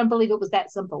still don't believe it was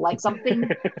that simple. Like something.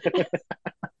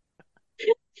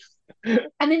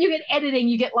 And then you get editing,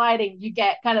 you get lighting, you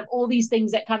get kind of all these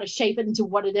things that kind of shape it into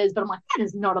what it is. But I'm like, that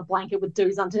is not a blanket with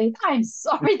doos underneath. I'm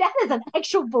sorry, that is an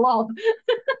actual blob.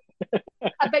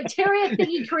 A bacteria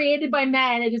thingy created by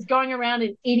man. It is going around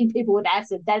and eating people with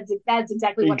acid. That's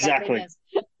exactly what that thing is.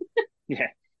 Yeah.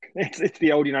 It's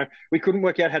the old, we couldn't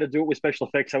work out how to do it with special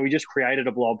effects, so we just created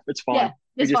a blob. It's fine. Yeah,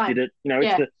 we just did it.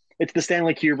 It's the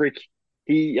Stanley Kubrick.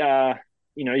 He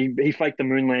faked the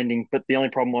moon landing, but the only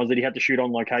problem was that he had to shoot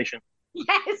on location.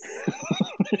 Yes.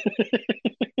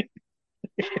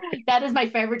 That is my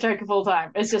favorite joke of all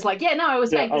time. It's just like, it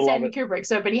was fake for Stanley Kubrick.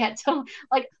 So, but he had to,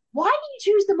 like, why do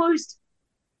you choose the most?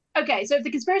 Okay, so if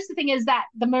the conspiracy thing is that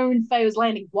the moon fails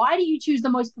landing, why do you choose the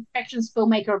most perfectionist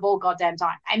filmmaker of all goddamn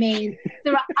time? I mean,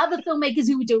 there are other filmmakers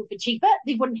who would do it for cheaper.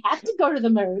 They wouldn't have to go to the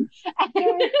moon.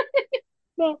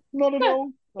 No, not at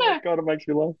all. Oh, God, it makes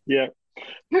me laugh. Yeah.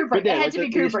 Kubrick. It had to be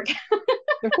Kubrick.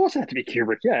 Of course it had to be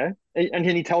Kubrick, yeah. And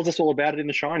then he tells us all about it in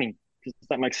The Shining.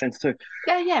 That makes sense too.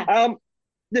 Yeah.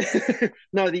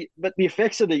 No, the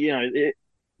effects of the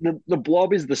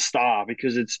Blob is the star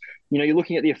because it's, you're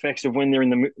looking at the effects of when they're in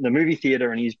the movie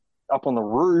theater and he's up on the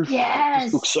roof. Yes. It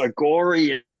just looks so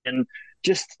gory and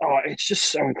just, it's just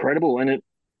so incredible. And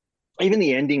even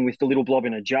the ending with the little blob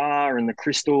in a jar and the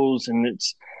crystals, and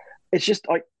it's just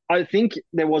like, I think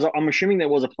I'm assuming there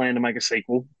was a plan to make a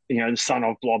sequel, the son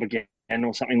of Blob again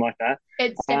or something like that.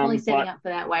 It's definitely setting up for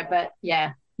that way, but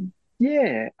yeah.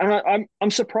 Yeah, and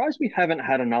I'm surprised we haven't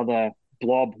had another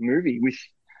Blob movie.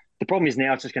 The problem is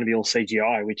now it's just going to be all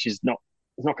CGI, which is not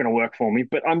going to work for me.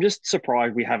 But I'm just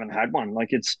surprised we haven't had one.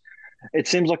 Like it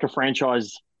seems like a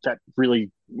franchise that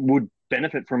really would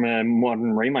benefit from a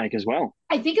modern remake as well.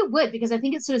 I think it would, because I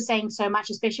think it's sort of saying so much,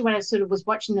 especially when I sort of was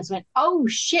watching this and went, oh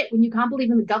shit, when you can't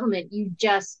believe in the government, you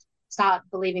just start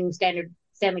believing Stanley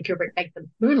Kubrick faked the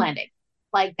moon landing.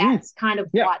 Like that's kind of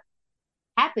what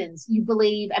happens. You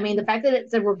believe, I mean, the fact that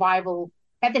it's a revival,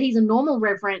 the fact that he's a normal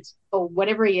reverend or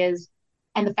whatever he is,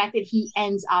 and the fact that he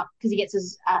ends up, because he gets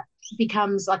his,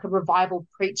 becomes like a revival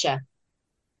preacher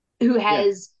who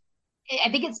has, I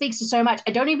think it speaks to so much.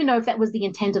 I don't even know if that was the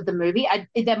intent of the movie.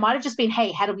 That might have just been,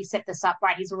 hey, how do we set this up?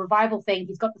 Right, he's a revival thing.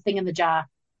 He's got the thing in the jar.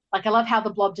 Like, I love how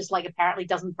the blob just like apparently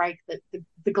doesn't break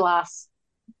the glass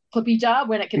clippy jar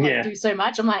when it can like, do so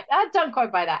much. I'm like, don't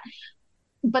quote by that.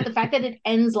 But the fact that it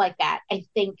ends like that, I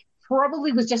think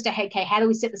probably was just a, hey, okay, how do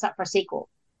we set this up for a sequel?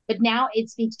 But now it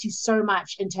speaks to so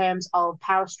much in terms of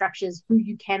power structures, who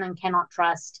you can and cannot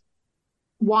trust,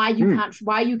 why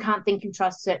you can't think and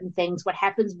trust certain things, what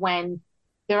happens when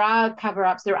there are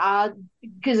cover-ups,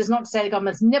 because it's not to say the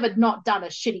government's never not done a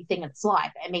shitty thing in its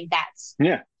life. I mean, that's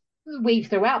weave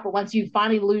throughout, but once you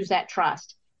finally lose that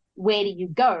trust, where do you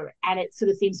go? And it sort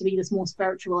of seems to be this more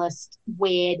spiritualist,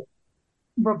 weird,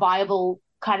 revival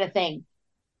kind of thing.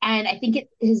 And I think it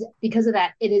is, because of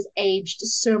that, it has aged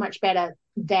so much better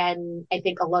than I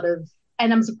think a lot of,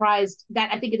 and I'm surprised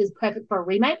that I think it is perfect for a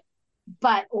remake,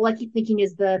 but all I keep thinking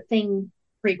is the Thing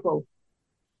prequel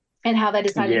and how they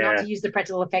decided not to use the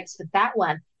practical effects for that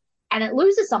one. And it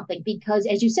loses something because,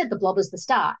 as you said, the blob is the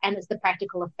star and it's the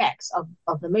practical effects of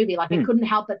the movie. Like I couldn't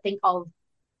help but think of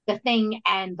The Thing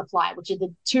and The Fly, which are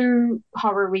the two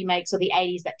horror remakes of the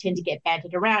 80s that tend to get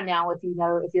bantered around now. If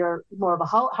you're more of a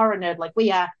horror nerd like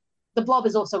we are, The Blob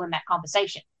is also in that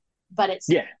conversation. But it's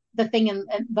The Thing and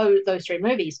those three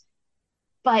movies.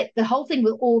 But the whole thing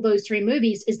with all those three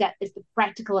movies is that it's the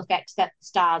practical effects that the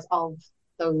stars of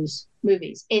those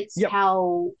movies. It's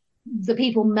how the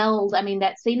people meld. I mean,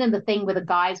 that scene in The Thing where the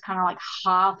guy's kind of like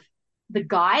half the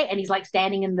guy and he's like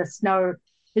standing in the snow,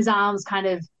 his arms kind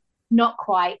of not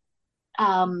quite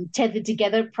tethered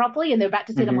together properly, and they're about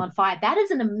to set him on fire. That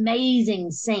is an amazing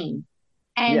scene.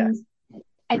 And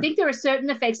I think there are certain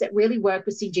effects that really work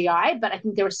with CGI, but I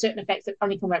think there are certain effects that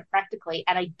only can work practically,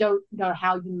 and I don't know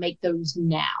how you make those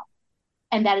now.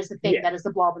 And that is The Thing, that is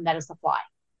The Blob, and that is The Fly.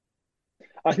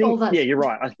 I think, you're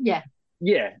right.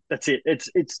 That's it.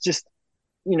 It's just,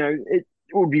 it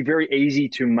would be very easy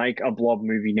to make a Blob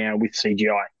movie now with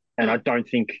CGI, and I don't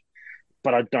think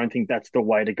that's the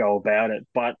way to go about it.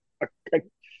 But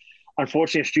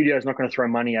unfortunately, a studio is not going to throw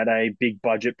money at a big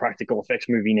budget practical effects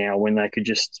movie now when they could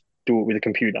just do it with a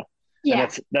computer. Yeah,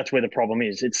 and that's where the problem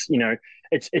is. It's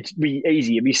it's be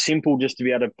easy. It'd be simple just to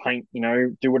be able to paint.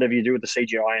 Do whatever you do with the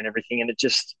CGI and everything, and it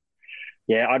just.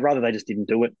 Yeah, I'd rather they just didn't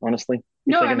do it, honestly.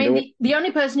 No, I mean, the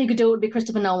only person who could do it would be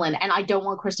Christopher Nolan, and I don't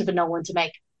want Christopher Nolan to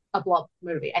make a Blob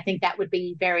movie. I think that would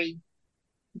be very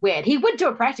weird. He would do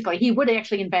it practically. He would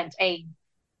actually invent a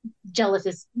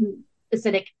jealous,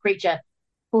 acidic creature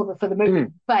for the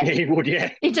movie. But he would,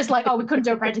 He's just like, we couldn't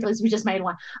do it practically, so we just made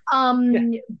one.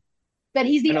 But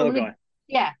he's the only guy.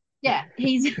 Yeah.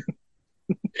 He's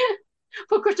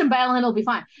put Christian Bale and it'll be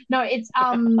fine. No, it's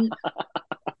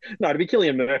No, it'd be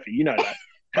Cillian Murphy. You know that.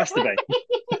 Has to be.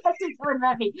 Has to be Cillian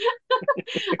Murphy.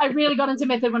 I really got into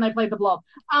method when I played the Blob.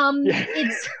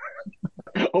 It's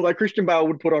although Christian Bale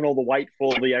would put on all the weight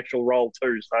for the actual role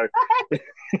too. So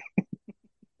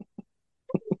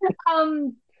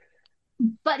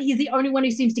but he's the only one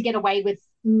who seems to get away with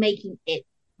making it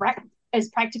as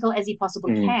practical as he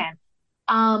possibly can.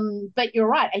 But you're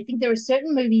right. I think there are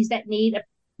certain movies that need a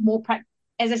more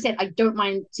as I said, I don't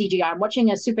mind CGI. I'm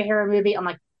watching a superhero movie. I'm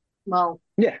like, well,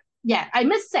 I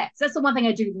miss sets. That's the one thing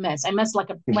I do miss. I miss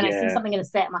when I see something in a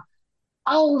set, I'm like,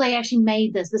 oh, they actually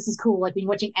made this. This is cool. Like when you're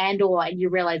watching Andor and you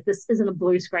realize this isn't a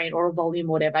blue screen or a volume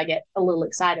or whatever, I get a little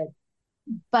excited.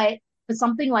 But for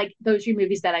something like those two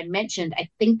movies that I mentioned, I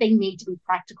think they need to be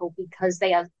practical because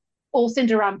they are all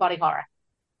centered around body horror.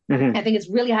 I think it's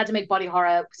really hard to make body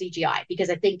horror CGI because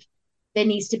I think there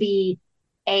needs to be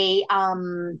a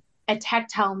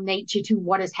tactile nature to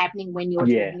what is happening when you're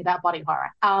talking about body horror.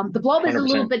 The Blob is 100%. A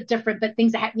little bit different, but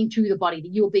things are happening to the body.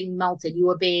 You're being melted. You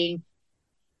are being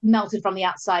melted from the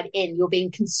outside in. You're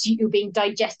being consumed. You're being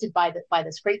digested by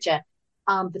this creature.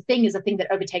 The Thing is a thing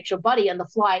that overtakes your body, and the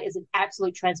Fly is an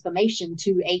absolute transformation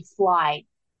to a fly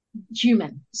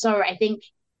human. So I think,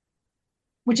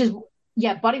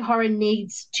 body horror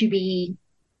needs to be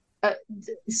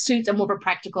suits a more of a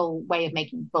practical way of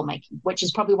making filmmaking, which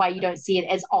is probably why you don't see it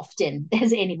as often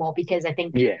as anymore, because I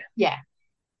think they've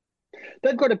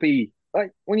got to be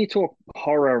like, when you talk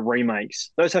horror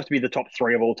remakes, those have to be the top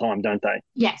three of all time, don't they?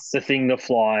 Yes. The Thing, The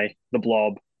Fly, The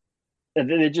Blob.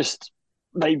 They're just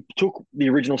they took the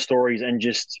original stories and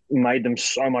just made them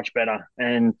so much better.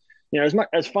 And as much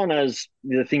as fun as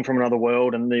the Thing from Another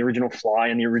World and the original Fly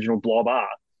and the original Blob are,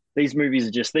 these movies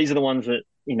are just, these are the ones that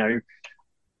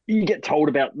you get told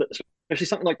about, especially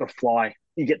something like The Fly.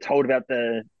 You get told about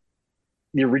the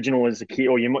original as a kid,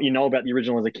 or you know about the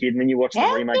original as a kid, and then you watch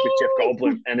the remake with Jeff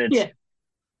Goldblum, and it's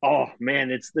oh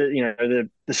man, it's the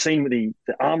scene with the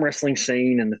arm wrestling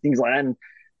scene and the things like that. And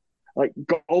like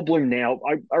Goldblum now,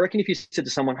 I reckon if you said to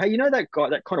someone, hey, that guy,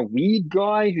 that kind of weird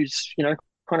guy who's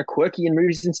kind of quirky in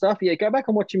movies and stuff, yeah, go back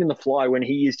and watch him in The Fly when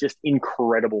he is just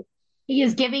incredible. He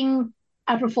is giving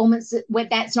a performance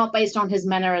that's not based on his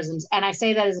mannerisms, and I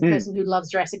say that as a person who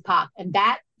loves Jurassic Park, and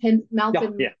that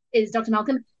Malcolm is Dr.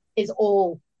 Malcolm is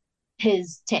all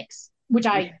his text, which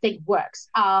I think works.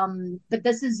 But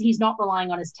he's not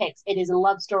relying on his text. It is a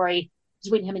love story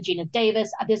between him and Gina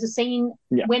Davis. There's a scene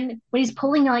when he's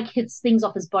pulling his things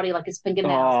off his body, like his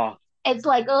fingernails. It's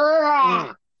like,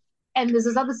 ugh. And there's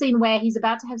this other scene where he's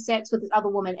about to have sex with this other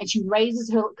woman, and she raises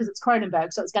her, because it's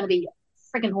Cronenberg, so it's going to be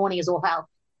freaking horny as all hell.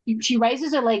 She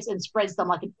raises her legs and spreads them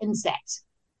like an insect.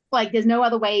 Like, there's no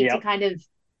other way to kind of,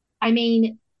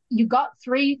 you got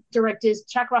three directors.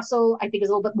 Chuck Russell, I think, is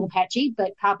a little bit more patchy,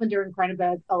 but Carpenter and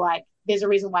Cronenberg are like, there's a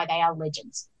reason why they are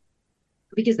legends.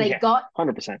 Because they got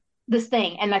 100% this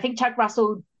thing. And I think Chuck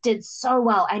Russell did so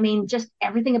well. Just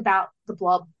everything about The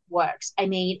Blob works.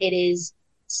 It is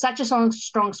such a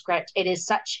strong script. It is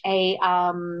such a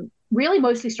really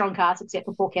mostly strong cast, except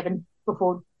before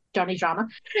Johnny Drama.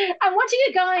 I'm watching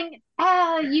it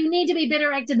going, you need to be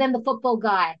better acted than the football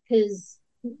guy because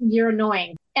you're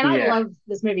annoying. And I love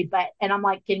this movie, and I'm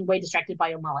like getting way distracted by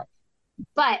your mullet.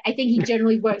 But I think he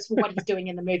generally works for what he's doing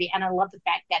in the movie. And I love the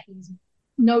fact that he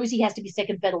knows he has to be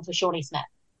second fiddle to Shawnee Smith,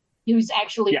 who's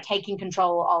actually taking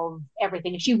control of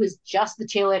everything. She was just the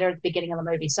cheerleader at the beginning of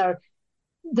the movie. So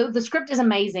the script is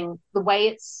amazing. The way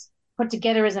it's put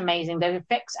together is amazing. The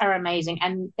effects are amazing.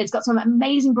 And it's got some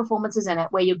amazing performances in it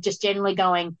where you're just generally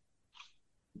going,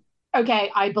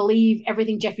 okay, I believe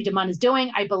everything Jeffrey DeMunn is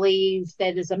doing. I believe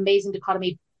that there's amazing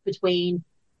dichotomy between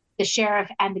the sheriff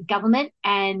and the government,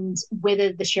 and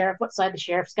whether what side the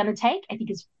sheriff's going to take, I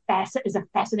think is a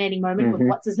fascinating moment with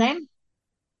what's his name.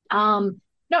 No,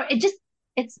 it's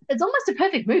almost a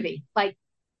perfect movie. Like,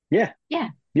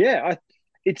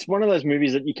 it's one of those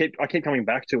movies that I keep coming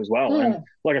back to as well. And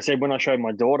like I said, when I showed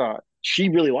my daughter, she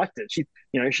really liked it.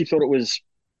 She thought it was.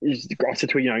 I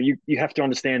said to her, you have to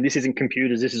understand, this isn't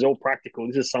computers. This is all practical.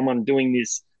 This is someone doing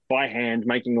this by hand,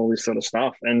 making all this sort of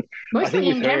stuff. And mostly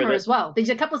in camera as well. There's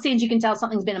a couple of scenes you can tell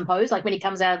something's been imposed, like when he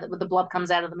comes out when the Blob comes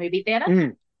out of the movie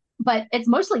theater. But it's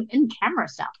mostly in camera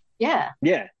stuff. Yeah.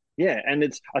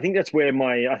 And I think that's where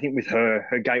with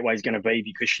her gateway is going to be,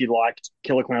 because she liked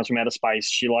Killer Clowns from Outer Space.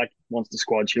 She liked Monster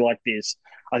Squad. She liked this.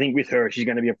 I think with her, she's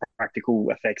going to be a practical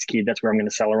effects kid. That's where I'm going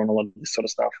to sell her on a lot of this sort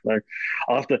of stuff. So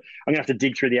I'm going to have to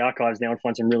dig through the archives now and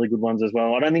find some really good ones as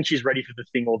well. I don't think she's ready for The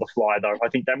Thing or The Fly, though. I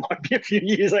think that might be a few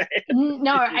years ahead.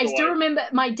 No, I still remember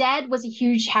my dad was a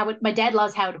huge my dad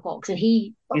loves Howard Hawks, and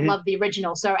he loved the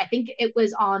original. So I think it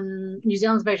was on New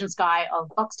Zealand's version Sky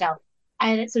of Foxtel.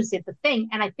 And it sort of said The Thing.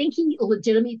 And I think he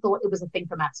legitimately thought it was a thing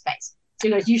from outer space. So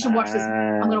he goes, you should watch this.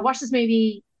 I'm going to watch this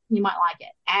movie. You might like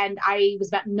it. And I was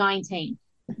about 19.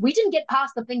 We didn't get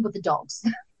past the thing with the dogs.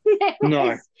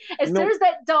 No. As soon as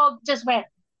that dog just went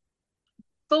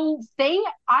full thing,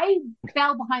 I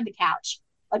fell behind the couch.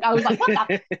 Like, I was like, what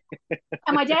the?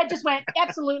 And my dad just went,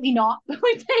 absolutely not. We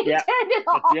turned it off.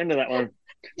 That's the end of that one.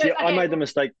 See, I made the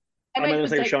mistake. I made the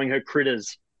mistake of showing her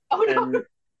Critters. Oh, no. And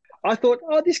I thought,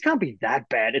 this can't be that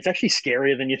bad. It's actually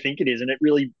scarier than you think it is. And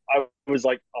I was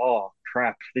like, oh,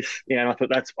 crap. And I thought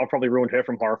I probably ruined her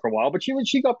from horror for a while, but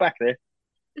she got back there.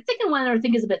 The second one I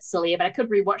think is a bit sillier, but I could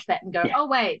rewatch that and go, oh,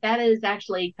 wait, that is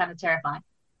actually kind of terrifying.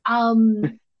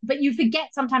 But you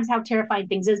forget sometimes how terrifying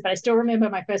things is, but I still remember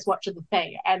my first watch of The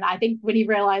Thing. And I think when he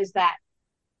realized that,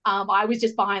 I was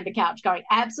just behind the couch going,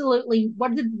 absolutely,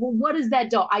 what is that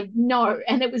dog? I know.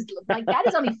 And it was like, that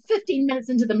is only 15 minutes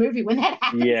into the movie when that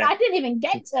happens. Yeah. I didn't even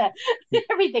get to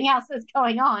everything else that's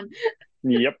going on.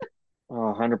 Yep.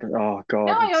 Oh, 100%. Oh, God.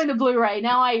 Now I own the Blu-ray.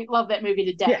 Now I love that movie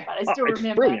to death, but I still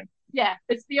remember. Brilliant. Yeah,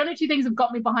 it's the only two things that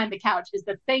got me behind the couch is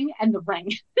The Thing and The Ring.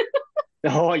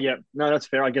 Oh, yeah. No, that's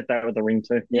fair. I get that with The Ring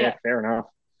too. Yeah. Fair enough.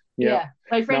 Yeah.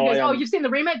 My friend goes, you've seen the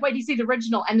remake? Wait, do you see the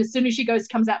original? And as soon as she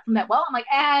comes out from that well, I'm like,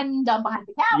 and I'm behind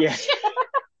the couch.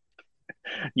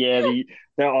 Yeah.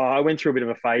 I went through a bit of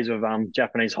a phase of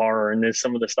Japanese horror, and there's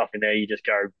some of the stuff in there you just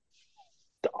go,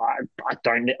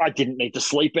 I didn't need to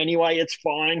sleep anyway. It's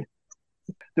fine.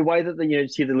 The way that you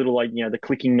see the little the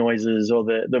clicking noises, or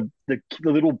the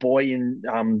little boy in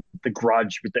The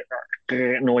Grudge with the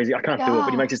noisy. I can't do it,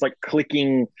 but he makes this like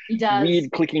clicking, He does.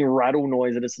 weird clicking rattle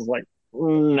noise, and it's just like,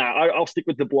 no, I'll stick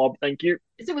with the Blob, thank you.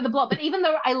 Stick with the Blob. But even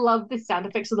though I love the sound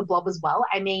effects of the Blob as well,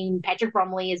 I mean, Patrick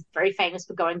Bromley is very famous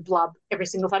for going Blub every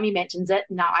single time he mentions it.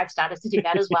 Now I've started to do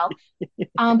that as well.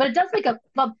 But it does make a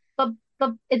Blub, Blub,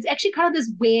 Blub. It's actually kind of this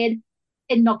weird,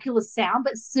 innocuous sound,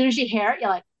 but as soon as you hear it, you're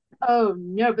like, oh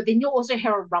no. But then you'll also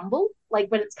hear a rumble, like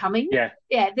when it's coming. Yeah.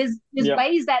 There's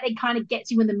ways that it kind of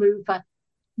gets you in the mood for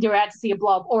you're out to see a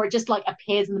Blob, or it just like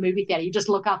appears in the movie theater. You just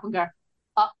look up and go,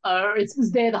 uh-oh, it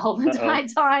was there the whole entire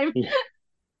time. Yeah.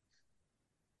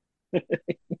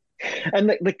 And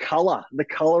the color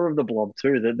of the Blob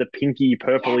too, the pinky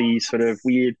purpley sort of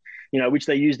weird, which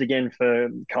they used again for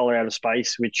Color Out of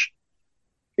Space, which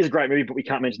is a great movie, but we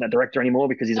can't mention that director anymore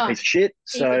because he's a piece of shit.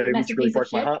 So which really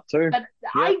broke my heart too. But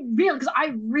I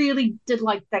really did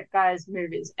like that guy's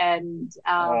movies, and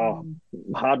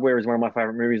Hardware is one of my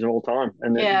favorite movies of all time,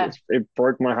 and it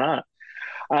broke my heart.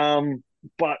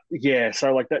 But yeah,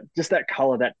 so like that, just that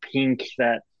color, that pink,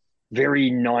 that very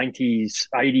 80s,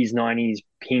 90s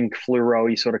pink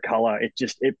fluoro-y sort of color.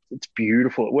 It's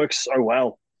beautiful. It works so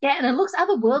well. Yeah, and it looks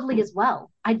otherworldly as well.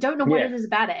 I don't know what it is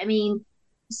about it. I mean,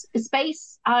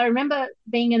 space, I remember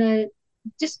being in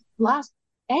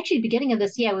beginning of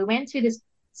this year, we went to this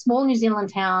small New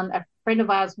Zealand town. A friend of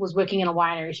ours was working in a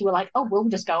winery. She were like, oh, we'll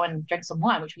just go and drink some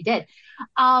wine, which we did.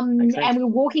 And we were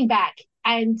walking back,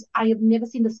 and I have never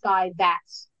seen the sky that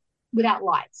without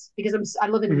lights, because I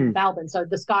live in Melbourne, so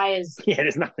the sky is... Yeah,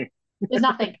 there's nothing. There's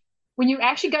nothing. When you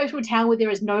actually go to a town where there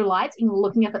is no lights and you're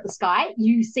looking up at the sky,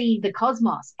 you see the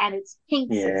cosmos, and it's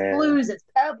pinks, it's blues, it's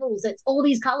purples, it's all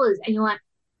these colors, and you're like,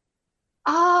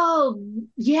 oh,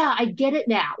 yeah, I get it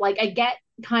now. Like, I get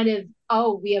kind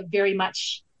of, we are very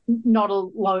much not a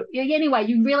low... Anyway,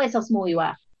 you realize how small you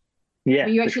are. Yeah,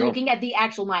 when you're actually looking at the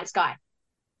actual night sky.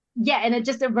 Yeah, and it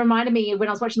reminded me when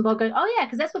I was watching the Blob going, oh, yeah,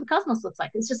 because that's what the cosmos looks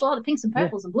like. It's just a lot of pinks and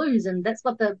purples and blues, and that's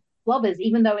what the Blob is,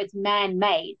 even though it's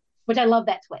man-made, which I love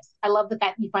that twist. I love the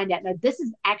fact that you find out, no, this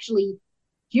is actually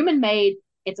human-made.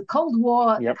 It's a Cold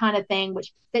War kind of thing,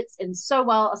 which fits in so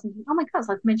well. I was thinking, oh, my God, it's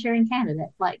like Manchurian Candidate.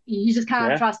 Like, you just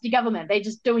can't trust your government. They're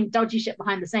just doing dodgy shit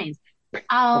behind the scenes.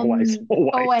 Always.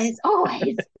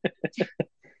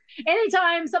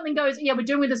 Anytime something goes, we're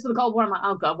doing this for the Cold War, I'm like,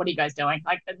 oh, God, what are you guys doing?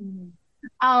 Like,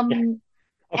 Of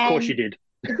course you did.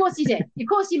 Of course you did. Of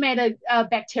course you made a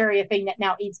bacteria thing that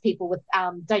now eats people with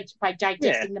by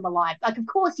digesting them alive. Like, of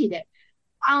course you did.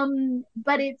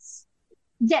 But it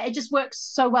just works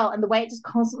so well, and the way it just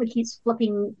constantly keeps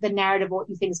flipping the narrative of what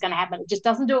you think is going to happen. It just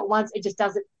doesn't do it once. It just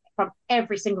does it from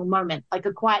every single moment, like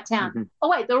A Quiet Town. Mm-hmm. Oh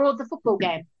wait, they're all at the football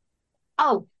game.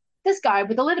 Oh, this guy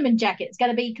with the Letterman jacket is going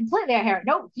to be completely inherent.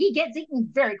 No, he gets eaten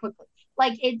very quickly.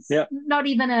 Like, it's not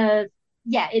even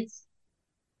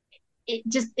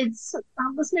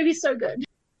this movie's so good.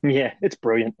 Yeah, it's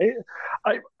brilliant.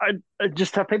 I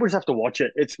just have people just have to watch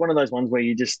it. It's one of those ones where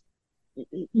you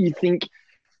think,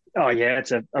 oh yeah,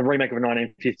 it's a remake of a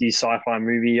 1950s sci-fi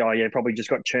movie. Oh yeah, probably just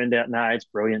got churned out. No, it's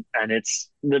brilliant, and it's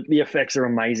the effects are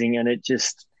amazing, and it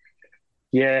just,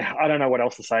 I don't know what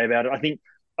else to say about it. I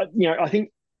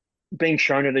think being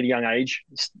shown it at a young age,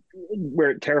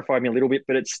 where it terrified me a little bit,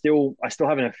 but I still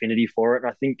have an affinity for it.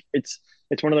 And I think it's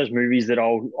one of those movies that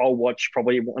I'll watch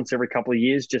probably once every couple of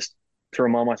years, just to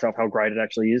remind myself how great it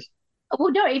actually is.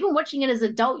 Well, no, even watching it as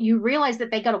an adult, you realize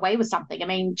that they got away with something. I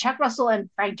mean, Chuck Russell and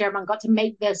Frank Darabont got to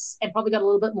make this and probably got a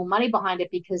little bit more money behind it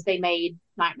because they made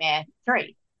Nightmare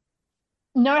 3.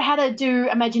 Know how to do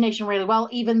imagination really well,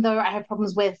 even though I have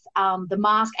problems with The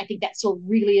Mask. I think that's still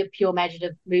really a pure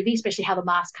imaginative movie, especially how The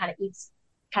Mask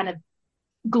kind of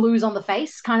glues on the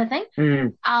face kind of thing,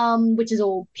 which is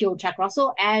all pure Chuck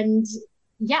Russell. And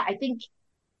I think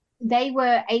they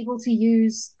were able to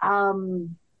use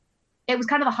it was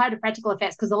kind of the height of practical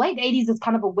effects, because the late 80s is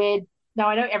kind of a weird. Now,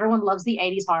 I know everyone loves the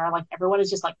 80s horror. Like, everyone is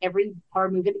just like, every horror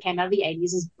movie that came out of the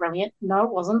 80s is brilliant. No,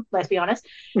 it wasn't. Let's be honest.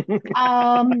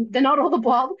 They're not all the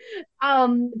Blob.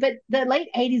 But the late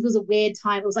 80s was a weird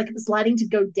time. It was like it was sliding to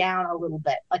go down a little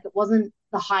bit. Like, it wasn't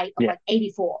the height of like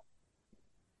 84.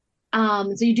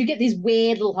 So you do get these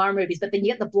weird little horror movies, but then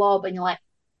you get the Blob and you're like,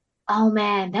 oh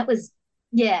man, that was,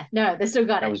 no, they still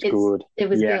got it. That was good. It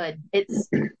was good. It's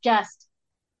just,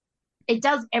 it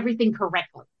does everything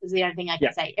correctly, is the only thing I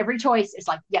can say. Every choice is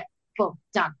like, boom,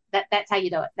 done. That's how you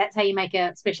do it. That's how you make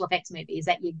a special effects movie, is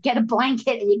that you get a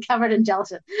blanket and you cover it in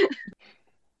gelatin.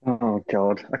 Oh,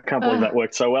 God. I can't believe that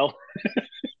worked so well.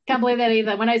 Can't believe that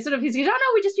either. When he's like, oh, no,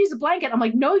 we just used a blanket. I'm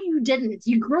like, no, you didn't.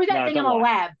 You grew that thing in a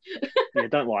lab. Yeah,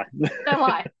 don't lie. Don't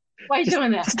lie. Why are you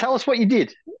doing that? Just tell us what you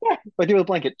did. Yeah. Like do with a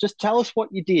blanket. Just tell us what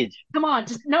you did. Come on,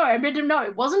 just no. I meant to know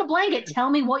it wasn't a blanket. Tell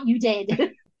me what you did.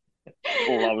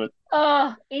 Love it.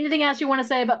 Anything else you want to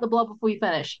say about the Blob before you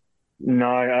finish?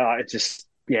 No, it's just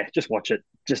watch it.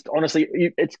 Just honestly,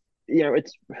 it's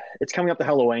coming up to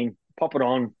Halloween. Pop it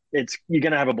on. You're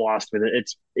gonna have a blast with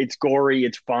it. It's gory.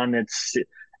 It's fun.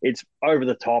 It's over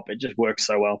the top. It just works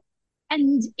so well.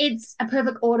 And it's a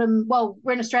perfect autumn. Well,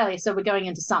 we're in Australia, so we're going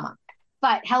into summer.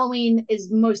 But Halloween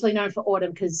is mostly known for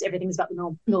autumn because everything's about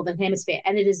the northern hemisphere,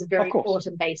 and it is a very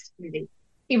autumn-based movie.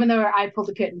 Even though I pulled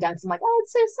the curtain down, so I'm like, oh,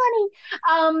 it's so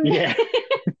sunny. Yeah.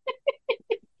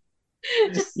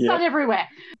 Just sun everywhere.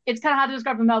 It's kind of hard to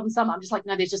describe a Melbourne summer. I'm just like,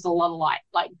 no, there's just a lot of light.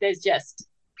 Like, there's just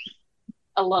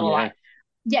a lot of light.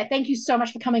 Yeah, thank you so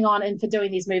much for coming on and for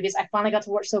doing these movies. I finally got to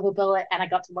watch Silver Bullet, and I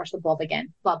got to watch the Blob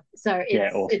again. Blob. So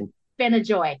awesome. It's been a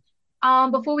joy.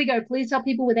 Before we go, please tell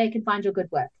people where they can find your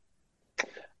good work.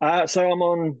 So I'm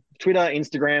on Twitter,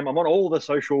 Instagram. I'm on all the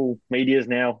social medias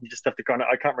now. You just have to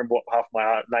I can't remember what half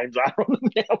my names are on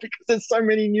them now because there's so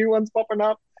many new ones popping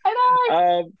up. I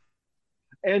know.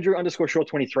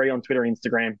 Andrew_Short23 on Twitter and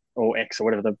Instagram, or X or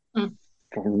whatever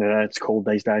it's called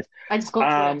these days. I just call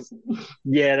it Twitter.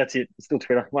 Yeah, that's it. It's still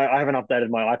Twitter. I haven't updated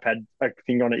my iPad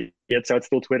thing on it yet, so it's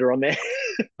still Twitter on there.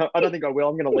 I don't think I will.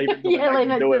 I'm going to leave it.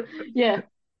 Do it. Yeah.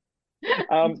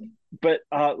 But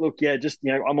look, just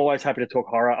I'm always happy to talk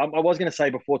horror. I was going to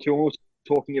say before too, when we were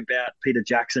talking about Peter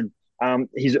Jackson,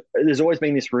 there's always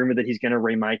been this rumor that he's going to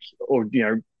remake or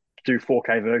do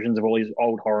 4K versions of all his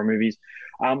old horror movies.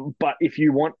 But if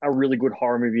you want a really good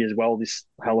horror movie as well this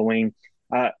Halloween,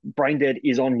 Braindead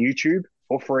is on YouTube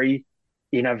for free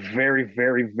in a very,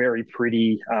 very, very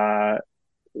pretty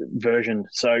version.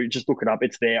 So just look it up.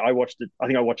 It's there. I watched it. I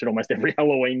think I watch it almost every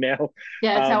Halloween now.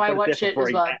 Yeah, that's how I watch it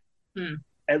as well.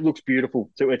 It looks beautiful.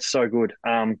 So it's so good.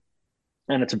 And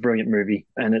it's a brilliant movie.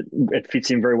 And it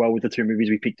fits in very well with the two movies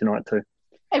we picked tonight too.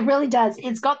 It really does.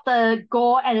 It's got the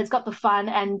gore and it's got the fun.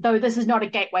 And though this is not a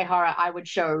gateway horror, I would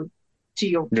show to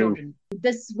your children.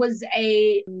 This was this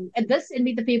and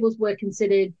Meet the Feebles were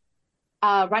considered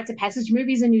rites of passage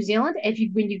movies in New Zealand.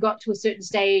 When you got to a certain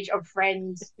stage of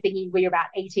Friends thingy where you're about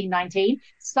 18, 19,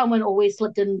 someone always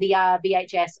slipped in the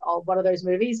VHS of one of those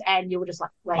movies and you were just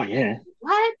like, wait, oh, yeah.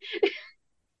 What?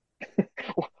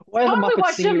 Why are the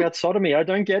Muppets singing about sodomy? I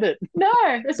don't get it. No,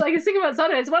 it's like a sing about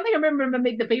sodomy. It's one thing I remember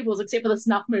Meet the Feebles, except for the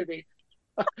snuff movie.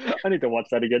 I need to watch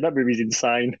that again. That movie's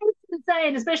insane. It's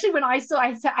insane, especially when I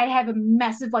have a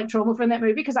massive trauma from that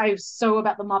movie because I was so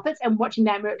about the Muppets and watching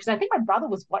that movie because I think my brother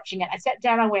was watching it. I sat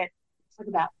down, I went, it's like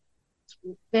about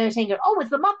 13, go, oh, it's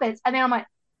the Muppets. And then I'm like,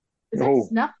 is that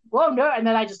snuff? Whoa, no. And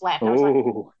then I just laughed. I was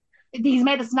like, he's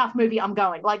made a snuff movie, I'm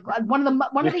going. Like one of the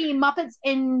Muppets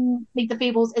in Meet the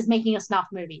Feebles is making a snuff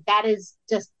movie. That is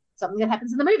just something that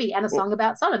happens in the movie and a song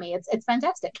about sodomy. It's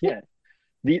fantastic. Yeah.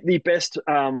 The best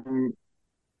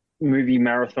movie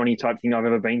marathon-y type thing I've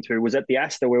ever been to was at the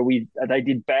Astor where they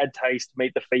did Bad Taste,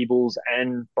 Meet the Feebles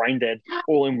and Braindead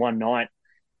all in one night.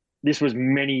 This was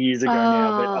many years ago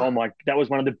now, but that was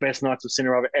one of the best nights of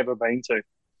cinema I've ever been to.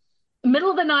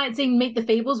 Middle of the night seeing Meet the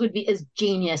Feebles is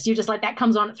genius. You're just like, that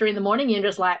comes on at 3 a.m. and you're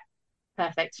just like,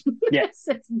 perfect. Yeah.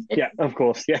 Yeah, of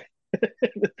course. Yeah.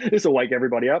 This will wake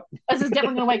everybody up. This is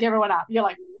definitely going to wake everyone up. You're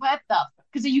like, what the?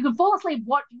 Because you can fall asleep,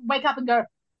 wake up and go,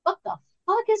 what the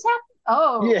fuck is happening?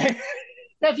 Oh. Yeah.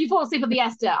 So if you fall asleep at the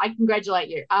Astor, I congratulate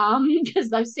you.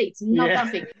 Because those seats, not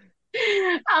comfy.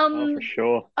 For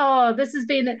sure. Oh, this has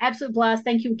been an absolute blast.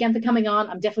 Thank you again for coming on.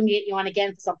 I'm definitely going to get you on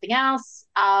again for something else.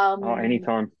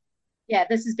 Anytime. Yeah,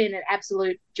 this has been an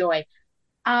absolute joy.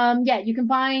 You can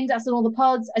find us on all the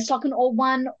pods, a Shockin' or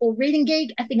One or Reading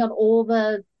Geek. I think on all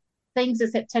the things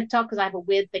except TikTok because I have a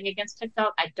weird thing against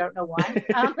TikTok. I don't know why.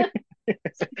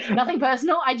 Nothing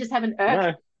personal. I just have an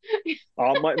urge.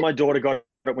 No. My daughter got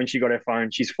it when she got her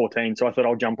phone. She's 14, so I thought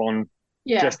I'll jump on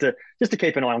just to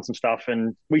keep an eye on some stuff.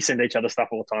 And we send each other stuff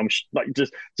all the time, like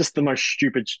just the most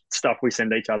stupid stuff we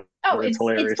send each other. Oh, it's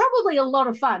hilarious. It's probably a lot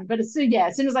of fun, but as soon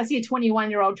as I see a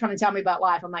 21-year-old trying to tell me about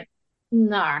life, I'm like,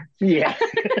 no. Yeah.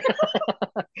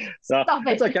 So Stop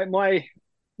it. It's okay.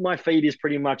 My feed is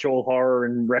pretty much all horror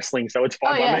and wrestling, so it's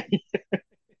fine by me.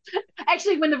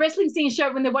 Actually, when the wrestling scene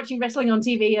showed when they're watching wrestling on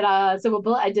TV at Silver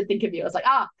Bullet, I did think of you. I was like,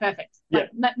 perfect. Like,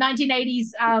 1980s,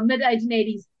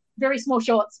 mid-1980s, very small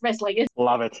shorts wrestling.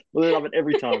 Love it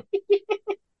every time.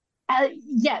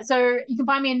 So you can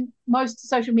find me in most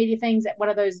social media things at one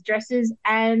of those addresses,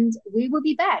 and we will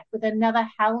be back with another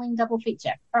Howling double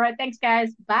feature. All right, thanks,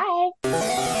 guys. Bye.